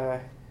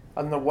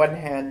on the one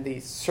hand,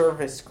 these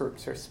service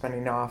groups are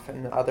spinning off,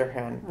 and the other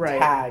hand,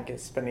 TAG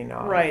is spinning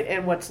off. Right,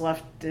 and what's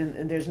left,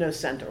 and there's no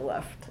center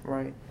left.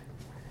 Right.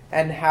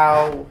 And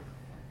how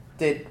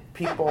did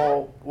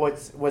people,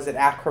 was it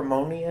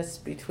acrimonious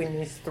between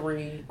these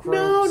three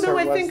groups? No,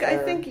 I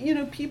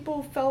think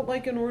people felt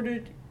like in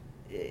order,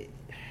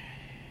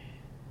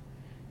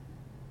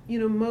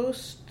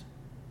 most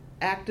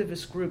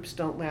activist groups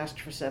don't last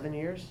for 7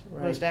 years.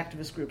 Right. Most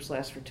activist groups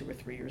last for 2 or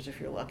 3 years if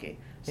you're lucky.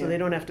 So they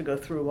don't have to go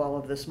through all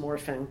of this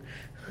morphing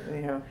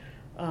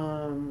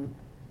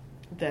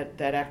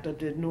that ACT UP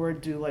did, nor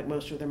do like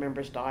most of their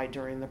members die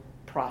during the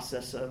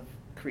process of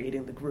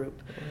creating the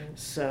group. Right.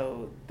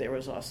 So there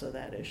was also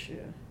that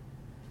issue.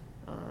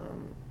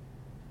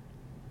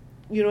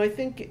 I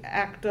think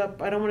ACT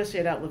UP, I don't want to say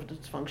it outlived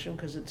its function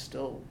because it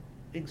still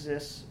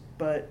exists,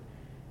 but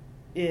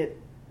it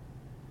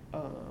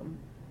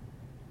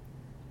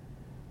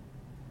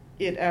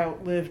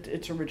outlived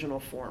its original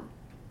form.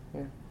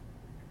 Yeah.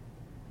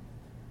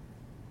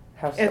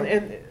 How so?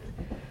 And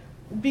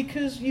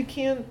because you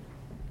can't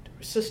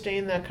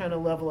sustain that kind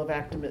of level of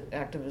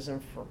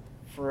activism for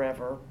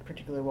forever,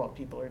 particularly while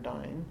people are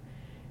dying,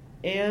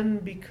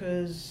 and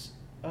because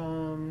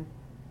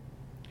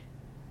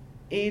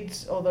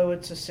AIDS, although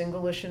it's a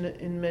single issue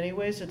in many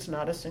ways, it's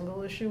not a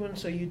single issue, and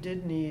so you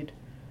did need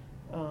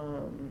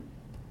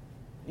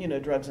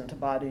drugs into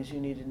bodies, you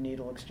needed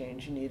needle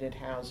exchange, you needed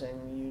housing,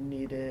 you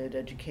needed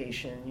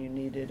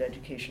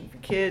education for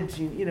kids,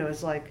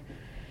 it's like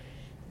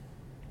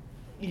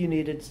you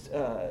needed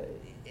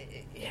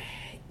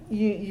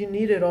you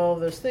needed all of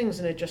those things,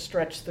 and it just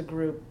stretched the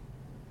group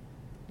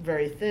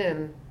very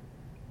thin.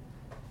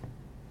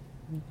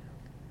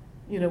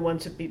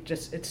 Once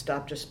it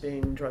stopped just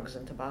being drugs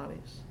into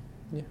bodies.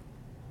 Yeah.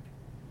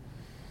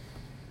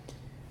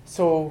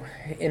 So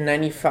in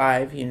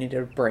 '95, you needed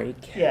a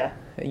break. Yeah.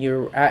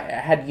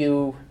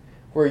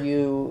 Were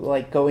you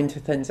like going to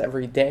things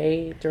every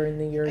day during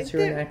the years you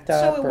were in ACT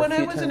UP? So when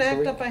I was in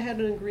ACT UP, I had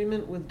an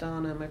agreement with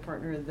Donna, my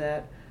partner,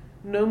 that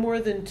no more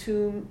than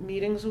 2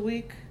 meetings a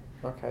week.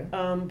 Okay.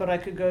 But I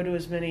could go to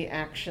as many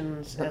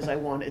actions as I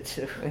wanted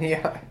to.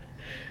 Yeah.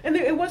 And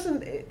it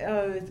wasn't,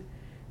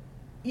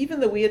 even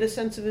though we had a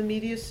sense of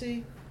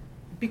immediacy,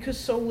 because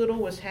so little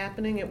was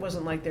happening, it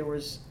wasn't like there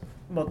was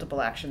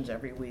multiple actions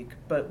every week,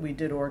 but we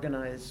did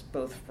organize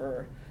both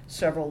for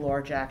several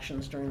large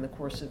actions during the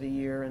course of a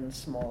year and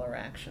smaller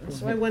actions.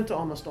 So I went to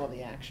almost all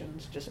the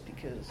actions just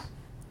because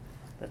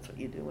that's what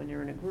you do when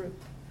you're in a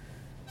group.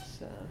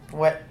 So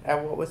What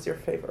was your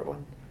favorite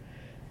one?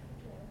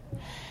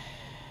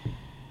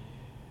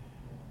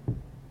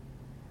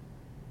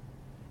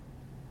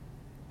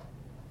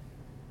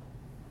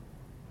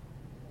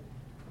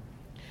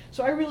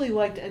 So I really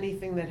liked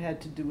anything that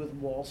had to do with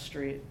Wall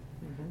Street,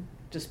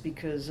 just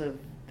because of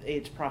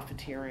AIDS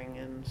profiteering,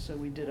 and so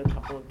we did a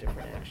couple of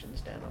different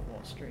actions down on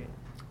Wall Street.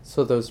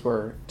 So those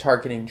were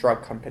targeting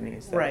drug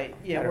companies. Right,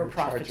 yeah, that we're are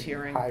charging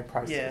profiteering. high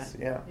prices,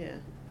 yeah.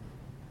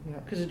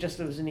 Because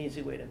it was an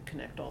easy way to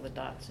connect all the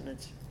dots, and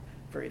it's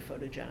very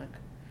photogenic.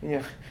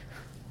 Yeah.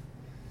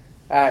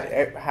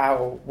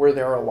 How were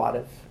there a lot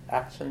of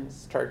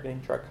actions targeting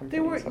drug companies?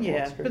 There were, on Wall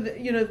yeah, Street?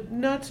 but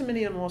not so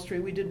many on Wall Street.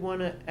 We did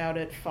one out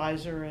at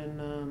Pfizer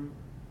in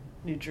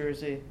New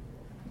Jersey.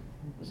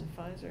 Was it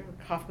Pfizer?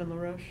 Hoffman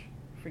LaRoche?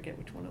 I forget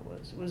which one it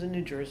was. It was in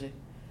New Jersey,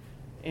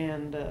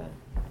 and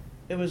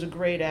it was a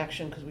great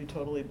action because we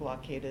totally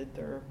blockaded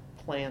their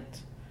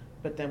plant,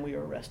 but then we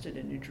were arrested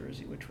in New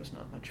Jersey, which was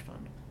not much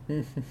fun.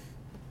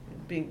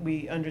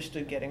 We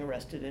understood getting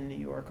arrested in New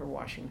York or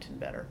Washington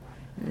better.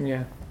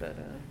 Yeah. But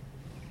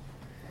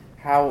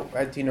how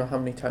do you know how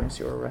many times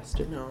you were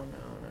arrested? no.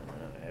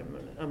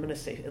 I'm going to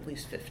say at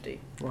least 50.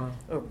 Wow.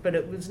 But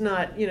it was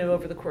not,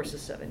 over the course of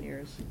 7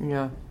 years.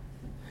 Yeah.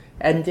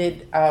 And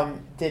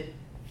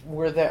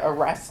were the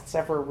arrests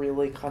ever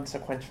really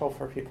consequential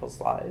for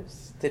people's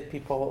lives? Did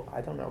people,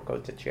 I don't know, go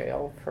to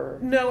jail for?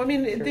 No, I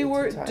mean, they periods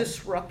were of time?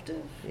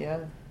 disruptive. Yeah.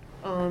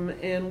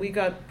 And we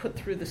got put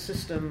through the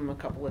system a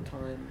couple of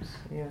times.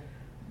 Yeah.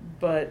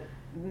 But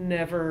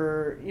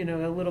never,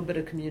 a little bit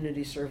of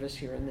community service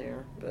here and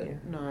there,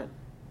 but not.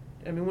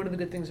 I mean, one of the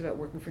good things about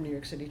working for New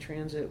York City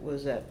Transit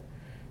was that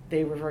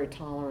they were very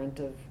tolerant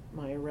of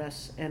my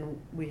arrests, and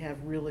we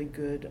have really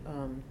good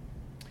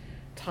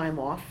time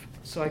off.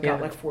 So I got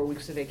like 4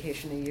 weeks of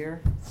vacation a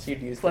year, so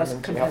you'd use plus them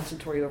in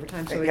compensatory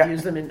overtime. So Yeah.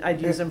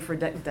 I'd use them for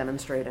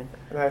demonstrating.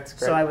 That's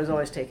great. So I was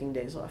always taking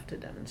days off to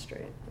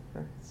demonstrate.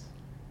 Nice.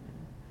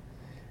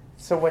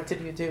 So what did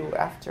you do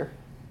after?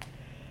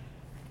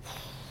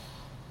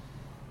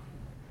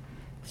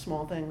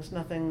 Small things,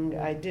 nothing.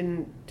 I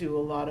didn't do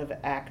a lot of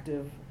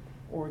active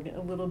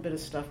a little bit of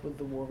stuff with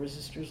the War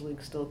Resisters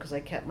League still, because I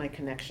kept my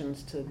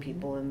connections to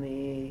people in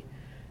the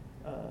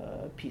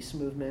peace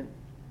movement.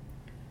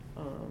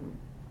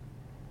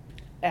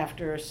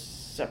 After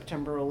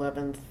September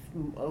 11th,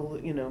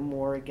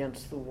 more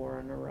against the war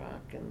in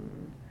Iraq,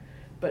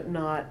 but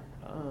not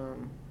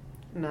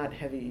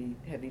heavy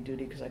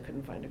duty, because I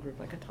couldn't find a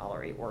group I could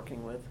tolerate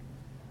working with.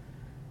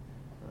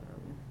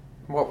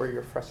 What were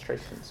your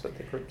frustrations with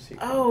the groups you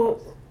came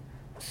across?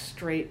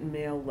 Straight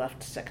male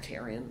left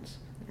sectarians.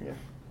 Yeah.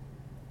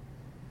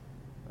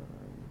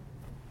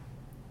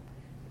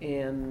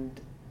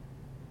 And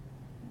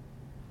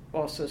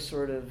also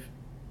sort of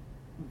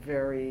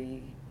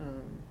very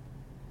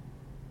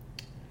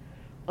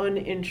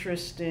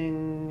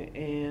uninteresting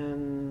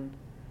and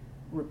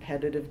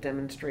repetitive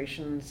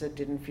demonstrations that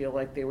didn't feel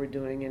like they were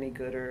doing any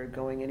good or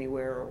going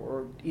anywhere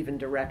or even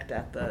direct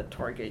at the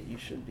target you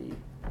should be.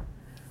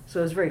 So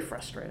it was very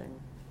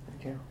frustrating.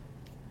 Yeah.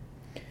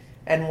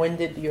 And when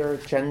did your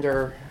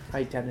gender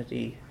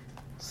identity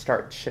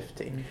start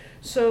shifting?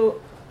 So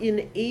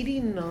in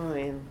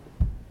 '89,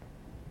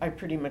 I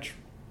pretty much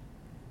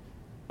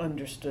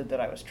understood that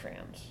I was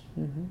trans.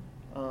 Mm-hmm.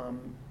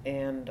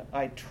 And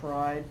I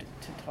tried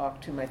to talk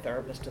to my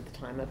therapist at the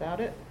time about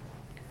it,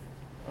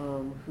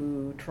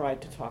 who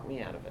tried to talk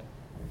me out of it.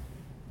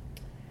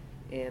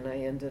 And I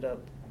ended up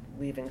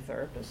leaving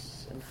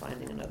therapists and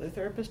finding another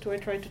therapist who I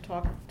tried to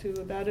talk to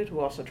about it, who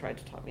also tried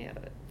to talk me out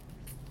of it.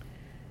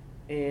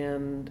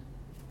 And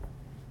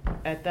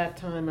at that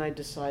time, I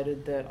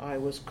decided that I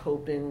was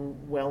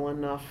coping well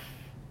enough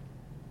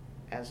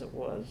as it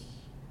was,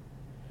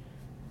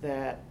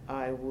 that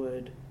I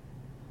would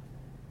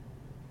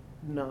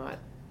not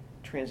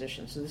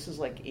transition. So this is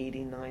like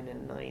 89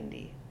 and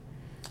 90.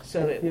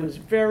 So it was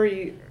there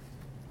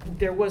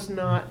weren't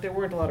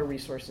a lot of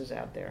resources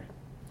out there.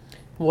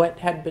 What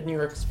had been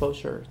your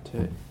exposure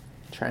to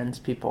trans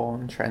people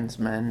and trans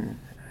men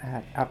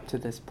up to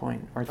this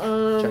point, or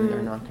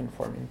gender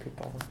non-conforming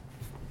people?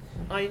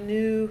 I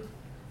knew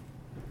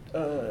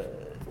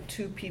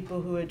 2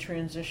 people who had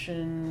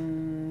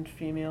transitioned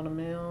female to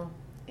male,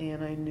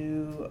 and I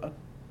knew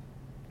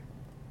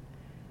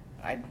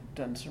I'd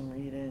done some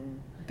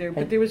reading there,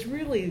 but there was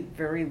really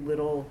very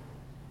little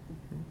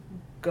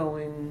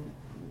going.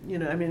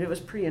 It was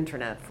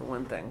pre-internet for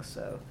one thing.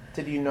 So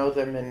did you know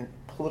them in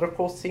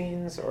political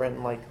scenes or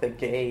in like the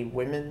gay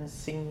women's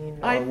scene?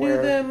 I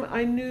knew them.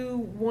 I knew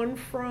one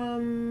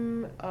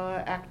from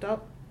ACT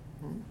UP,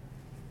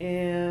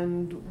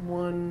 and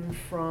one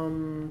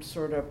from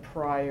sort of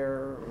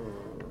prior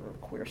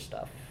queer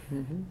stuff.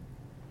 Mm-hmm.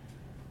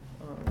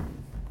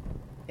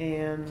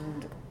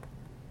 And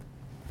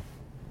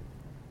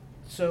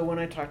so when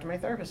I talked to my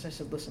therapist, I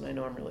said, listen, I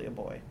know I'm really a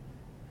boy.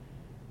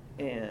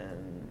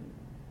 And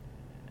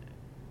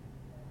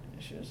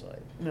she was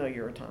like, no,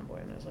 you're a tomboy.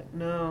 And I was like,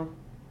 no,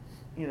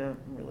 I'm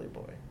really a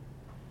boy.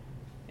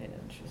 And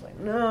she was like,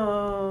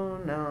 no,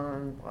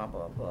 blah,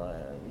 blah, blah.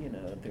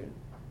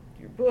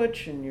 You're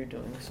butch and you're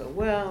doing so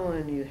well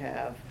and you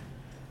have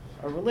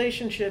a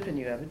relationship and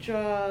you have a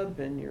job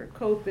and you're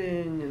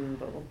coping and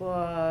blah, blah,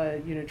 blah.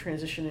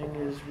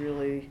 Transitioning is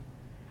really,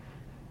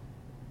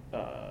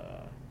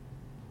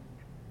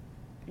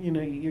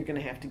 you're going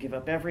to have to give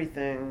up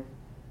everything.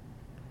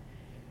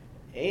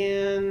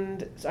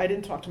 And so I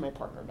didn't talk to my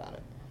partner about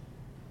it.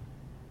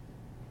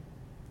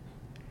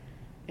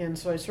 And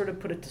so I sort of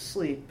put it to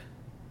sleep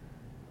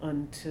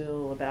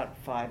until about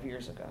 5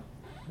 years ago.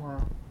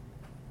 Wow.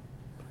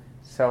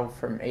 So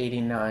from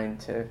 89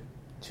 to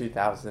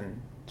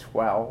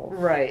 2012,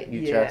 right?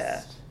 You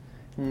just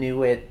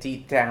knew it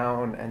deep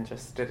down and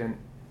just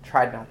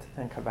tried not to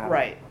think about it.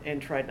 Right,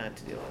 and tried not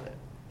to deal with it.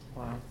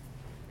 Wow.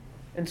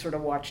 And sort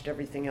of watched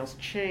everything else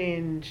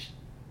change,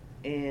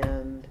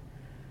 and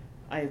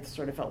I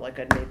sort of felt like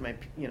I'd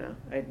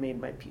made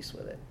my peace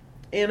with it.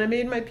 And I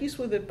made my peace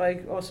with it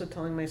by also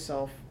telling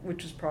myself,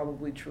 which is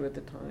probably true at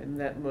the time,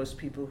 that most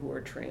people who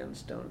are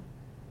trans don't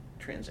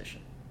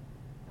transition.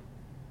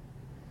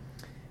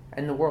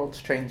 And the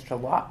world's changed a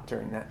lot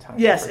during that time.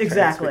 Yes,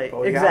 exactly.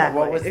 Exactly.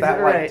 What was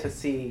that like to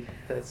see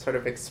the sort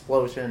of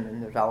explosion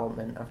and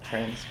development of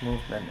trans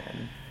movement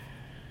and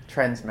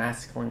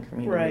transmasculine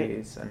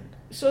communities? Right. And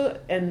so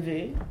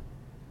envy.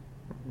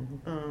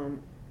 I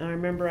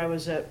remember I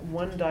was at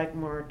one Dyke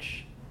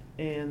March,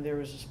 and there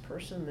was this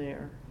person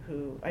there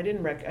who I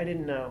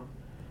didn't know,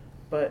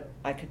 but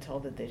I could tell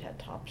that they'd had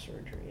top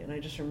surgery, and I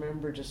just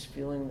remember just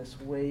feeling this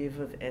wave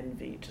of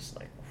envy, just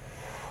like,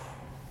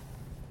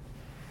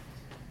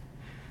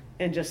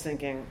 and just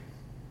thinking,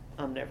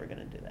 I'm never going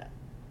to do that,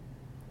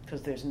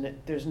 because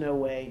there's no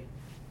way.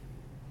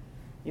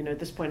 At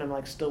this point, I'm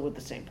like still with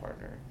the same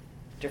partner,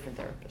 different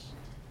therapist,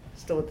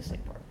 still with the same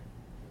partner,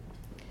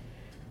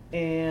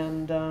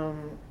 and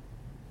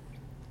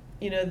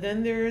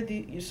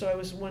then so I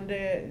was one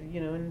day,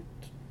 in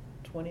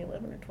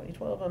 2011 or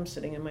 2012, I'm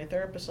sitting in my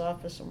therapist's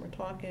office and we're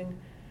talking,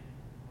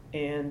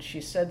 and she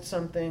said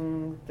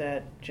something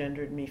that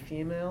gendered me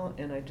female,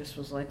 and I just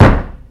was like,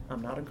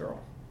 I'm not a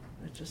girl.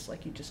 It's just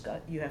like, you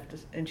have to,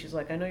 and she's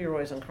like, I know you're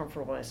always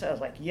uncomfortable when I say, I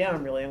was like, yeah,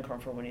 I'm really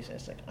uncomfortable when you say,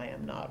 it's like, I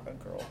am not a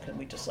girl. Can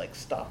we just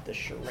stop this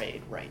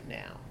charade right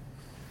now?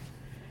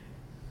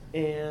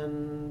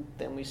 And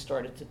then we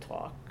started to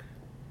talk,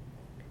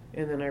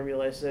 and then I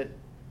realized that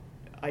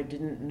I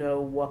didn't know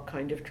what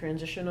kind of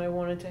transition I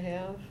wanted to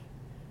have,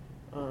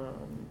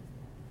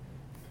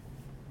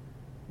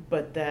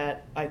 but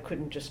that I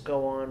couldn't just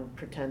go on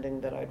pretending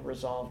that I'd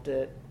resolved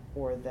it,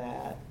 or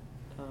that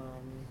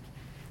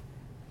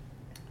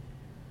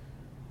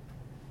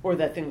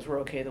things were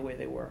okay the way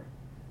they were.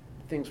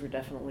 Things were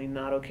definitely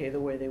not okay the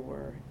way they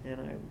were,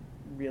 and I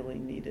really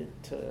needed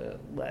to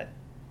let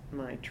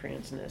my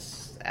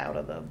transness out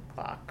of the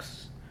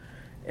box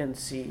and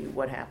see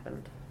what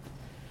happened.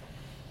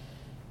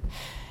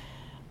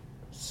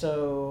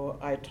 So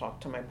I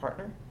talked to my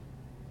partner,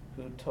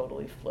 who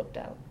totally flipped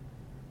out,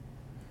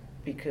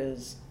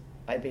 because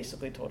I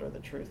basically told her the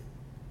truth,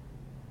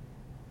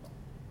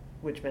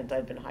 which meant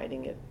I'd been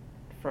hiding it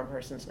from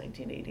her since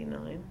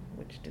 1989,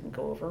 which didn't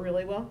go over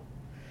really well.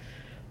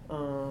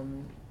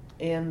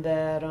 And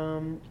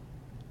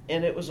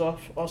it was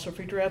also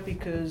freaked her out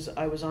because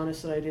I was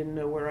honest that I didn't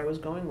know where I was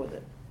going with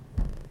it.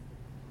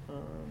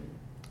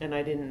 And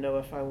I didn't know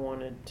if I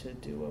wanted to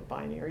do a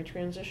binary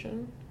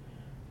transition,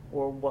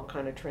 or what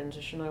kind of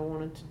transition I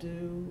wanted to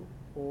do,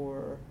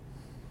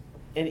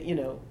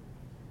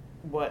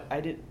 what I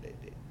did,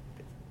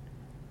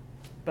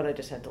 but I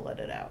just had to let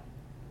it out.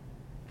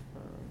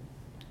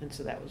 And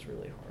so that was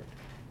really hard.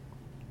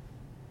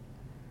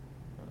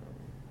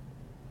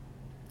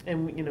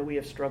 And we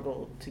have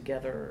struggled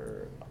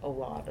together a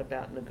lot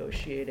about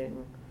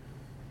negotiating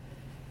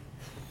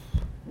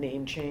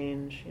name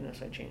change.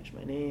 So I changed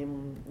my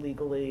name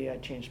legally. I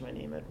changed my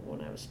name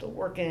when I was still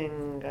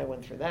working. I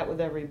went through that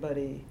with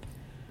everybody.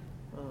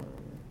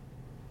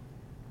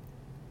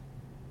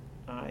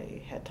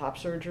 I had top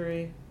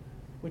surgery,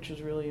 which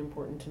was really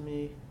important to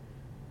me.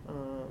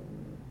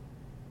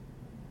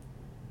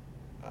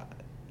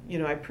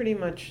 I pretty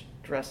much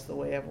dress the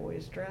way I've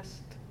always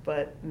dressed,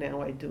 but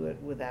now I do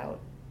it without,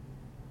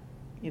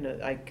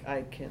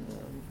 I can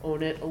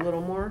own it a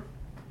little more.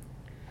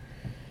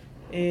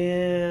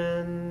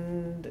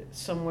 And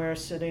somewhere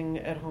sitting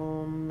at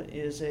home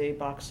is a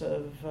box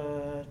of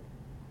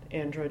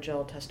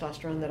androgel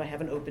testosterone that I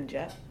haven't opened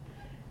yet,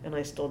 and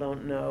I still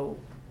don't know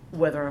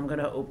whether I'm going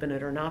to open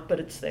it or not, but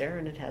it's there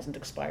and it hasn't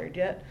expired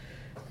yet,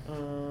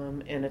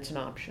 and it's an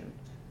option.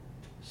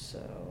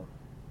 So.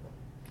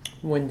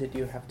 When did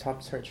you have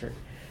top surgery?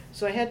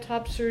 So I had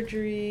top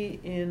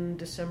surgery in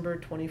December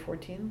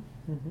 2014.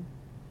 Mm-hmm.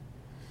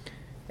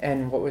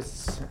 And what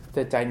was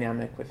the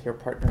dynamic with your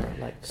partner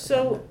like?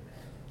 So,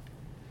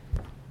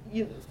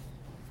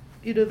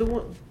 the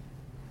one,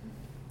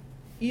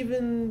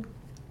 even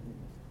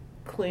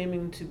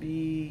claiming to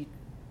be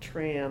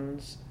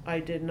trans, I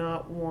did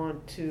not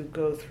want to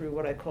go through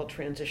what I call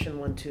transition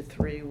 1, 2,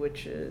 3,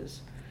 which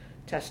is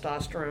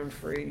testosterone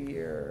for a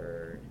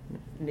year,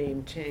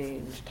 name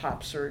change,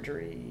 top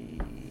surgery,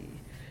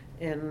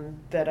 and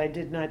that I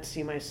did not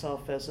see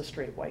myself as a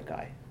straight white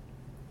guy.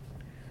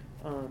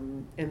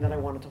 And that I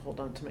wanted to hold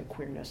on to my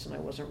queerness, and I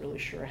wasn't really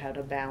sure how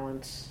to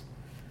balance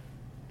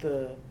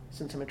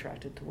since I'm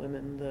attracted to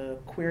women, the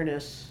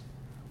queerness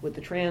with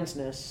the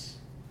transness,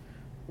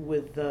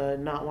 with the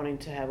not wanting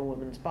to have a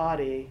woman's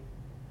body,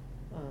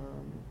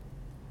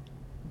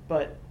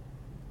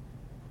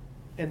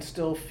 and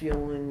still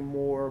feeling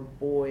more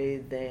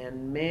boy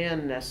than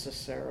man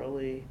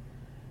necessarily,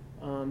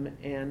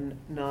 and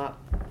not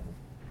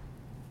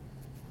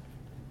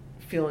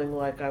feeling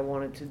like I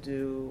wanted to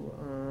do,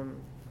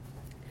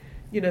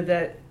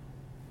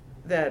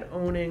 that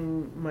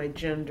owning my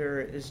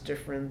gender is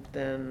different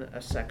than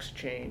a sex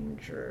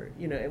change, or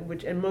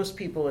and most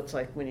people, it's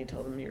like when you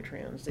tell them you're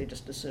trans, they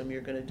just assume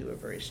you're going to do a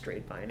very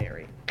straight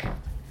binary,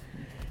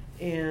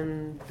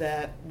 and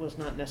that was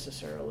not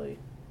necessarily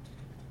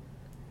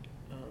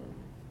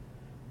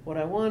what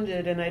I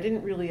wanted. And I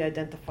didn't really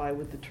identify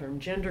with the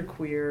term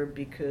genderqueer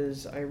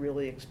because I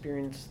really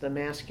experienced the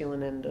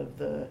masculine end of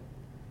the,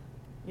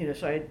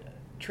 so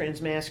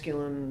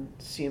transmasculine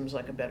seems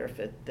like a better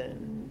fit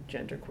than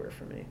genderqueer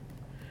for me.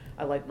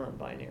 I like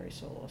non-binary,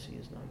 so I'll also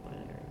use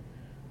non-binary.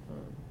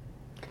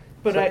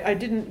 But I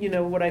didn't,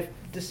 what I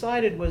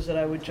decided was that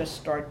I would just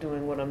start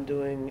doing what I'm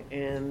doing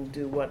and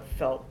do what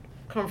felt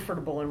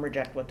comfortable and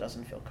reject what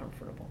doesn't feel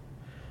comfortable.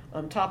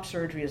 Top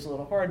surgery is a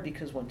little hard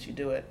because once you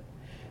do it,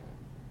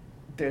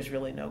 there's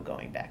really no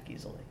going back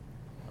easily.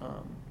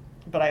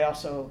 But I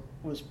also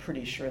was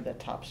pretty sure that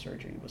top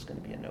surgery was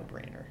going to be a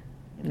no-brainer.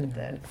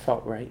 That it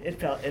felt right. It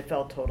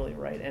felt totally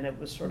right, and it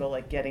was sort of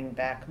like getting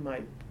back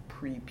my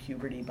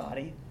pre-puberty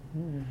body,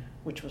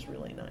 which was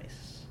really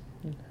nice.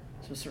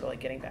 So it was sort of like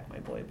getting back my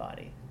boy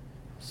body.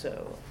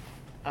 So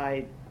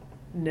I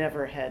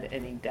never had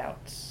any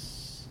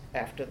doubts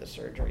after the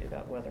surgery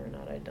about whether or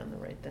not I'd done the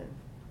right thing.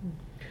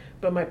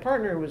 But my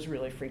partner was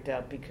really freaked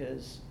out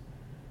because,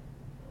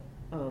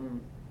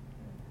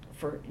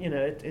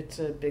 it's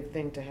a big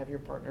thing to have your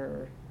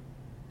partner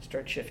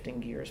start shifting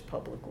gears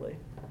publicly.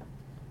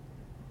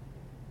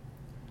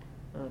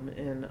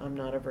 And I'm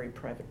not a very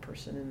private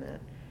person in that.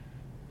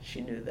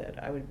 She knew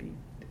that I would be.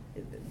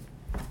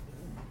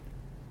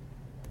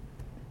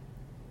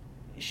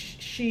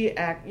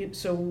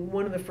 So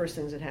one of the first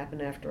things that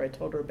happened after I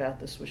told her about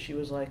this was she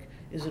was like,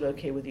 "Is it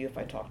okay with you if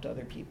I talk to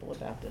other people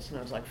about this?" And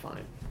I was like,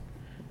 "Fine."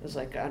 I was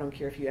like, "I don't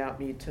care if you out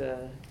me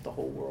to the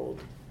whole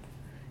world.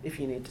 If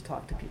you need to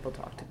talk to people,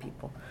 talk to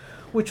people,"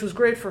 which was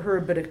great for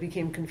her, but it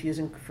became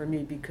confusing for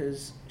me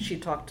because she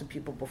talked to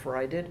people before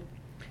I did.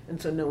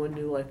 And so no one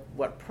knew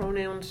what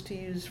pronouns to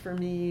use for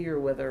me, or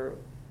whether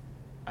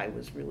I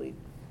was really,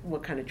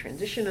 what kind of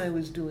transition I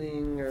was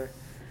doing,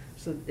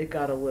 so it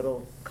got a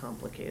little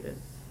complicated.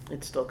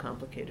 It's still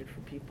complicated for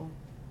people.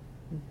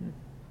 Mm-hmm.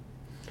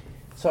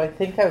 So I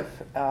think of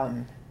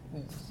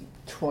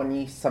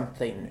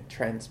 20-something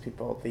trans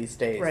people these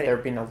days. Right. There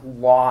have been a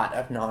lot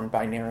of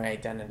non-binary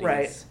identities.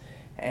 Right.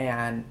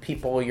 And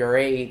people your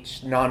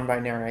age,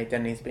 non-binary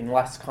identities being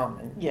less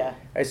common. Yeah.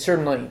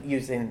 Certainly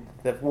using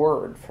the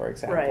word, for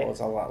example, right. is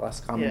a lot less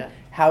common. Yeah.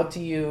 How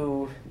do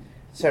you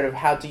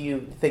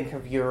think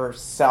of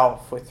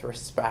yourself with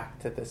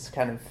respect to this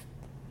kind of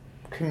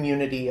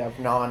community of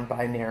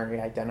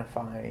non-binary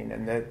identifying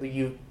and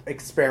the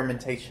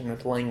experimentation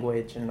with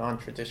language and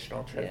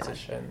non-traditional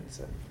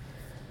transitions?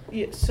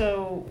 Yeah.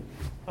 So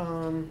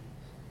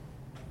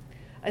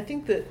I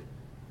think that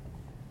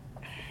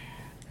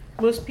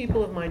most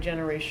people of my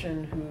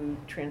generation who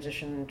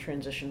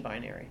transition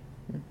binary,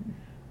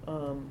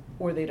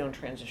 or they don't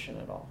transition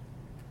at all.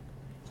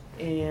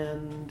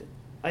 And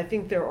I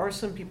think there are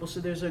some people, so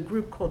there's a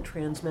group called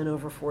Trans Men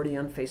Over 40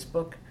 on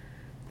Facebook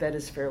that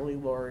is fairly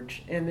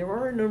large. And there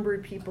are a number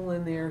of people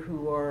in there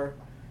who are,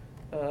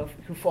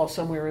 who fall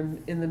somewhere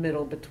in the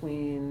middle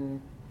between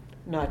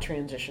not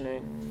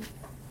transitioning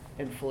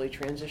and fully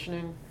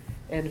transitioning,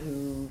 and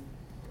who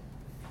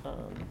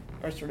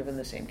are sort of in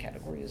the same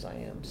category as I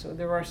am. So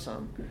there are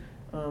some.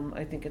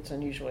 I think it's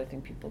unusual. I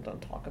think people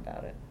don't talk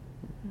about it.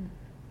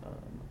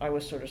 I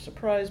was sort of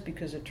surprised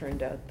because it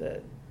turned out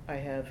that I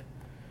have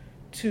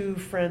two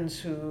friends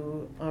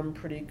who I'm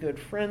pretty good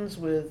friends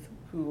with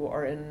who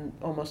are in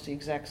almost the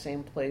exact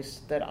same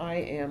place that I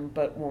am,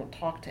 but won't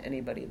talk to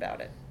anybody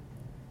about it.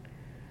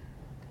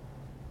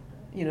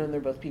 And they're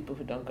both people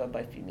who don't go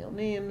by female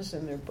names,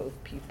 and they're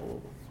both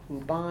people who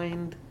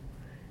bind,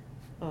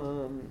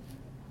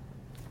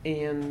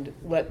 and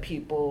let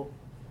people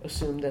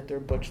assume that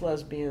they're butch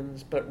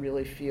lesbians, but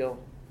really feel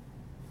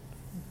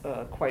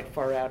quite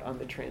far out on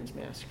the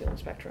transmasculine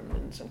spectrum,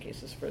 and in some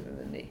cases further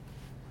than me.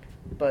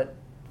 But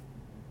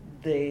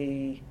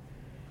they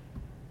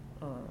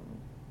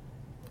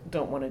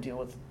don't want to deal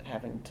with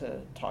having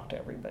to talk to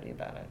everybody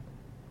about it.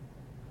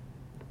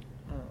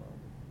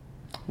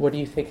 What do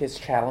you think is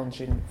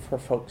challenging for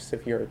folks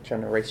of your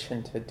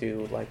generation to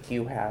do like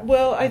you have?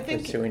 Well, I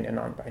think pursuing a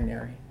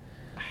non-binary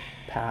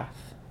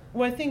path.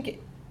 Well, I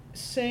think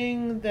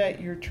saying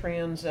that you're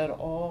trans at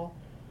all,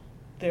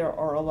 there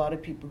are a lot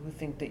of people who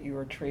think that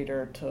you're a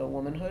traitor to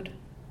womanhood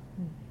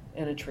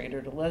and a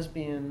traitor to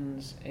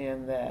lesbians,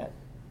 and that,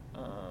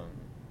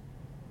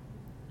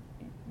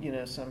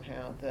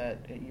 somehow that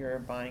you're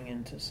buying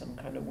into some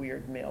kind of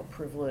weird male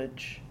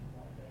privilege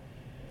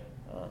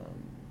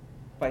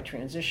by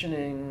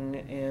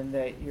transitioning, and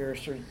that you're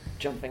sort of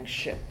jumping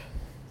ship.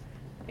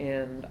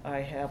 And I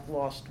have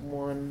lost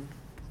one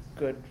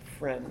good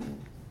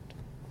friend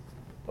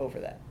over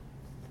that.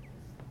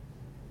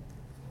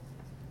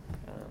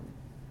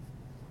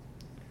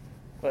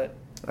 But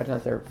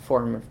another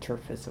form of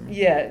turfism.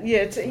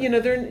 it's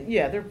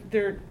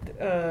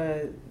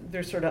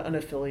they're sort of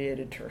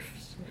unaffiliated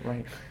turfs,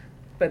 right?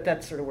 But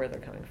that's sort of where they're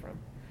coming from.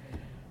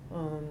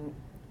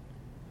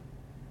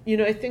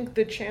 I think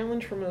the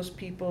challenge for most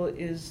people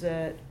is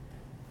that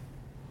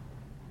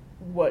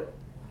what's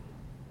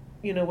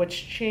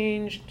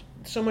changed.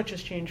 So much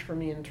has changed for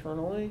me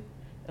internally,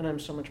 and I'm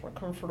so much more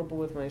comfortable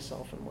with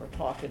myself and more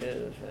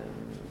talkative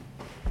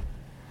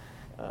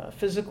and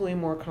physically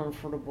more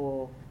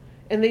comfortable.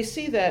 And they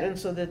see that, and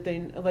so that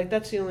they, like,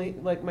 that's the only,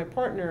 like, my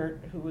partner,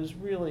 who was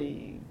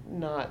really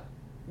not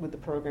with the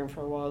program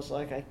for a while, is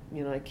like, I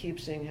keep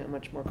seeing how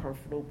much more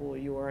comfortable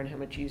you are and how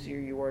much easier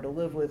you are to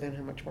live with and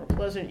how much more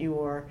pleasant you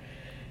are.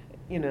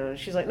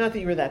 She's like, not that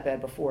you were that bad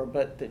before,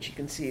 but that she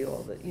can see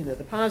all the,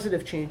 the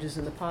positive changes,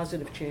 and the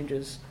positive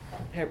changes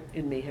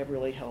in me have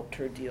really helped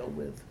her deal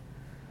with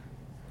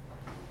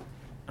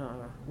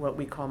what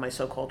we call my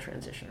so-called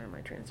transition, or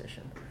my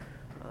transition.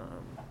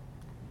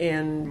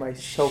 And my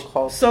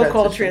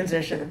so-called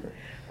transition.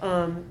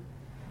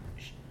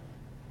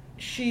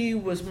 She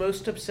was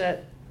most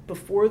upset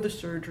before the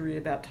surgery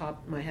about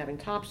my having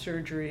top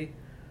surgery,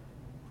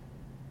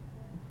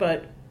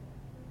 but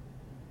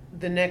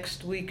the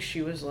next week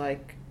she was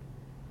like,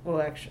 well,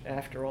 actually,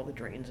 after all the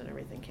drains and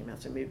everything came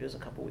out, so maybe it was a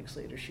couple weeks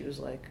later, she was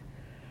like,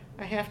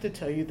 I have to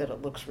tell you that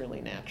it looks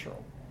really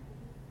natural.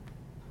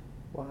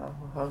 Wow,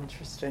 how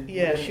interesting.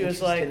 Yeah, she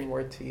was like,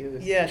 word to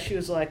use. Yeah, she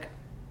was like,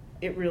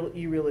 you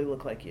really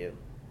look like you.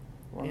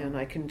 Wow. And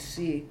I can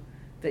see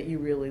that you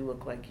really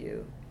look like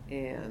you,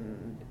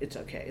 and it's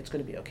okay. It's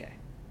going to be okay.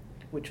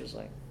 Which was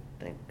like,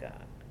 thank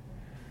God.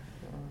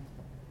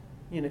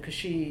 Wow. Because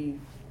she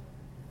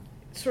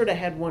sort of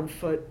had one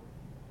foot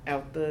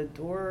out the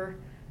door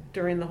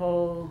during the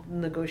whole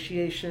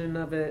negotiation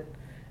of it,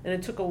 and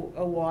it took a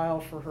while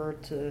for her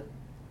to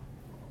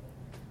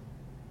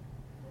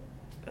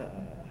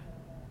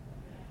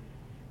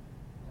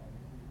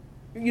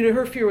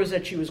her fear was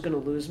that she was going to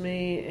lose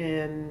me,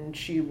 and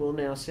she will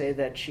now say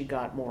that she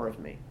got more of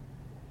me,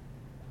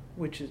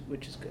 which is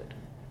good.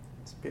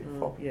 It's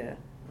beautiful.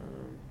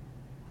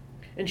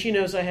 And she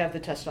knows I have the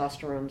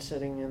testosterone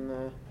sitting in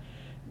the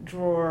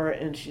drawer,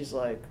 and she's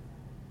like,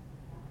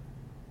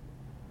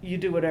 you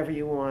do whatever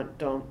you want,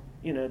 don't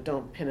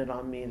pin it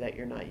on me that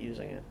you're not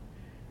using it.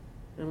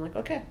 And I'm like,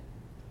 okay,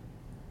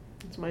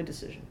 it's my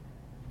decision.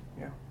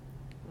 Yeah.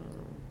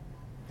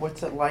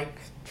 What's it like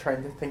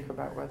trying to think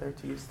about whether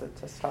to use the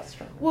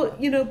testosterone? Well,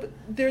 but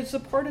there's a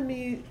part of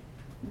me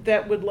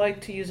that would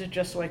like to use it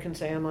just so I can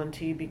say I'm on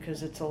T,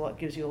 because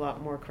gives you a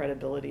lot more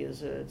credibility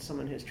as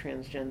someone who's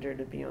transgender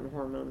to be on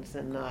hormones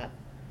than not.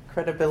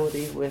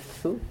 Credibility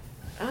with who?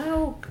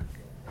 Oh,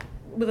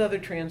 with other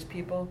trans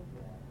people,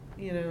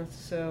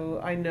 so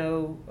I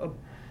know.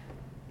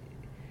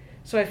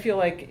 So I feel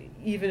like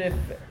even if,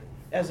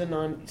 as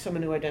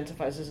someone who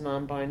identifies as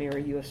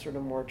non-binary, you have sort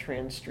of more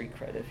trans street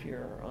cred if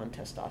you're on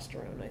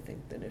testosterone, I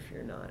think, than if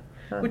you're not.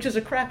 Huh. Which is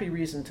a crappy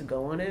reason to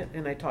go on it,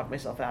 and I talk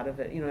myself out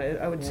of it.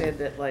 I would say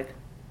that, like,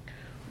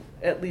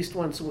 at least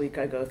once a week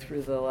I go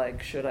through the,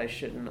 like, should I,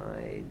 shouldn't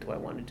I, do I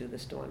want to do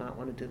this, do I not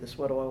want to do this,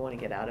 what do I want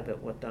to get out of it,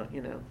 what don't,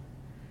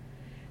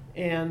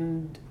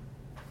 And,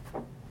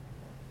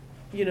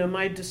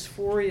 my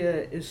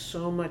dysphoria is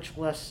so much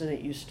less than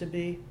it used to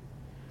be.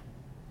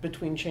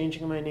 Between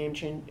changing my name,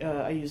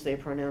 I use they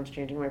pronouns,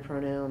 changing my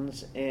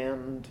pronouns,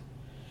 and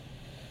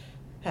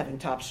having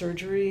top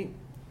surgery,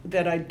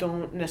 that I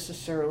don't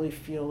necessarily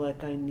feel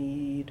like I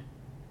need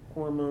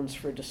hormones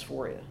for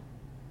dysphoria.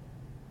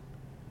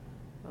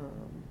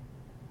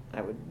 I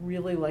would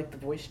really like the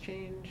voice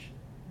change.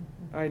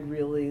 Mm-hmm. I'd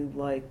really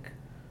like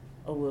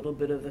a little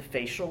bit of the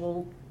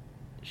facial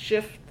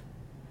shift.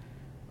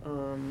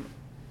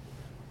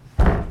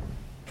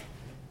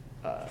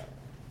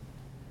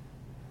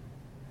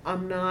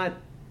 I'm not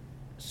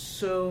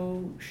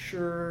so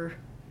sure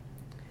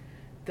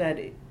that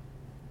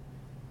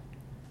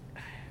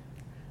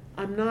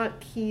I'm not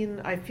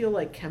keen. I feel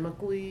like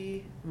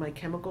chemically, my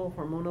chemical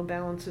hormonal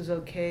balance is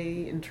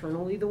okay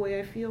internally the way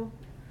I feel.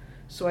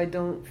 So I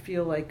don't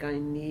feel like I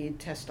need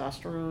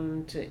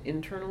testosterone to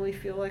internally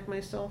feel like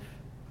myself,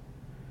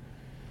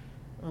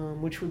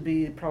 which would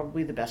be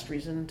probably the best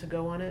reason to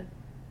go on it.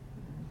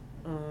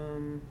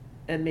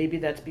 And maybe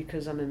that's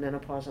because I'm in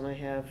menopause and I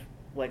have,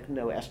 like,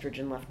 no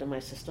estrogen left in my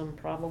system,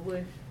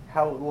 probably.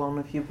 How long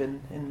have you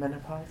been in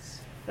menopause?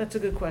 That's a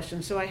good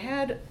question. So I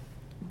had,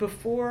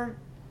 before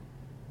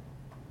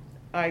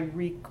I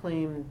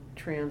reclaimed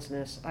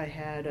transness, I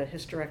had a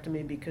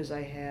hysterectomy because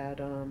I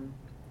had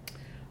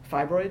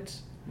fibroids.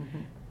 Mm-hmm.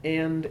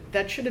 And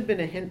that should have been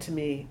a hint to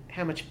me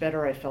how much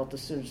better I felt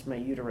as soon as my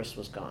uterus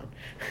was gone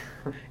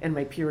and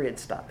my period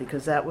stopped,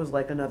 because that was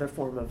like another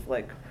form of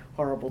like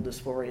horrible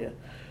dysphoria.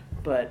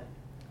 But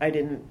I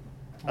didn't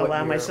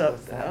allow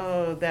myself.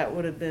 That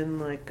would have been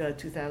like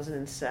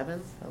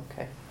 2007.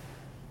 Okay.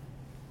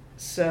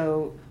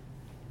 So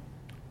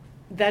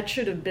that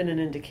should have been an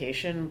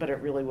indication, but it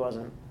really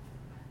wasn't.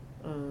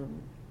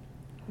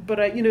 But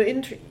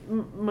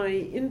my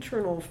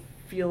internal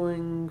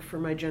feeling for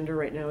my gender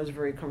right now is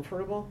very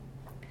comfortable.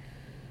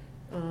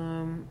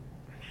 And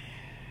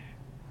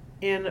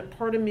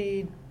part of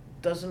me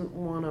doesn't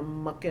want to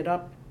muck it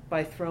up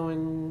by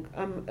throwing.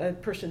 I'm a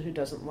person who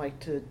doesn't like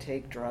to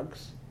take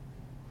drugs.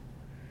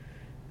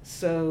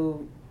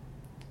 So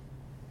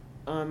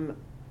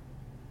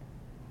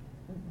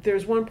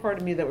there's one part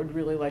of me that would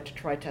really like to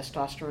try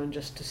testosterone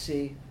just to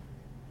see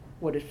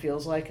what it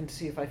feels like and to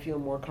see if I feel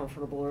more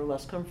comfortable or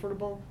less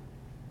comfortable.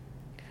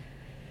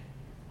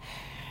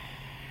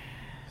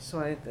 So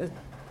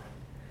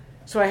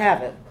I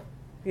have it,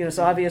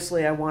 so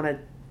obviously I wanted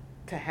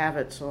to have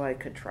it so I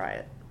could try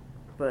it,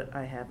 but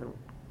I haven't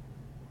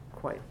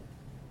quite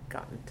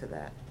gotten to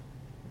that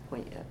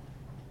point yet.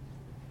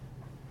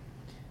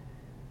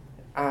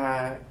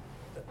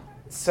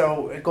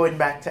 So going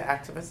back to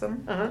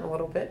activism Uh-huh. a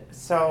little bit.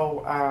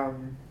 So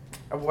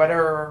what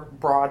are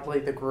broadly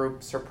the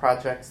groups or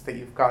projects that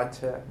you've gone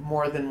to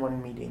more than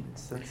one meeting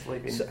since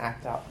leaving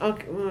ACT UP?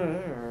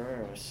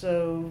 Okay,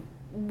 so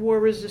War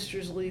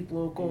Resisters League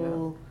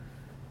local,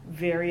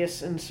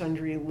 various and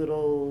sundry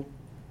little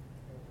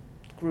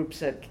groups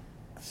that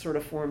sort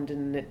of formed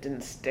and it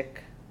didn't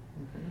stick.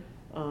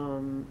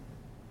 Mm-hmm.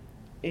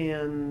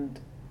 And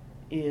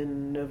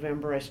in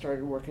November I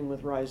started working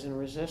with Rise and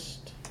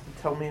Resist.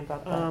 Tell me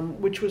about that.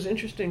 Which was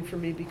interesting for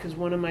me because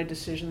one of my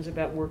decisions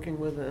about working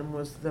with them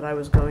was that I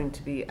was going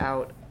to be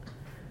out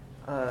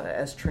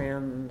as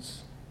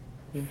trans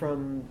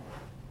from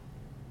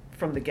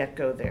the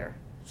get-go there.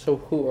 So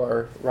who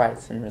are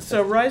Rise and Resist?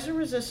 So Rise and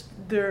Resist,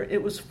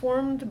 it was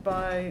formed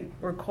by,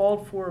 or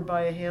called for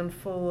by, a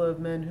handful of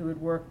men who had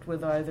worked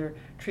with either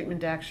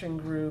Treatment Action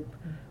Group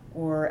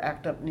or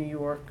ACT UP New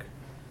York.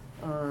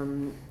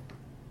 And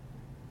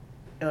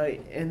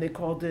they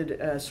called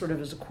it sort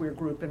of as a queer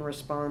group in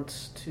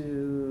response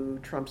to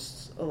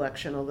Trump's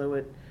election, although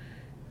it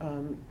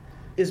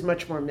is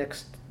much more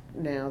mixed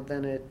now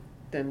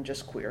than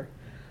just queer.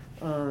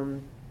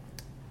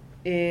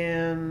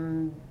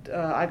 And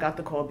I got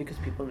the call because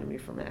people knew me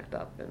from ACT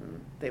UP,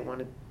 and they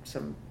wanted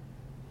some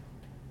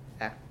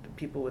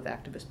people with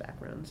activist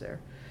backgrounds there.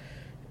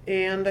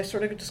 And I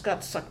sort of just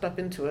got sucked up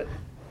into it.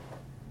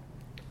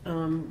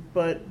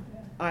 But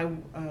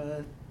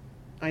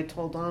I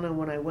told Donna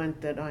when I went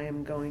that I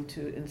am going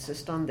to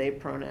insist on they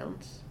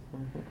pronouns,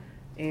 mm-hmm.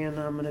 and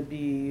I'm going to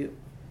be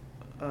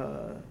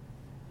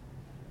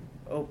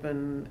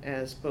open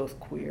as both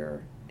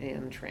queer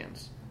and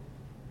trans,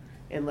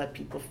 and let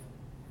people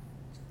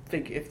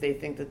figure, if they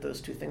think that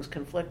those two things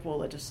conflict,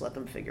 well, just let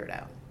them figure it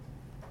out.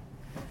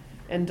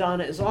 And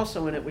Donna is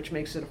also in it, which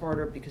makes it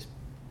harder because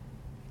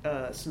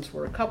since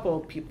we're a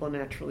couple, people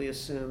naturally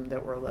assume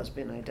that we're a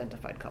lesbian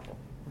identified couple.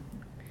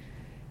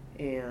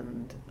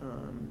 And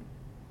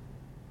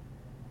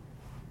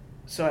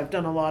so I've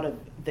done a lot of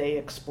they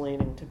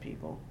explaining to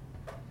people,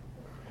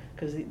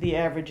 because the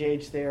average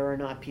age there are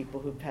not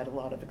people who've had a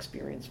lot of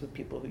experience with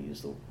people who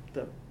use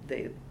the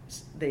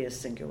they as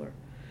singular.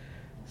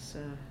 So,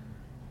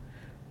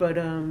 but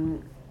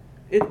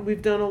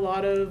we've done a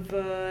lot of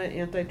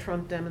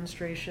anti-Trump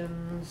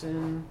demonstrations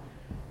and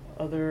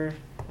other,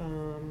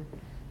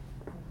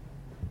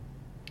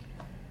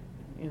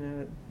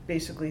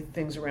 basically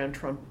things around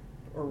Trump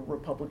or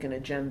Republican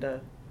agenda.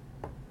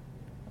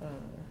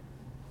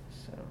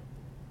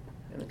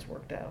 And it's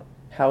worked out.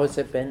 How has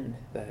it been,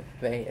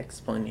 they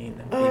explaining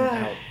and being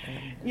out?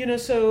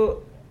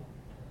 So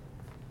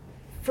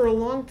not for a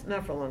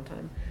long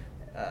time.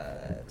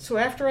 So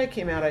after I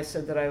came out, I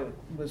said that I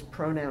was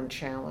pronoun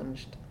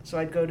challenged. So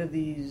I'd go to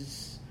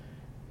these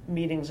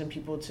meetings and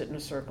people would sit in a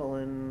circle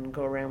and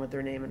go around with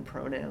their name and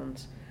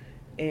pronouns.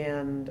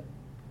 And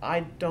I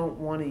don't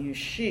want to use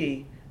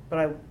she,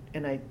 but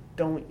I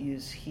don't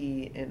use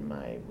he in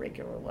my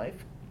regular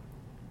life.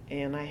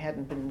 And I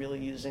hadn't been really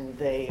using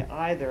they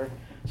either.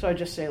 So I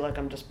just say, like,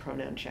 I'm just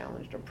pronoun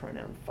challenged or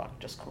pronoun fuck,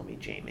 just call me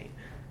Jamie,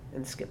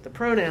 and skip the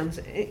pronouns,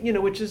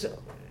 which is,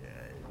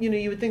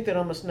 you would think that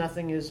almost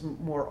nothing is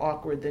more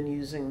awkward than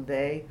using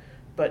they,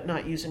 but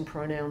not using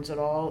pronouns at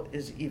all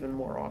is even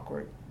more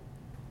awkward.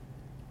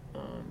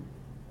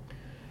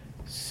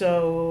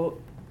 So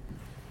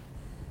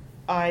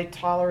I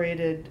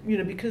tolerated,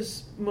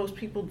 because most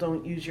people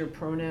don't use your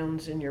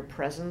pronouns in your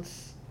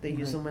presence, they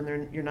use them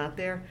when you're not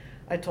there.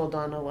 I told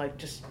Donna, like,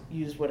 just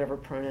use whatever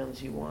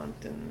pronouns you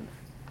want, and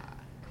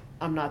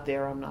I'm not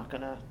there, I'm not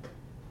going to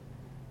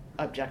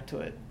object to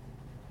it.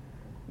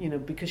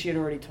 because she had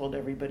already told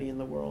everybody in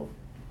the world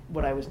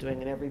what I was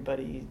doing, and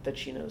everybody that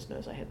she knows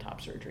I had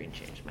top surgery and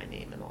changed my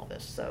name and all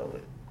this. So,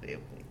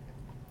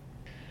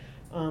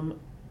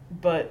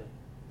 but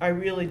I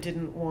really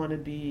didn't want to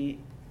be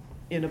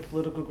in a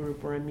political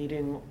group where I'm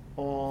meeting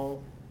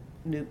all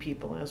new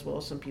people, as well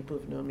as some people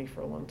who've known me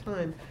for a long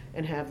time,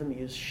 and have them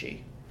use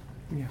she.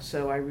 Yeah.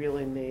 So I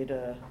really made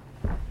a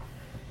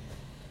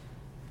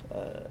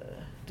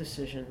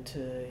decision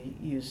to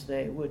use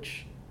they,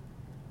 which,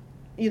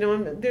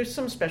 there's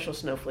some special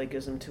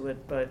snowflakeism to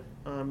it, but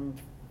I'm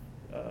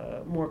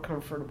more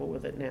comfortable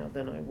with it now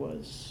than I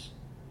was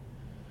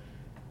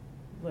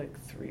like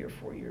 3 or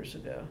 4 years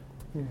ago.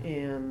 Yeah.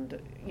 And,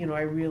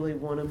 I really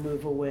want to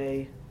move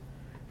away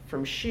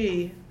from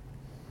she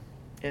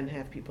and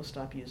have people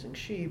stop using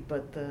she,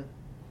 but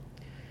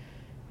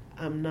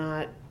I'm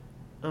not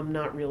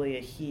really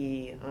a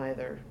he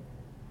either.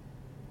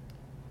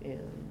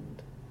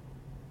 And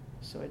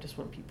so I just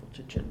want people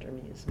to gender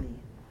me as me.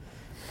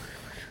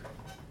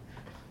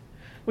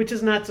 Which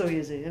is not so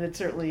easy, and it's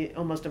certainly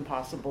almost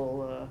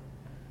impossible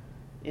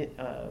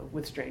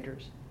with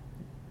strangers.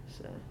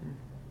 So,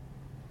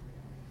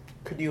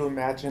 could you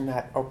imagine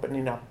that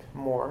opening up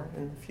more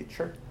in the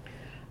future?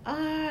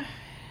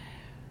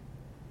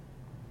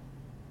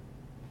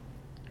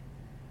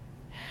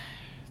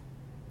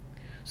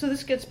 So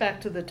this gets back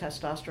to the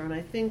testosterone.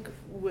 I think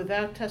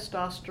without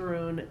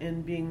testosterone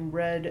and being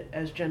read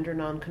as gender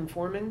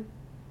non-conforming,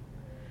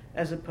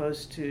 as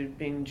opposed to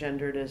being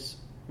gendered as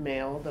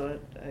male, though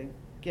I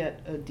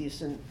get a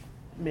decent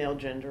male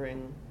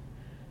gendering,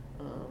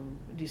 a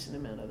decent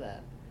amount of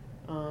that.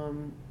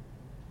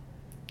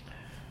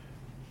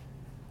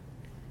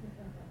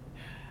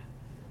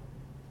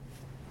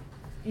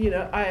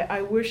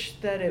 I wish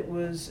that it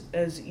was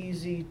as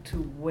easy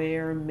to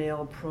wear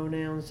male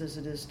pronouns as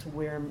it is to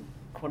wear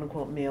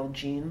quote-unquote male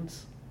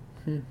genes.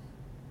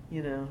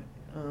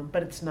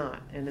 But it's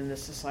not, and in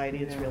this society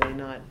it's really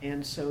not.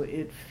 And so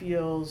it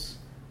feels...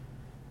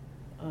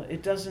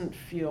 it doesn't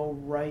feel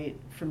right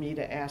for me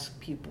to ask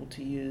people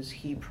to use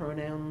he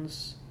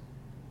pronouns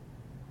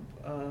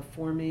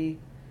for me,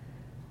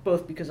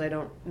 both because I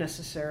don't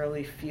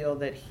necessarily feel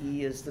that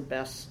he is the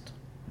best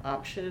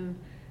option,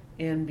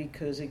 and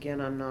because, again,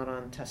 I'm not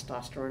on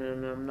testosterone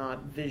and I'm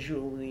not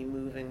visually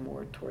moving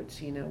more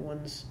towards,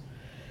 one's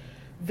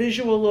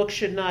visual look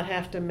should not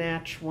have to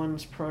match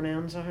one's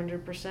pronouns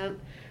 100%,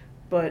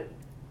 but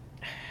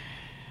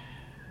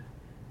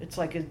it's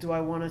like,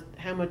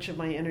 how much of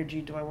my energy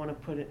do I want to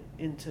put it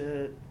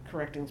into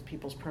correcting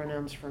people's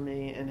pronouns for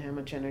me, and how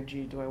much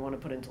energy do I want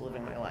to put into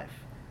living my life?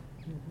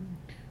 Mm-hmm.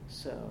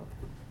 So,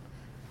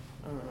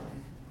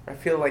 I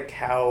feel like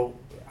how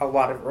a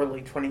lot of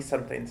early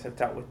 20-somethings have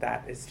dealt with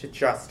that is to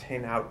just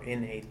hang out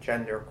in a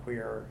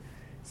genderqueer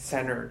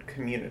centered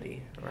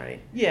community,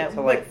 right? Yeah.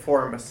 To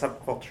form a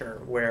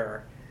subculture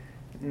where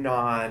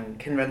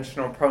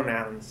non-conventional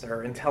pronouns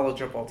are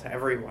intelligible to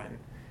everyone,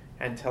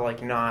 and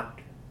to not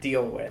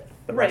deal with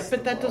the rest but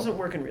of the that world. Doesn't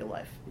work in real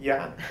life.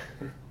 Yeah.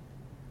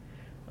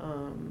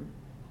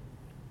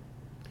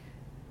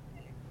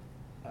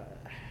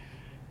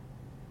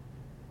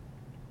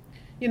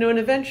 And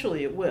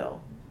eventually it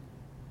will,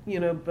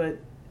 but,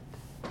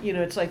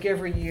 it's like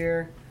every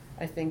year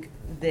I think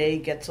they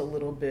gets a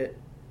little bit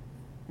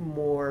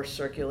more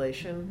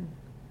circulation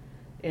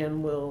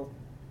and will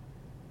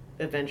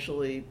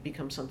eventually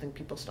become something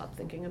people stop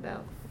thinking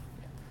about.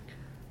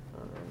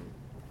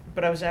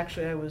 But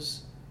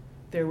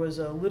there was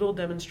a little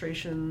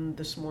demonstration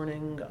this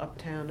morning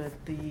uptown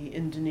at the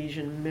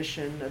Indonesian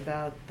mission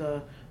about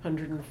the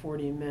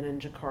 140 men in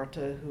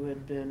Jakarta who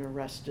had been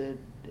arrested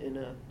in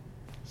a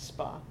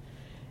spa.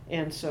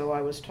 And so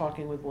I was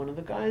talking with one of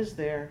the guys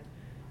there,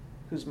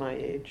 who's my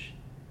age,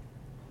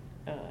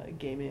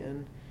 gay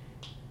man,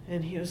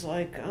 and he was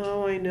like,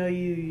 "Oh, I know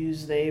you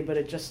use they, but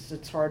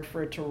it's hard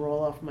for it to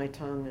roll off my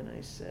tongue." And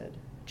I said,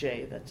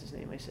 Jay, that's his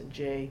name. I said,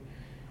 "Jay,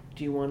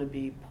 do you want to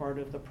be part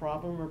of the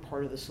problem or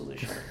part of the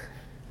solution?"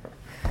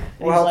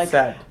 Well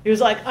said. He was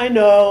like, I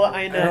know.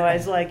 I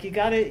was like, you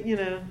got it,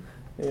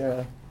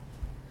 Yeah.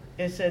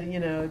 I said,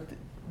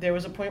 there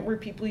was a point where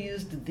people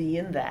used thee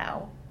and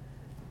thou,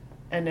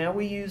 and now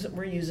we're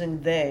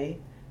using they,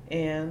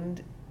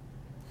 and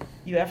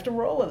you have to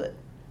roll with it.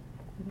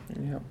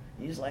 Yeah.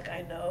 He's like,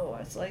 I know.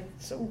 I was like,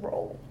 so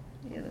roll,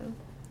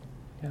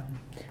 Yeah.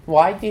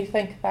 Why do you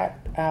think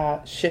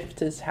that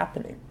shift is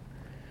happening?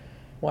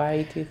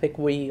 Why do you think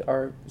we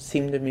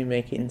seem to be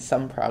making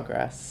some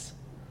progress?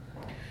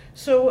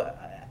 So,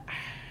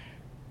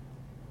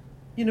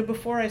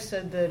 before I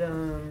said that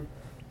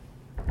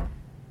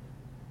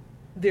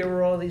there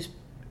were all these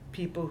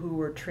people who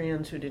were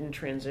trans who didn't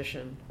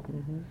transition.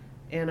 Mm-hmm.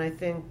 And I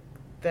think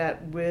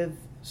that with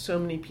so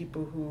many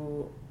people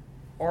who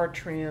are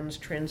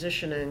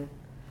transitioning,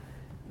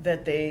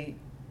 that the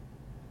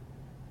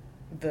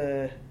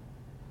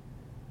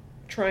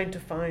trying to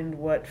find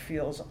what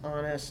feels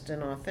honest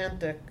and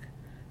authentic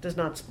does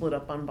not split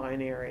up on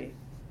binary.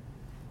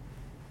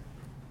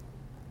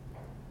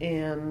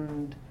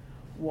 And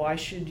why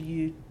should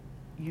you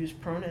use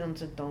pronouns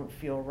that don't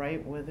feel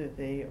right, whether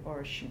they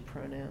are she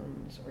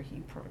pronouns or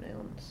he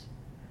pronouns.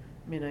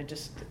 I mean, I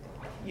just,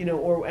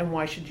 and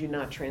why should you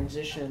not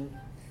transition?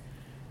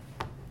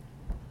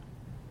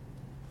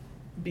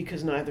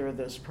 Because neither of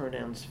those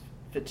pronouns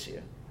fits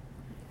you.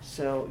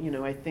 So,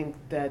 I think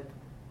that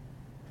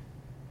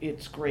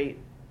it's great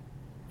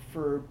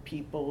for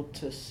people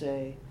to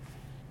say,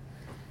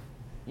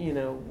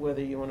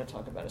 whether you want to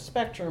talk about a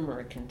spectrum or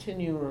a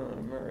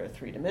continuum or a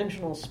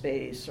three-dimensional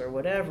space or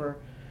whatever,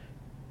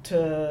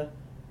 to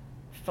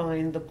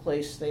find the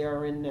place they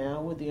are in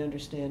now with the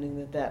understanding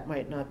that that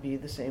might not be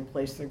the same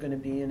place they're going to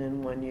be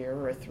in 1 year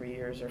or 3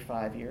 years or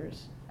 5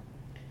 years.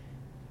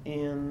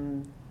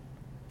 And,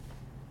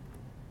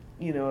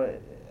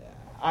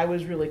 I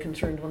was really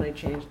concerned when I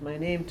changed my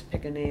name to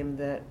pick a name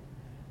that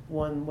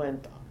one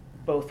went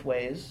both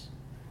ways,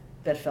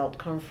 that felt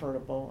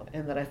comfortable,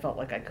 and that I felt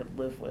like I could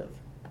live with.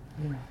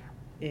 Yeah.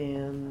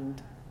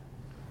 And,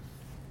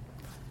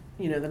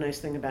 the nice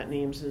thing about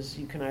names is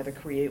you can either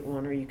create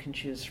one or you can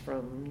choose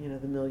from,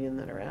 the million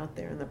that are out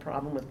there. And the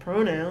problem with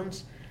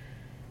pronouns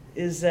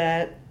is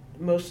that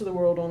most of the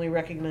world only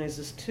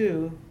recognizes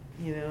two,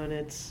 and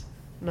it's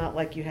not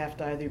like you have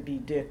to either be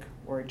Dick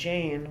or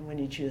Jane when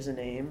you choose a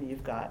name.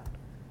 You've got,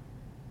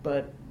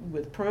 but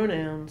with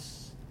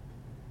pronouns,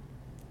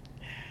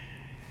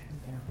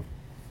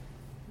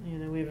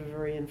 we have a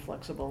very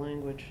inflexible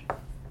language.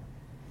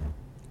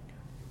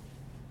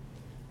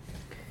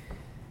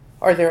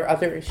 Are there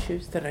other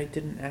issues that I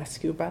didn't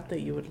ask you about that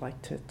you would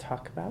like to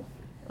talk about?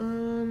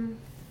 No,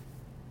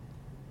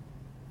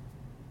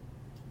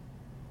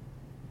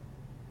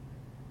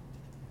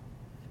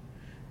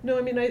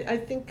 I mean, I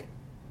think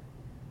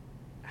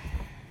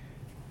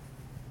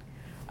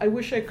I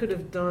wish I could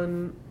have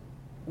done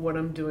what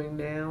I'm doing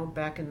now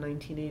back in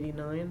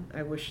 1989.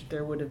 I wish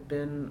there would have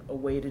been a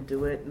way to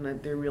do it,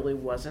 and there really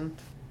wasn't.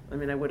 I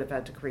mean, I would have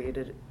had to create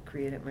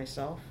it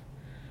myself.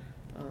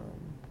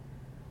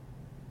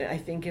 I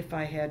think if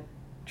I had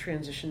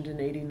transitioned in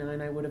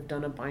 89, I would have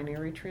done a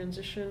binary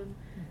transition,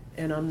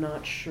 and I'm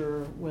not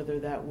sure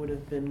whether that would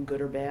have been good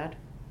or bad.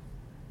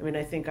 I mean,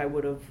 I think I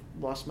would have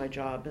lost my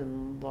job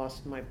and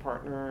lost my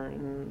partner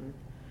and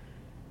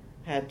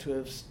had to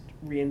have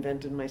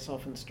reinvented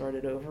myself and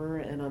started over,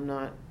 and I'm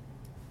not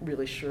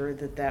really sure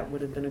that that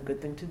would have been a good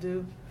thing to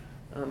do.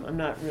 I'm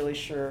not really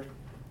sure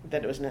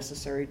that it was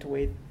necessary to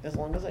wait as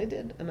long as I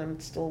did, and I'm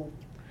still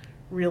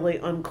really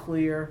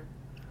unclear,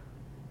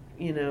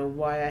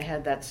 why I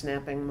had that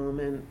snapping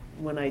moment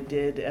when I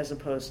did, as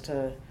opposed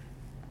to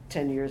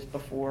 10 years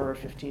before or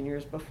 15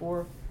 years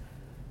before.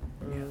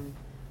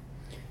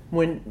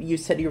 When you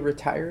said you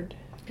retired?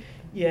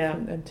 Yeah.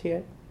 From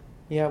NTA?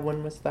 Yeah,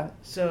 when was that?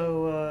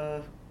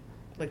 So,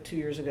 like 2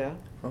 years ago.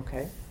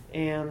 Okay.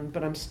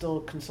 But I'm still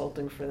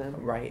consulting for them.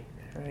 Right.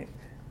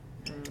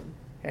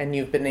 And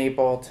you've been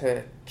able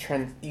to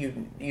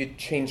you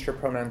changed your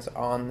pronouns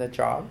on the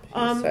job,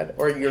 you said,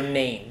 or your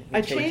name?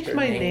 I changed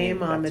my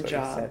name on the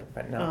job, said,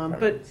 but not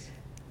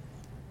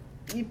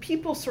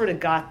people sort of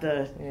got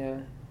the. Yeah.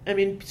 I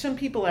mean, some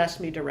people asked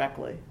me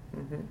directly.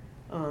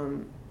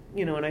 Mm-hmm.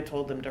 And I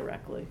told them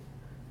directly.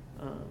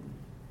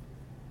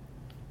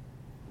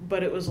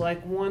 But it was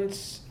like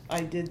once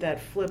I did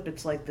that flip,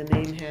 it's like the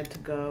name had to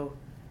go,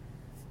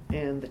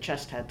 and the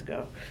chest had to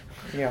go.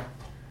 Yeah.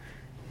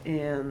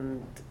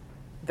 And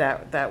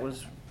that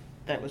was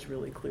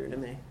really clear to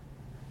me.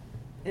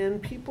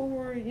 And people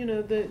were,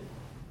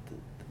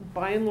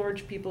 by and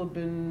large, people have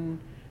been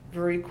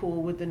very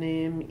cool with the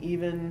name,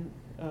 even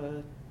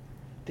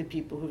the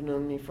people who've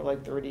known me for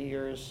like 30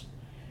 years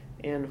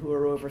and who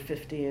are over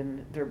 50,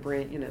 and their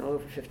brain,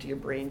 over 50, your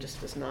brain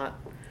just does not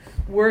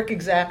work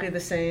exactly the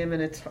same,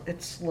 and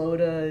it's slow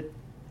to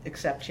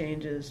accept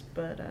changes.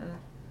 But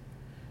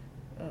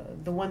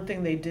the one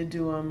thing they did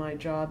do on my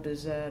job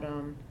is that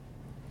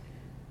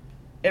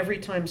every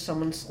time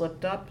someone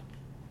slipped up,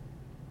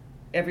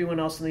 everyone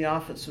else in the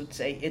office would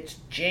say, "It's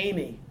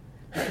Jamie,"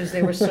 because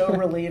they were so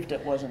relieved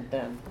it wasn't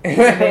them who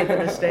made the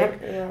mistake.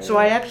 So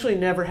I actually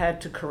never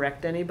had to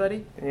correct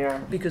anybody. Yeah.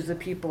 Because the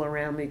people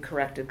around me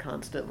corrected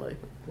constantly.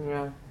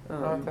 Yeah.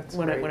 That's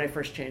when great. I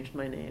first changed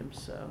my name.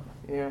 So.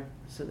 Yeah.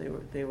 So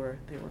they were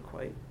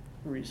quite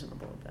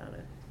reasonable about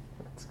it.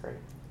 That's great.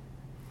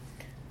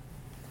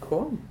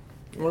 Cool.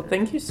 Well,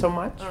 thank you so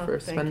much for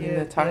spending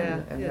the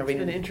time and it's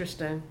been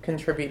interesting.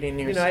 Contributing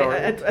your story.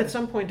 At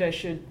some point I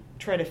should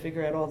try to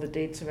figure out all the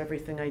dates of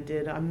everything I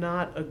did. I'm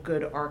not a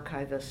good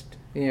archivist.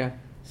 Yeah.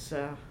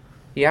 So.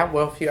 Yeah,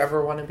 well, if you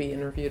ever want to be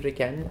interviewed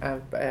again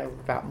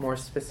about more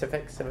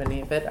specifics of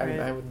any of it, right.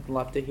 I would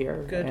love to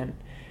hear. Good.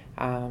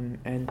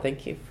 And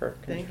thank you for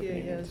contributing.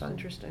 Thank you. Yeah, it's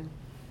interesting.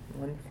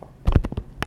 Wonderful.